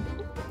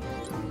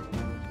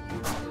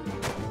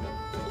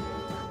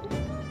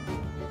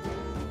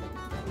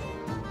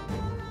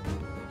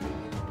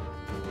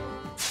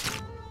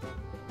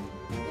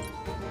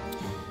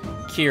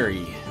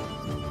 Kiri.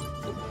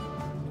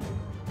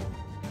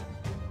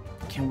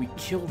 Can we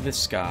kill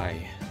this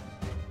guy?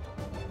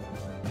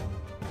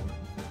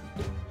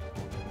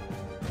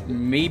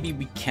 Maybe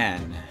we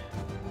can.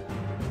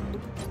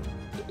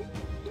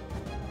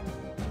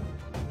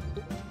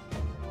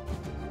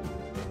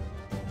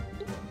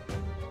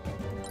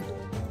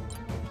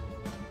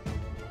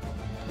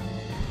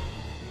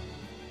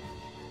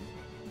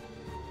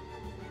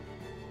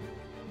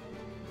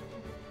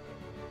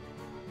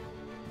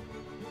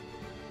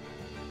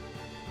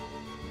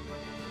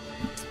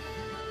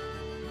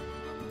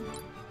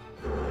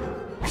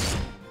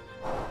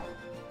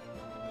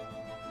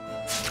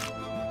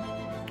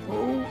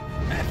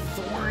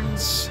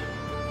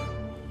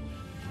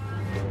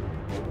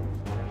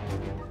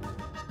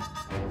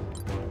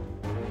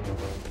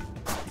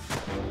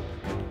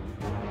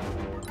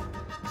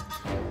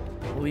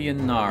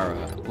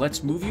 Leonara,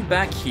 let's move you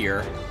back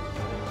here,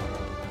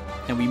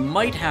 and we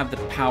might have the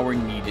power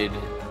needed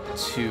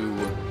to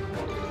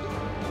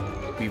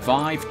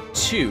revive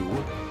 2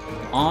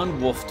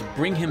 on Wolf to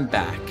bring him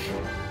back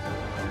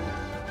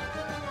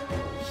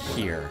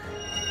here.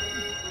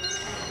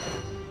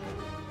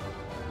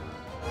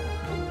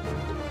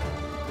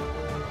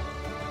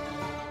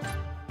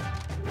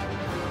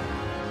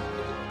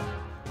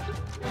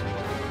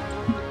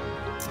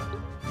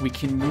 We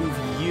can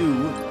move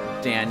you,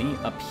 Danny,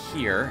 up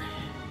here,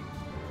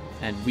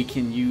 and we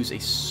can use a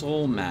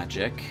soul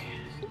magic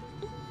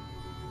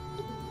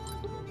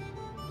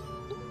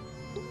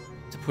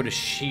to put a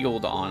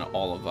shield on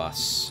all of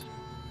us.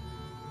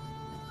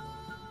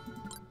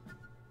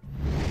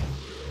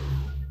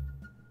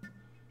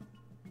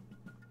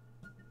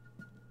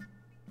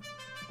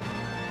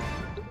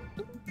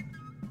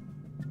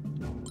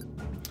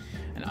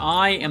 And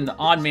I am the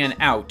odd man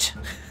out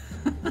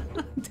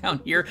down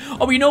here.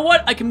 Oh, you know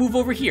what? I can move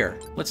over here.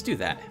 Let's do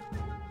that.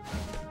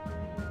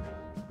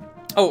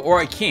 Oh, or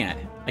I can't.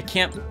 I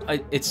can't.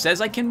 It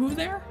says I can move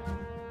there?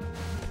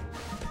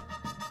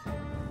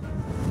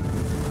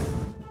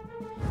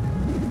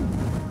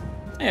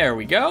 There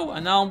we go.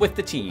 And now I'm with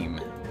the team.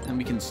 And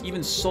we can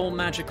even soul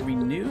magic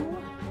renew.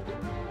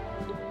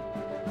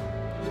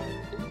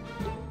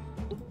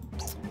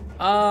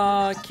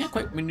 I can't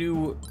quite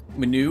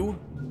renew.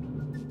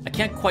 I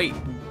can't quite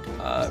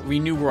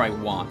renew where I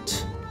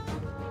want.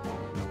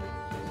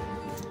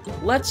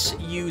 Let's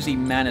use a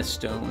mana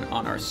stone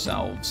on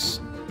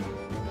ourselves.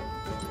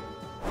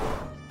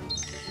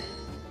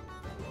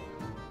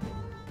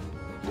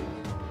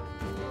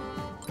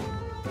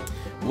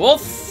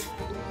 Wolf!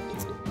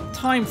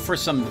 Time for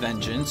some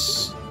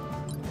vengeance.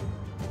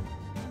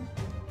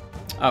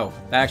 Oh,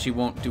 that actually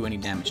won't do any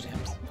damage to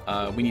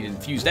him. We need an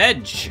infused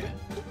edge.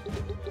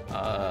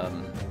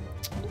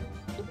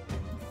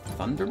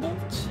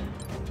 Thunderbolt?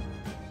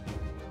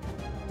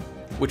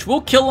 Which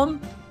will kill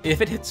him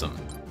if it hits him.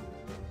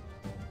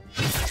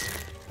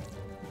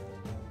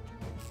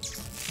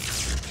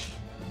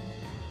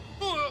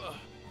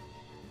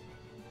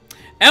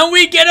 And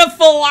we get a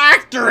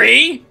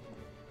phylactery!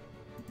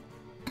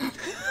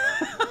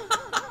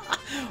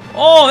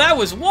 Oh, that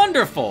was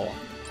wonderful!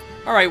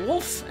 Alright,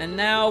 Wolf, and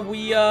now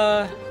we,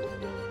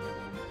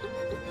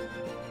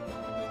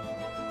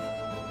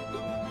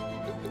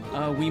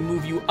 we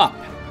move you up.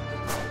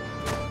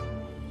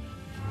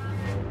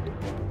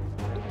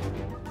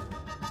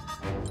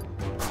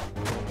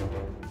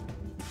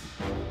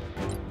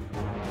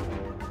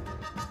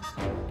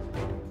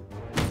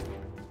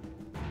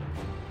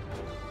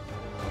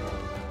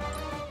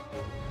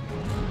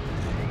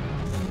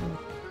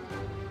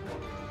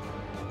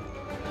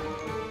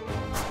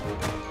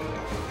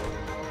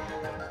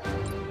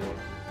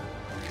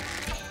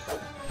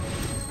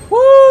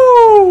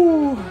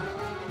 Woo!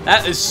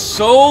 That is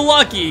so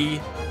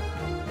lucky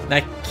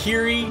that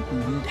Kiri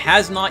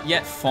has not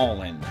yet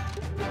fallen.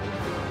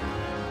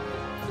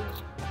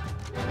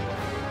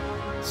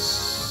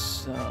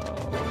 So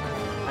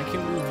I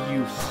can move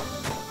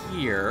you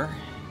here.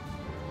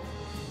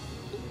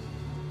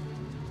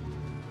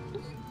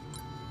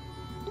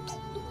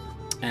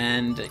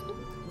 And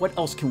what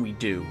else can we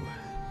do?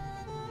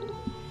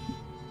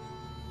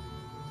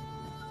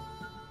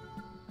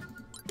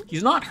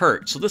 He's not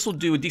hurt, so this will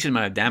do a decent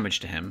amount of damage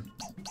to him.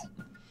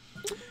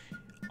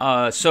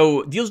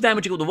 So, deals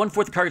damage equal to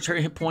 1/4 the target's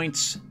hit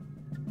points.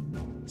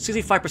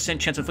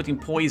 65% chance of inflicting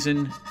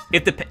poison.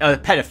 If the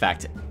pet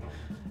effect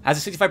has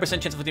a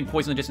 65% chance of inflicting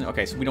poison in the distance.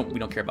 Okay, so we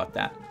don't care about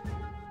that.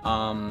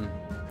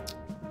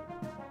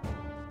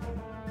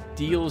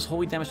 Deals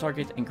holy damage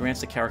target and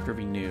grants the character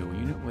renew.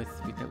 Unit with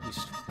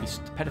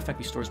pet effect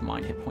restores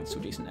mind hit points to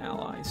adjacent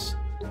allies.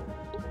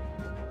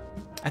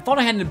 I thought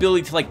I had an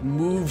ability to like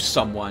move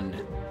someone,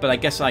 but I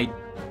guess I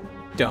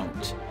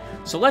don't.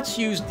 So let's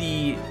use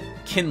the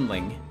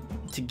kindling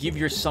to give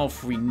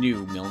yourself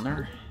renew,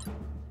 Milner.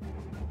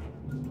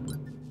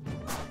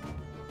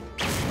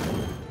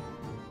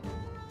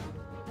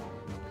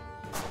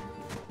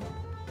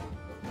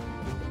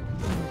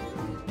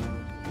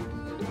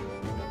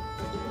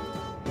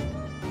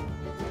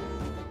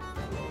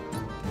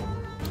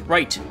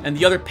 Right, and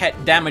the other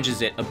pet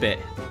damages it a bit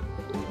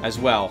as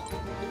well.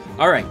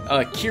 Alright,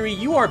 Kiri,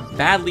 you are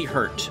badly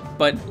hurt,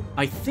 but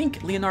I think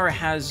Leonara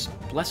has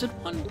Blessed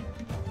One?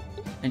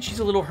 And she's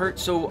a little hurt,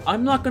 so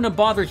I'm not going to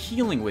bother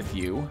healing with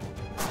you.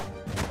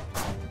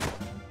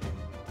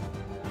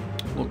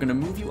 We're going to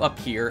move you up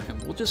here,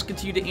 and we'll just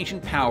continue to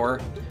Ancient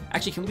Power.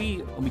 Actually, can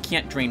we... We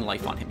can't drain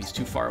life on him, he's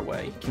too far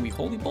away. Can we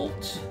Holy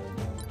Bolt?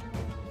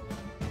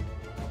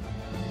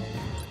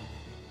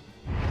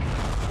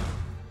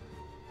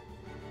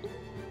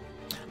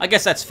 I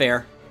guess that's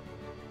fair.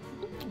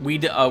 We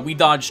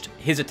dodged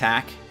his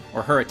attack,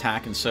 or her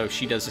attack, and so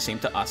she does the same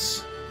to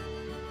us.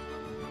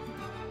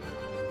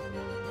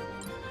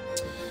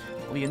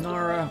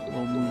 Leonara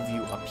will move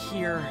you up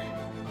here.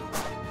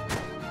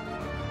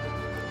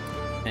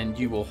 And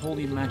you will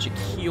Holy Magic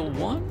heal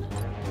 1.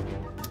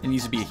 It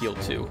needs to be a heal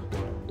 2.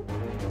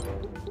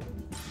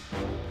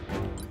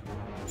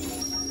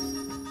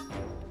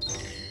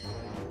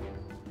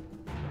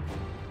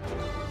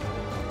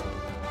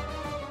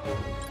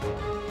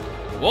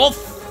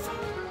 Wolf!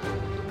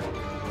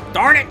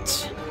 Darn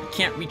it!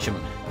 Can't reach him.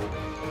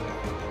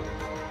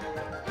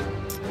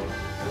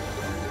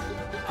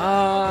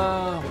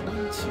 1,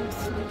 2,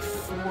 3,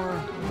 4.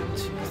 1,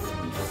 2,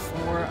 3,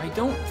 4. I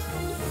don't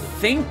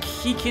think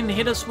he can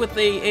hit us with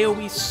a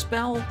AoE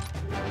spell.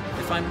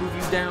 If I move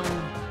you down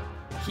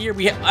here,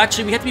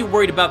 actually we have to be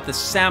worried about the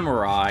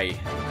samurai.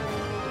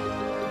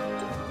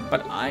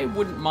 But I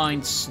wouldn't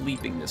mind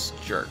sleeping this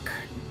jerk.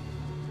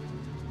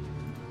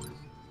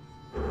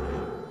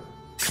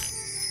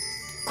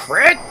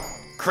 Crit!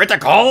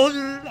 Critical!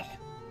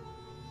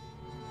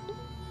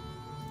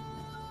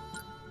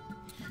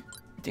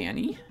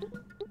 Danny?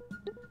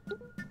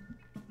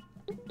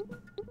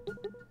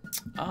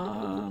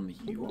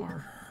 You are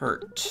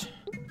hurt.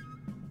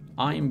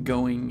 I am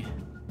going...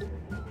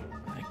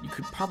 You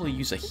could probably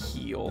use a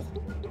heal.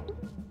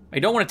 I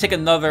don't want to take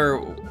another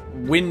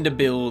wind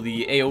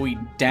ability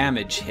AoE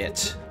damage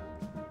hit.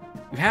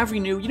 You have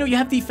renew. You know, you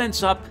have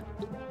defense up.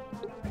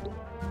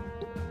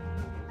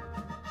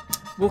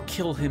 We'll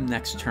kill him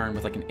next turn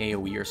with like an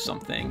AoE or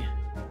something.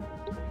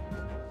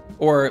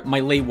 Or my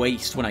lay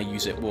waste when I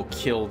use it will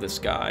kill this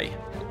guy.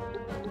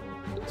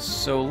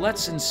 So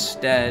let's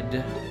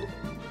instead...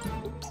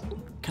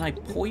 Can I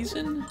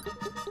poison?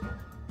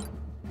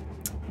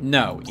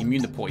 No,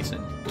 immune to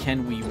poison.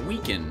 Can we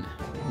weaken?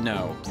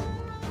 No.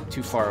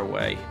 Too far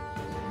away.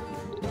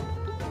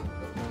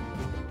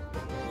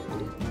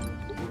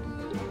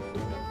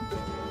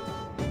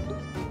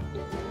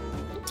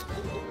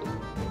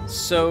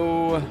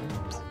 So...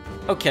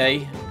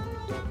 Okay.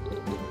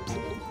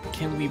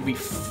 Can we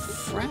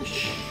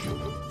refresh?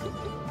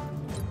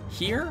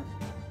 Here?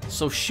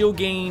 So she'll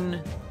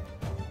gain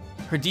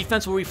Her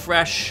defense will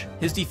refresh.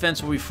 His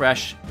defense will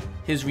refresh.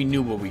 His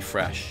renew will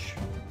refresh.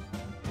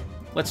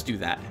 Let's do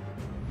that.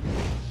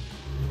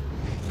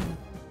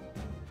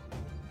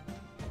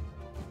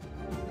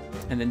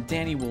 And then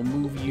Danny will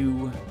move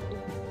you...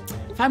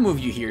 If I move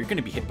you here, you're going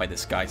to be hit by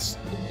this guy's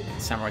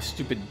samurai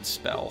stupid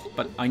spell.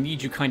 But I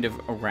need you kind of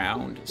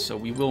around, so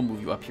we will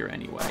move you up here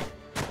anyway.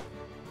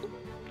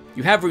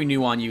 You have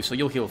renew on you, so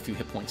you'll heal a few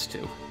hit points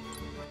too.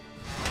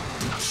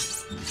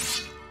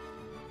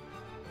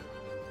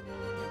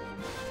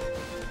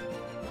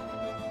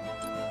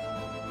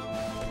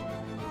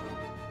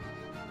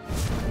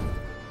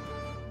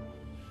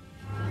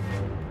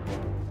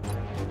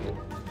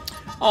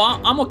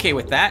 Oh, I'm okay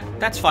with that.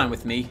 That's fine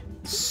with me.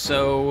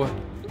 So,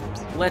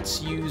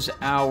 let's use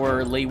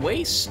our lay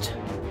waste.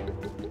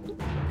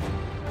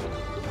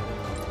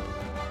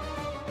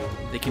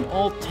 They can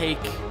all take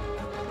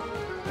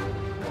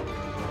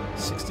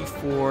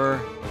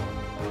 64.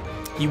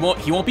 He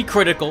won't be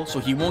critical, so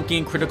he won't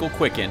gain critical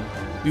quicken.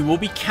 We will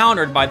be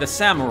countered by the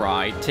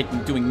samurai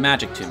doing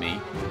magic to me.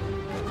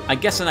 I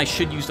guess then I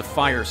should use the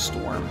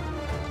firestorm,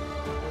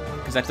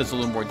 because that does a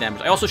little more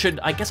damage.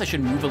 I guess I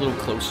should move a little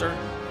closer.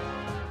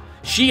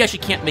 She actually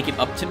can't make it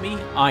up to me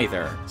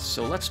either.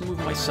 So let's move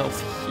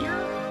myself here.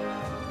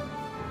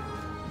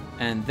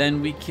 And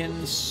then we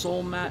can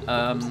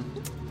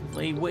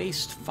lay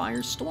waste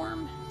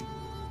firestorm.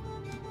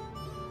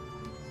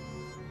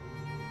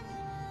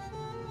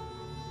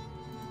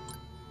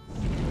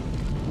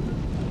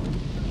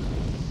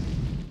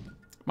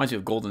 Reminds me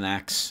of Golden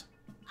Axe.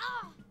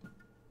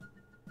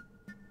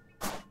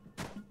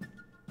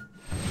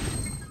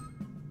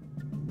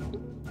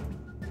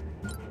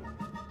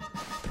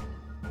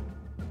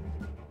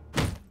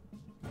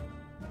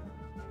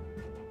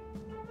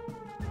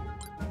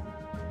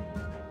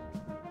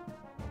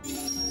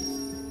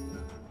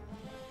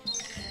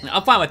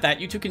 I'm fine with that.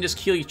 You two can just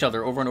kill each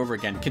other over and over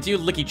again. Continue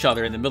to lick each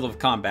other in the middle of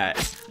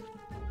combat.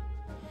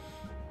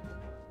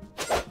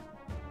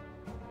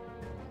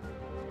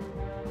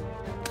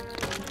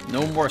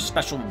 No more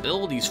special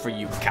abilities for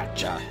you,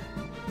 Katja.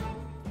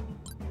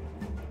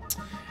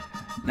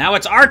 Now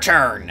it's our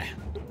turn!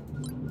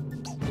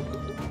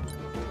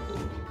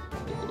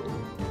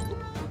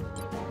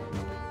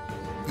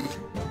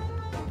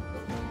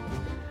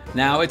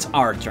 Now it's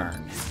our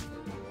turn.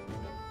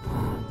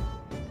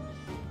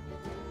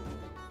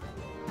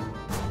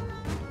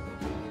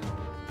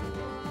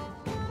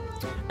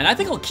 And I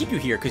think I'll keep you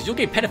here, because you'll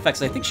get pet effects,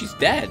 and I think she's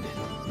dead.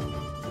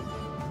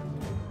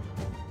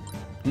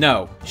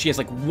 No, she has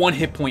like 1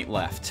 hit point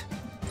left.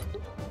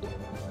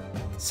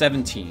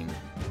 17.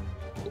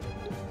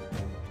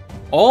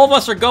 All of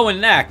us are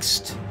going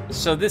next,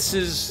 so this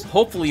is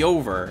hopefully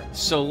over.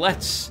 So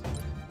let's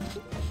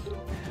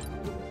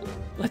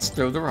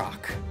throw the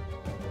rock.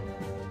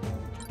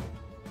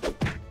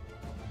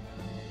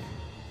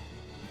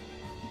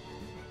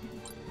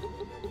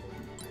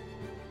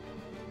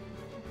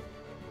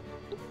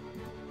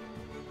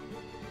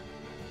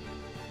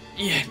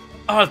 Yeah,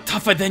 all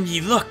tougher than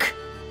ye look.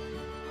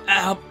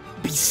 I'll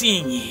be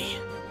seeing ye.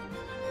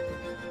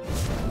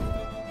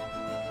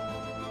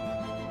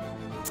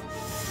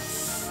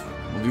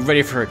 We'll be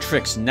ready for her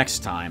tricks next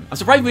time. I'm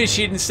surprised when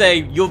she didn't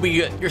say,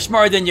 you're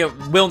smarter than you.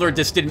 Wilner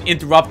just didn't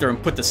interrupt her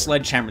and put the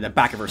sledgehammer in the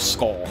back of her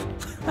skull.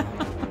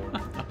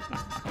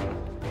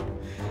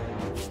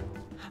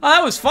 Oh,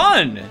 that was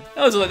fun.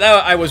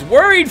 I was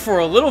worried for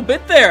a little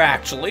bit there,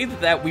 actually,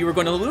 that we were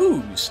going to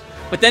lose.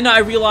 But then I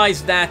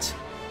realized that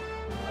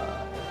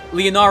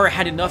Leonara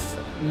had enough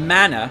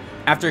mana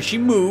after she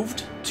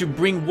moved to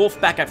bring Wolf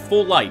back at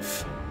full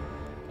life,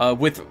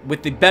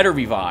 with the better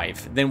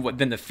revive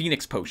than the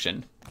Phoenix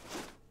potion.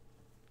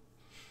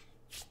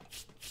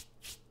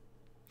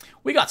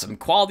 We got some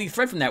quality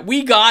thread from that.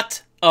 We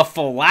got a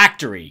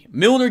phylactery.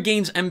 Milner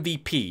gains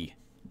MVP.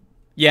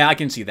 Yeah, I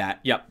can see that.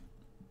 Yep.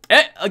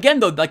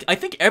 Again, though, like I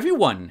think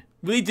everyone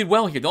really did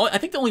well here. I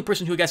think the only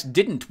person who I guess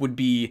didn't would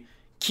be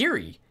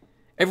Kiri.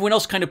 Everyone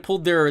else kind of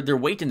pulled their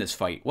weight in this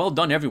fight. Well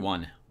done,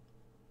 everyone.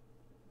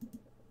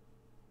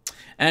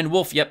 And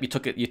Wolf, yep, you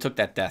took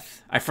that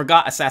death. I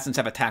forgot assassins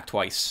have attacked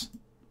twice.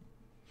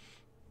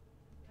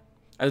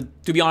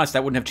 To be honest,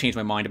 that wouldn't have changed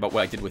my mind about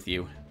what I did with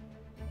you.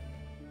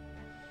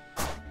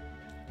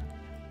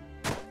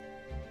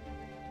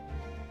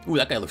 Ooh,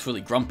 that guy looks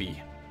really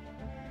grumpy.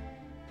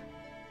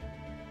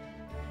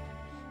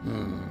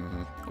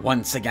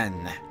 Once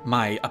again,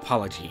 my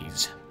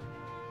apologies.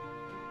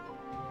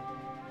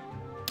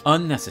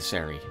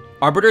 Unnecessary.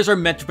 Arbiters are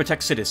meant to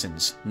protect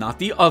citizens, not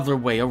the other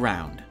way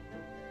around.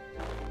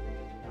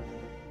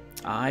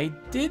 I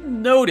did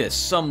notice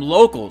some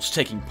locals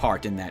taking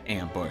part in that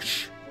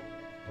ambush.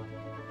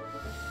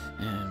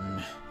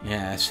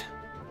 Yes.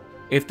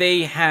 If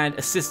they had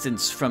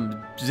assistance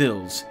from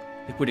Zills,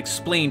 it would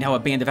explain how a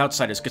band of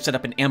outsiders could set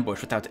up an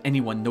ambush without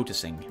anyone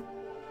noticing.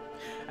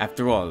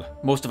 After all,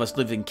 most of us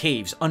live in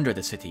caves under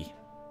the city.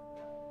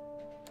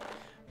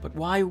 But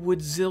why would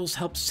Zills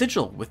help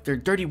Sigil with their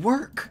dirty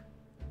work?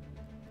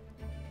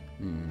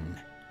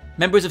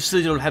 Members of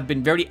Sigil have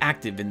been very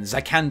active in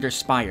Zykander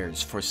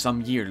spires for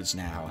some years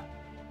now.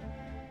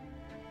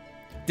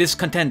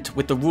 Discontent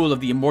with the rule of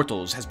the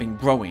immortals has been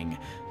growing,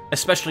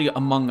 especially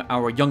among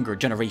our younger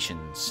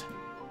generations.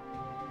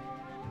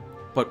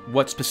 But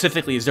what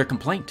specifically is their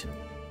complaint?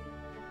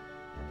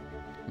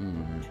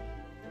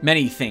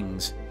 Many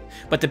things.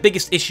 But the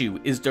biggest issue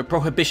is the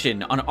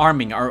prohibition on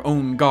arming our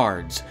own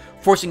guards,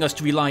 forcing us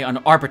to rely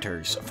on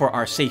Arbiters for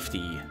our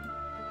safety.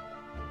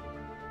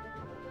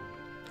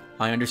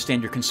 I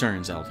understand your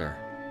concerns, Elder.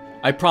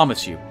 I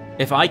promise you,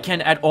 if I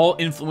can at all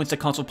influence the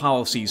Council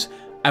policies,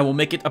 I will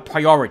make it a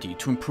priority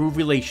to improve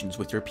relations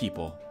with your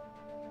people.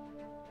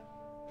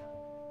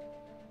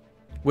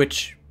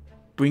 Which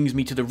brings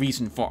me to the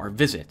reason for our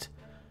visit.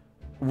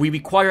 We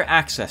require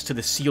access to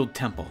the sealed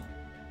temple.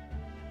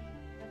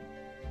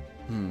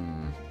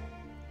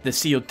 The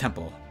sealed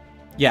temple.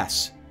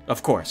 Yes,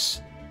 of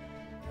course.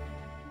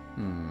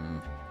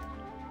 I'm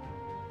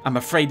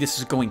afraid this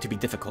is going to be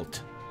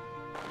difficult.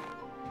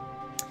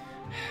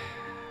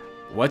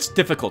 What's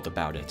difficult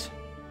about it?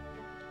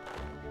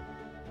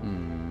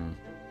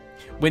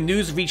 When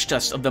news reached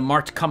us of the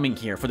Mart coming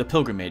here for the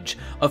pilgrimage,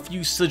 a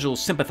few Sigil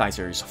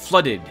sympathizers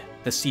flooded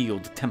the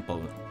sealed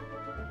temple.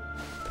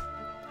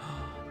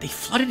 They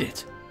flooded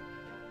it?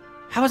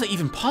 How is that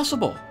even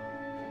possible?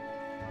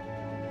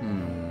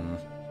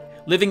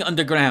 Living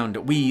underground,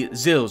 we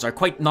Zils are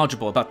quite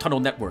knowledgeable about tunnel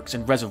networks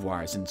and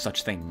reservoirs and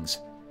such things.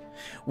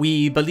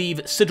 We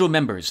believe Sigil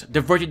members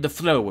diverted the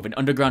flow of an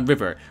underground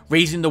river,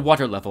 raising the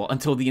water level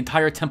until the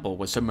entire temple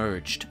was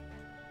submerged.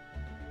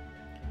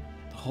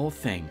 The whole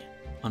thing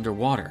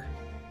underwater.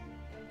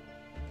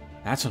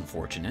 That's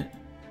unfortunate.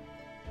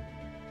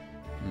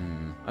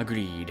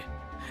 Agreed.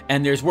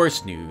 And there's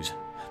worse news.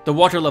 The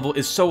water level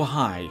is so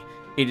high,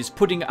 it is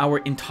putting our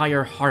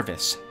entire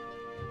harvest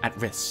at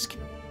risk.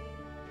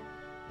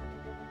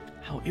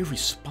 How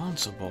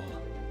irresponsible.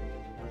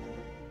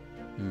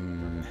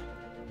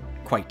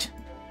 Quite.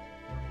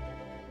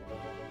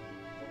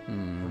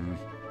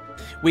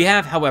 We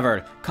have,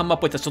 however, come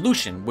up with a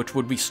solution which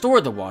would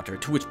restore the water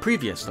to its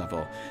previous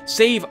level,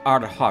 save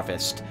our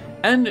harvest,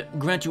 and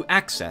grant you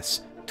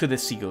access to the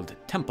sealed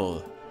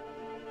temple.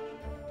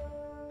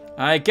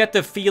 I get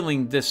the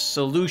feeling this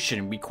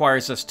solution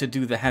requires us to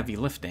do the heavy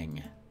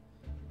lifting.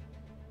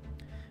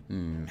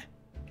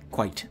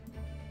 Quite.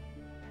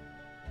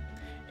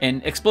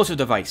 An explosive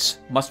device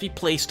must be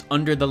placed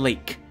under the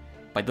lake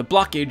by the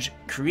blockage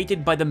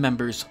created by the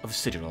members of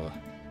Sigil.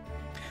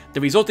 The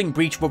resulting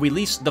breach will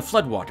release the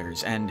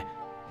floodwaters and...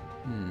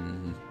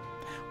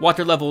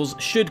 water levels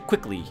should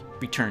quickly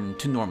return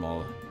to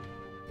normal.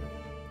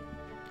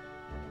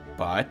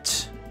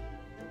 But...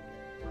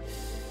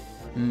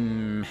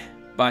 the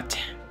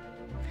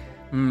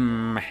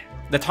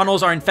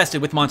tunnels are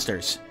infested with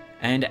monsters,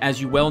 and as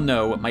you well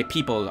know, my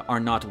people are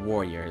not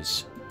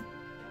warriors.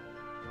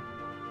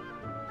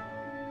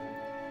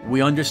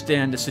 We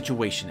understand the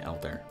situation,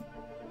 Elder.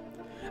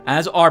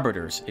 As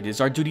Arbiters, it is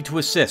our duty to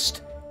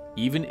assist,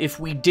 even if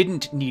we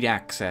didn't need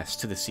access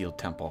to the sealed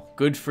temple.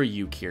 Good for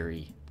you,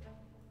 Kiri.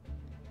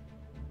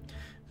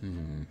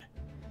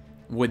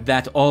 Would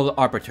that all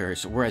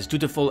Arbiters were as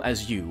dutiful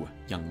as you,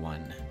 young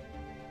one.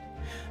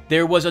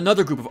 There was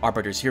another group of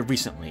Arbiters here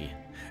recently.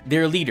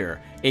 Their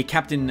leader, a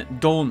Captain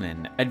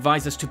Dolman,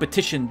 advised us to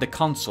petition the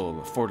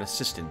Council for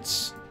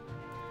assistance.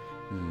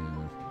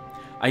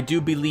 I do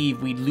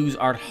believe we'd lose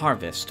our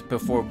harvest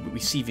before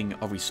receiving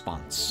a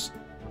response.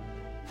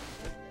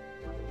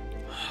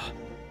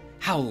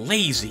 How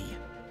lazy!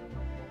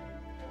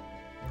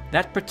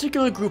 That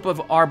particular group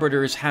of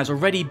Arbiters has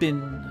already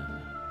been...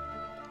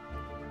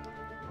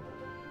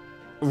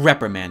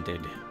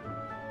 reprimanded.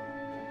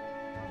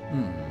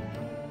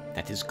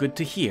 That is good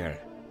to hear.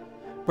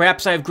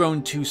 Perhaps I have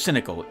grown too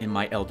cynical in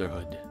my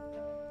elderhood.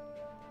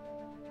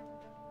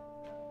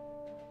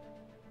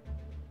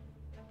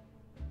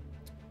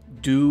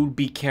 Do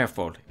be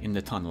careful in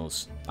the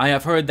tunnels. I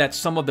have heard that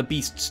some of the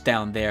beasts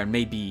down there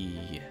may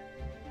be...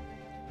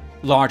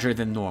 larger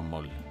than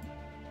normal.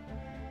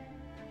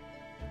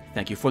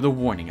 Thank you for the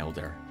warning,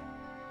 Elder.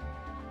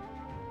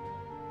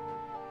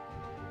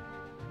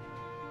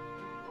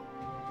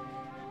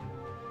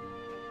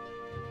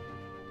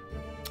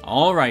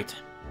 All right.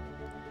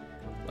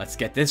 Let's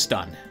get this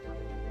done.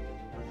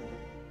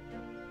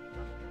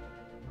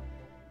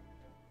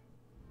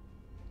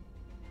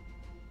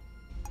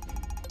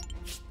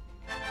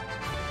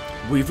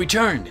 We've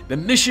returned. The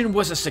mission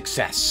was a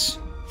success.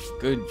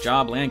 Good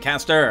job,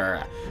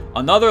 Lancaster.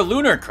 Another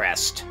lunar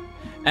crest.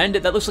 And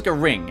that looks like a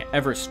ring,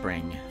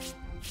 Everspring.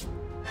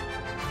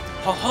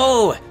 Ho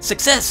ho!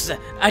 Success!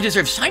 I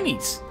deserve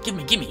shinies!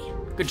 Gimme, gimme.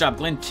 Good job,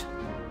 Glint.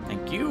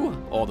 Thank you.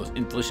 All those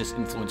delicious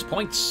influence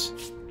points.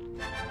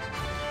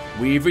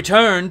 We've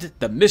returned.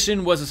 The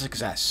mission was a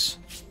success.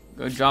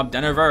 Good job,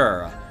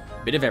 Denver.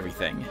 Bit of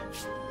everything.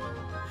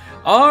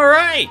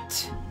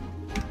 Alright!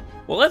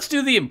 Well, let's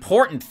do the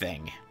important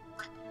thing.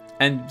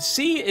 And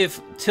see if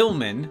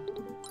Tillman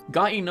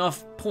got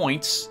enough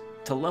points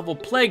to level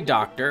Plague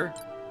Doctor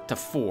to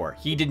 4.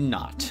 He did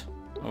not.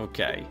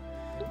 Okay.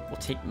 We'll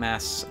take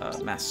Mass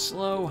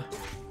Slow.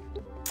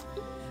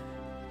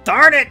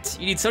 Darn it!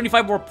 You need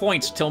 75 more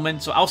points, Tillman,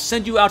 so I'll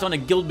send you out on a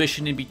guild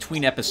mission in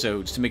between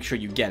episodes to make sure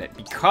you get it,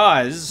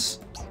 because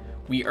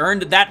we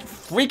earned that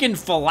freaking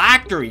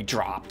phylactery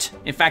dropped.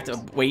 In fact,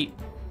 wait,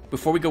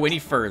 before we go any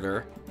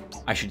further,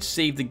 I should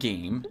save the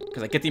game,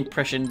 because I get the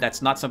impression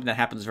that's not something that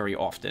happens very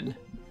often.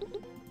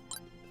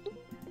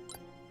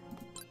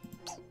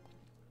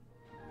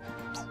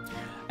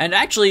 And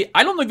actually,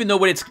 I don't even know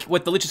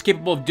what the Lich is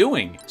capable of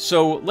doing.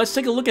 So let's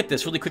take a look at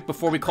this really quick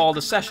before we call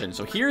the session.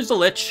 So here's the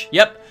Lich.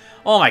 Yep.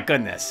 Oh my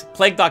goodness.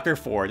 Plague Doctor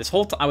 4. This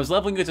whole time I was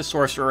leveling you as a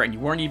sorcerer and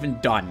you weren't even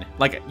done.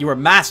 Like, you were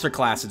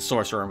masterclass in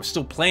sorcerer and was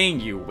still playing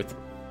you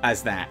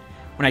as that.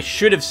 When I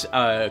should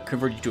have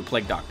converted you to a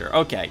Plague Doctor.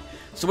 Okay.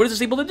 So what is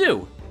this able to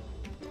do?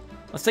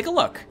 Let's take a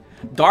look.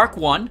 Dark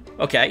 1.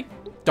 Okay.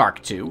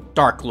 Dark 2.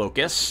 Dark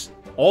Locus.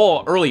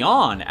 All early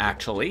on,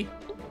 actually.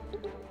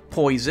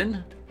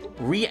 Poison.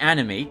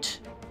 Reanimate.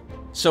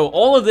 So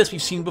all of this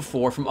we've seen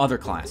before from other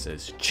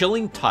classes.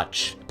 Chilling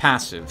Touch,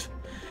 passive.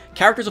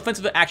 Characters'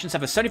 offensive actions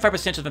have a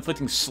 75% chance of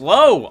inflicting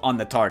slow on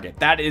the target.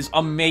 That is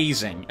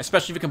amazing,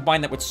 especially if you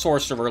combine that with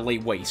Sorcerer Lay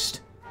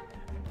Waste.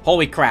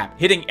 Holy crap,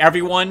 hitting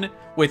everyone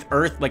with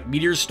Earth like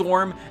Meteor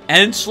Storm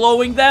and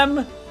slowing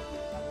them?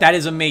 That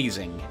is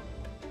amazing.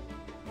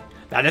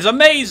 That is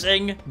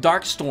amazing!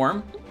 Dark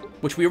Storm,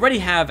 which we already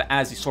have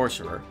as the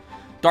Sorcerer.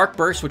 Dark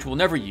Burst, which we'll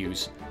never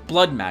use.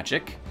 Blood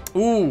Magic.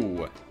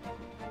 Ooh.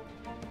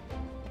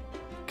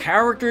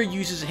 Character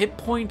uses hit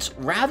points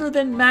rather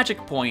than magic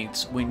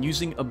points when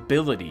using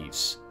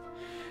abilities.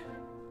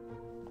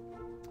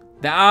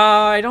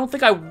 I don't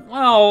think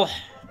well...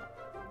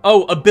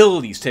 Oh,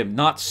 abilities, Tim,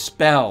 not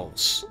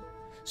spells.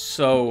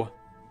 So...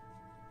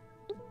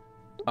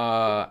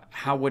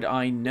 how would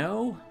I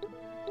know?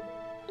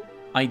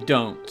 I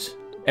don't.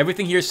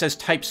 Everything here says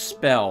type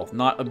spell,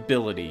 not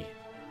ability.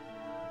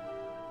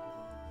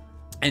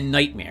 And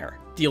Nightmare.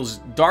 Deals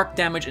dark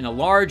damage in a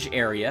large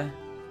area.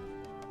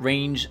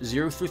 Range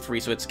 0 through 3,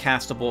 so it's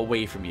castable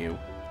away from you.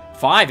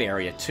 5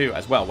 area, too,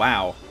 as well.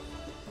 Wow.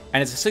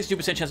 And it's a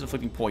 62% chance of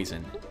inflicting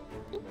poison.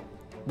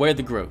 What are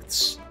the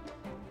growths?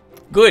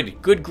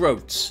 Good. Good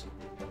growths.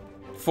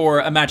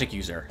 For a magic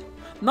user.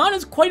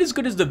 Not quite as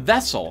good as the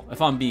Vessel,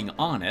 if I'm being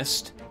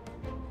honest.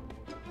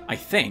 I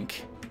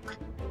think.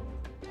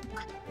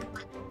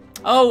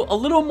 Oh, a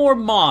little more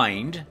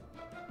mind.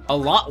 A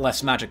lot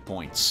less magic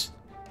points.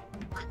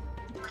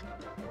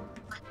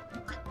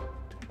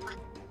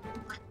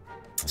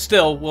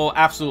 Still, we'll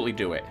absolutely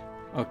do it.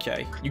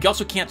 Okay. You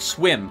also can't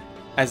swim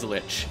as a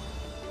Lich,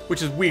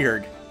 which is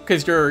weird,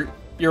 because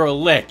you're a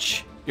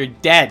Lich. You're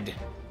dead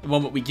the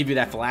moment we give you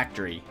that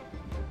phylactery.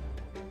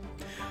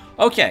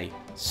 Okay,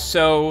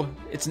 so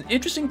it's an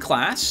interesting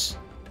class.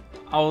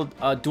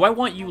 Do I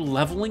want you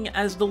leveling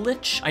as the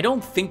Lich? I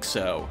don't think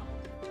so.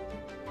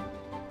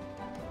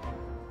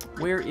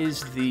 Where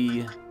is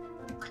the...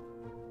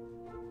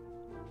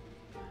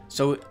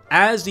 So,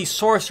 as the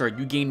Sorcerer,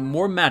 you gain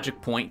more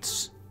magic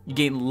points. You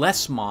gain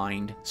less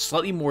mind,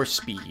 slightly more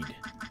speed.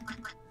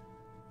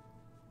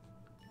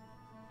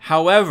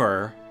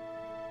 However,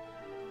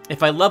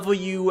 if I level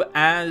you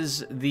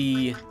as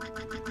the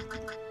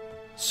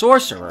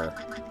Sorcerer,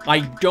 I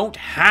don't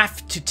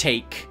have to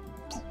take...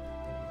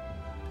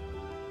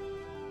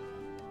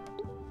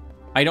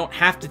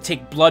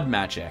 Blood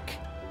Magic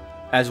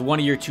as one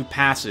of your 2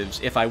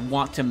 passives if I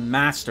want to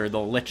master the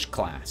Lich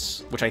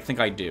class, which I think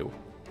I do.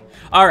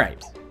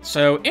 Alright.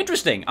 So,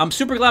 interesting. I'm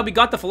super glad we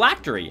got the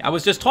phylactery. I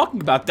was just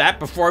talking about that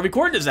before I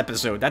recorded this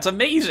episode. That's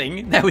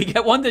amazing that we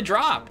get one to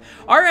drop.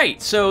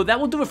 Alright, so that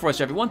will do it for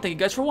us, everyone. Thank you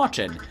guys for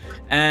watching.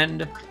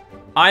 And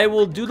I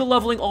will do the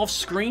leveling off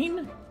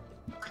screen.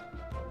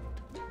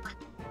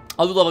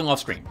 I'll do leveling off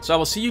screen. So I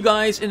will see you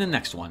guys in the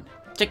next one.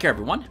 Take care,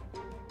 everyone.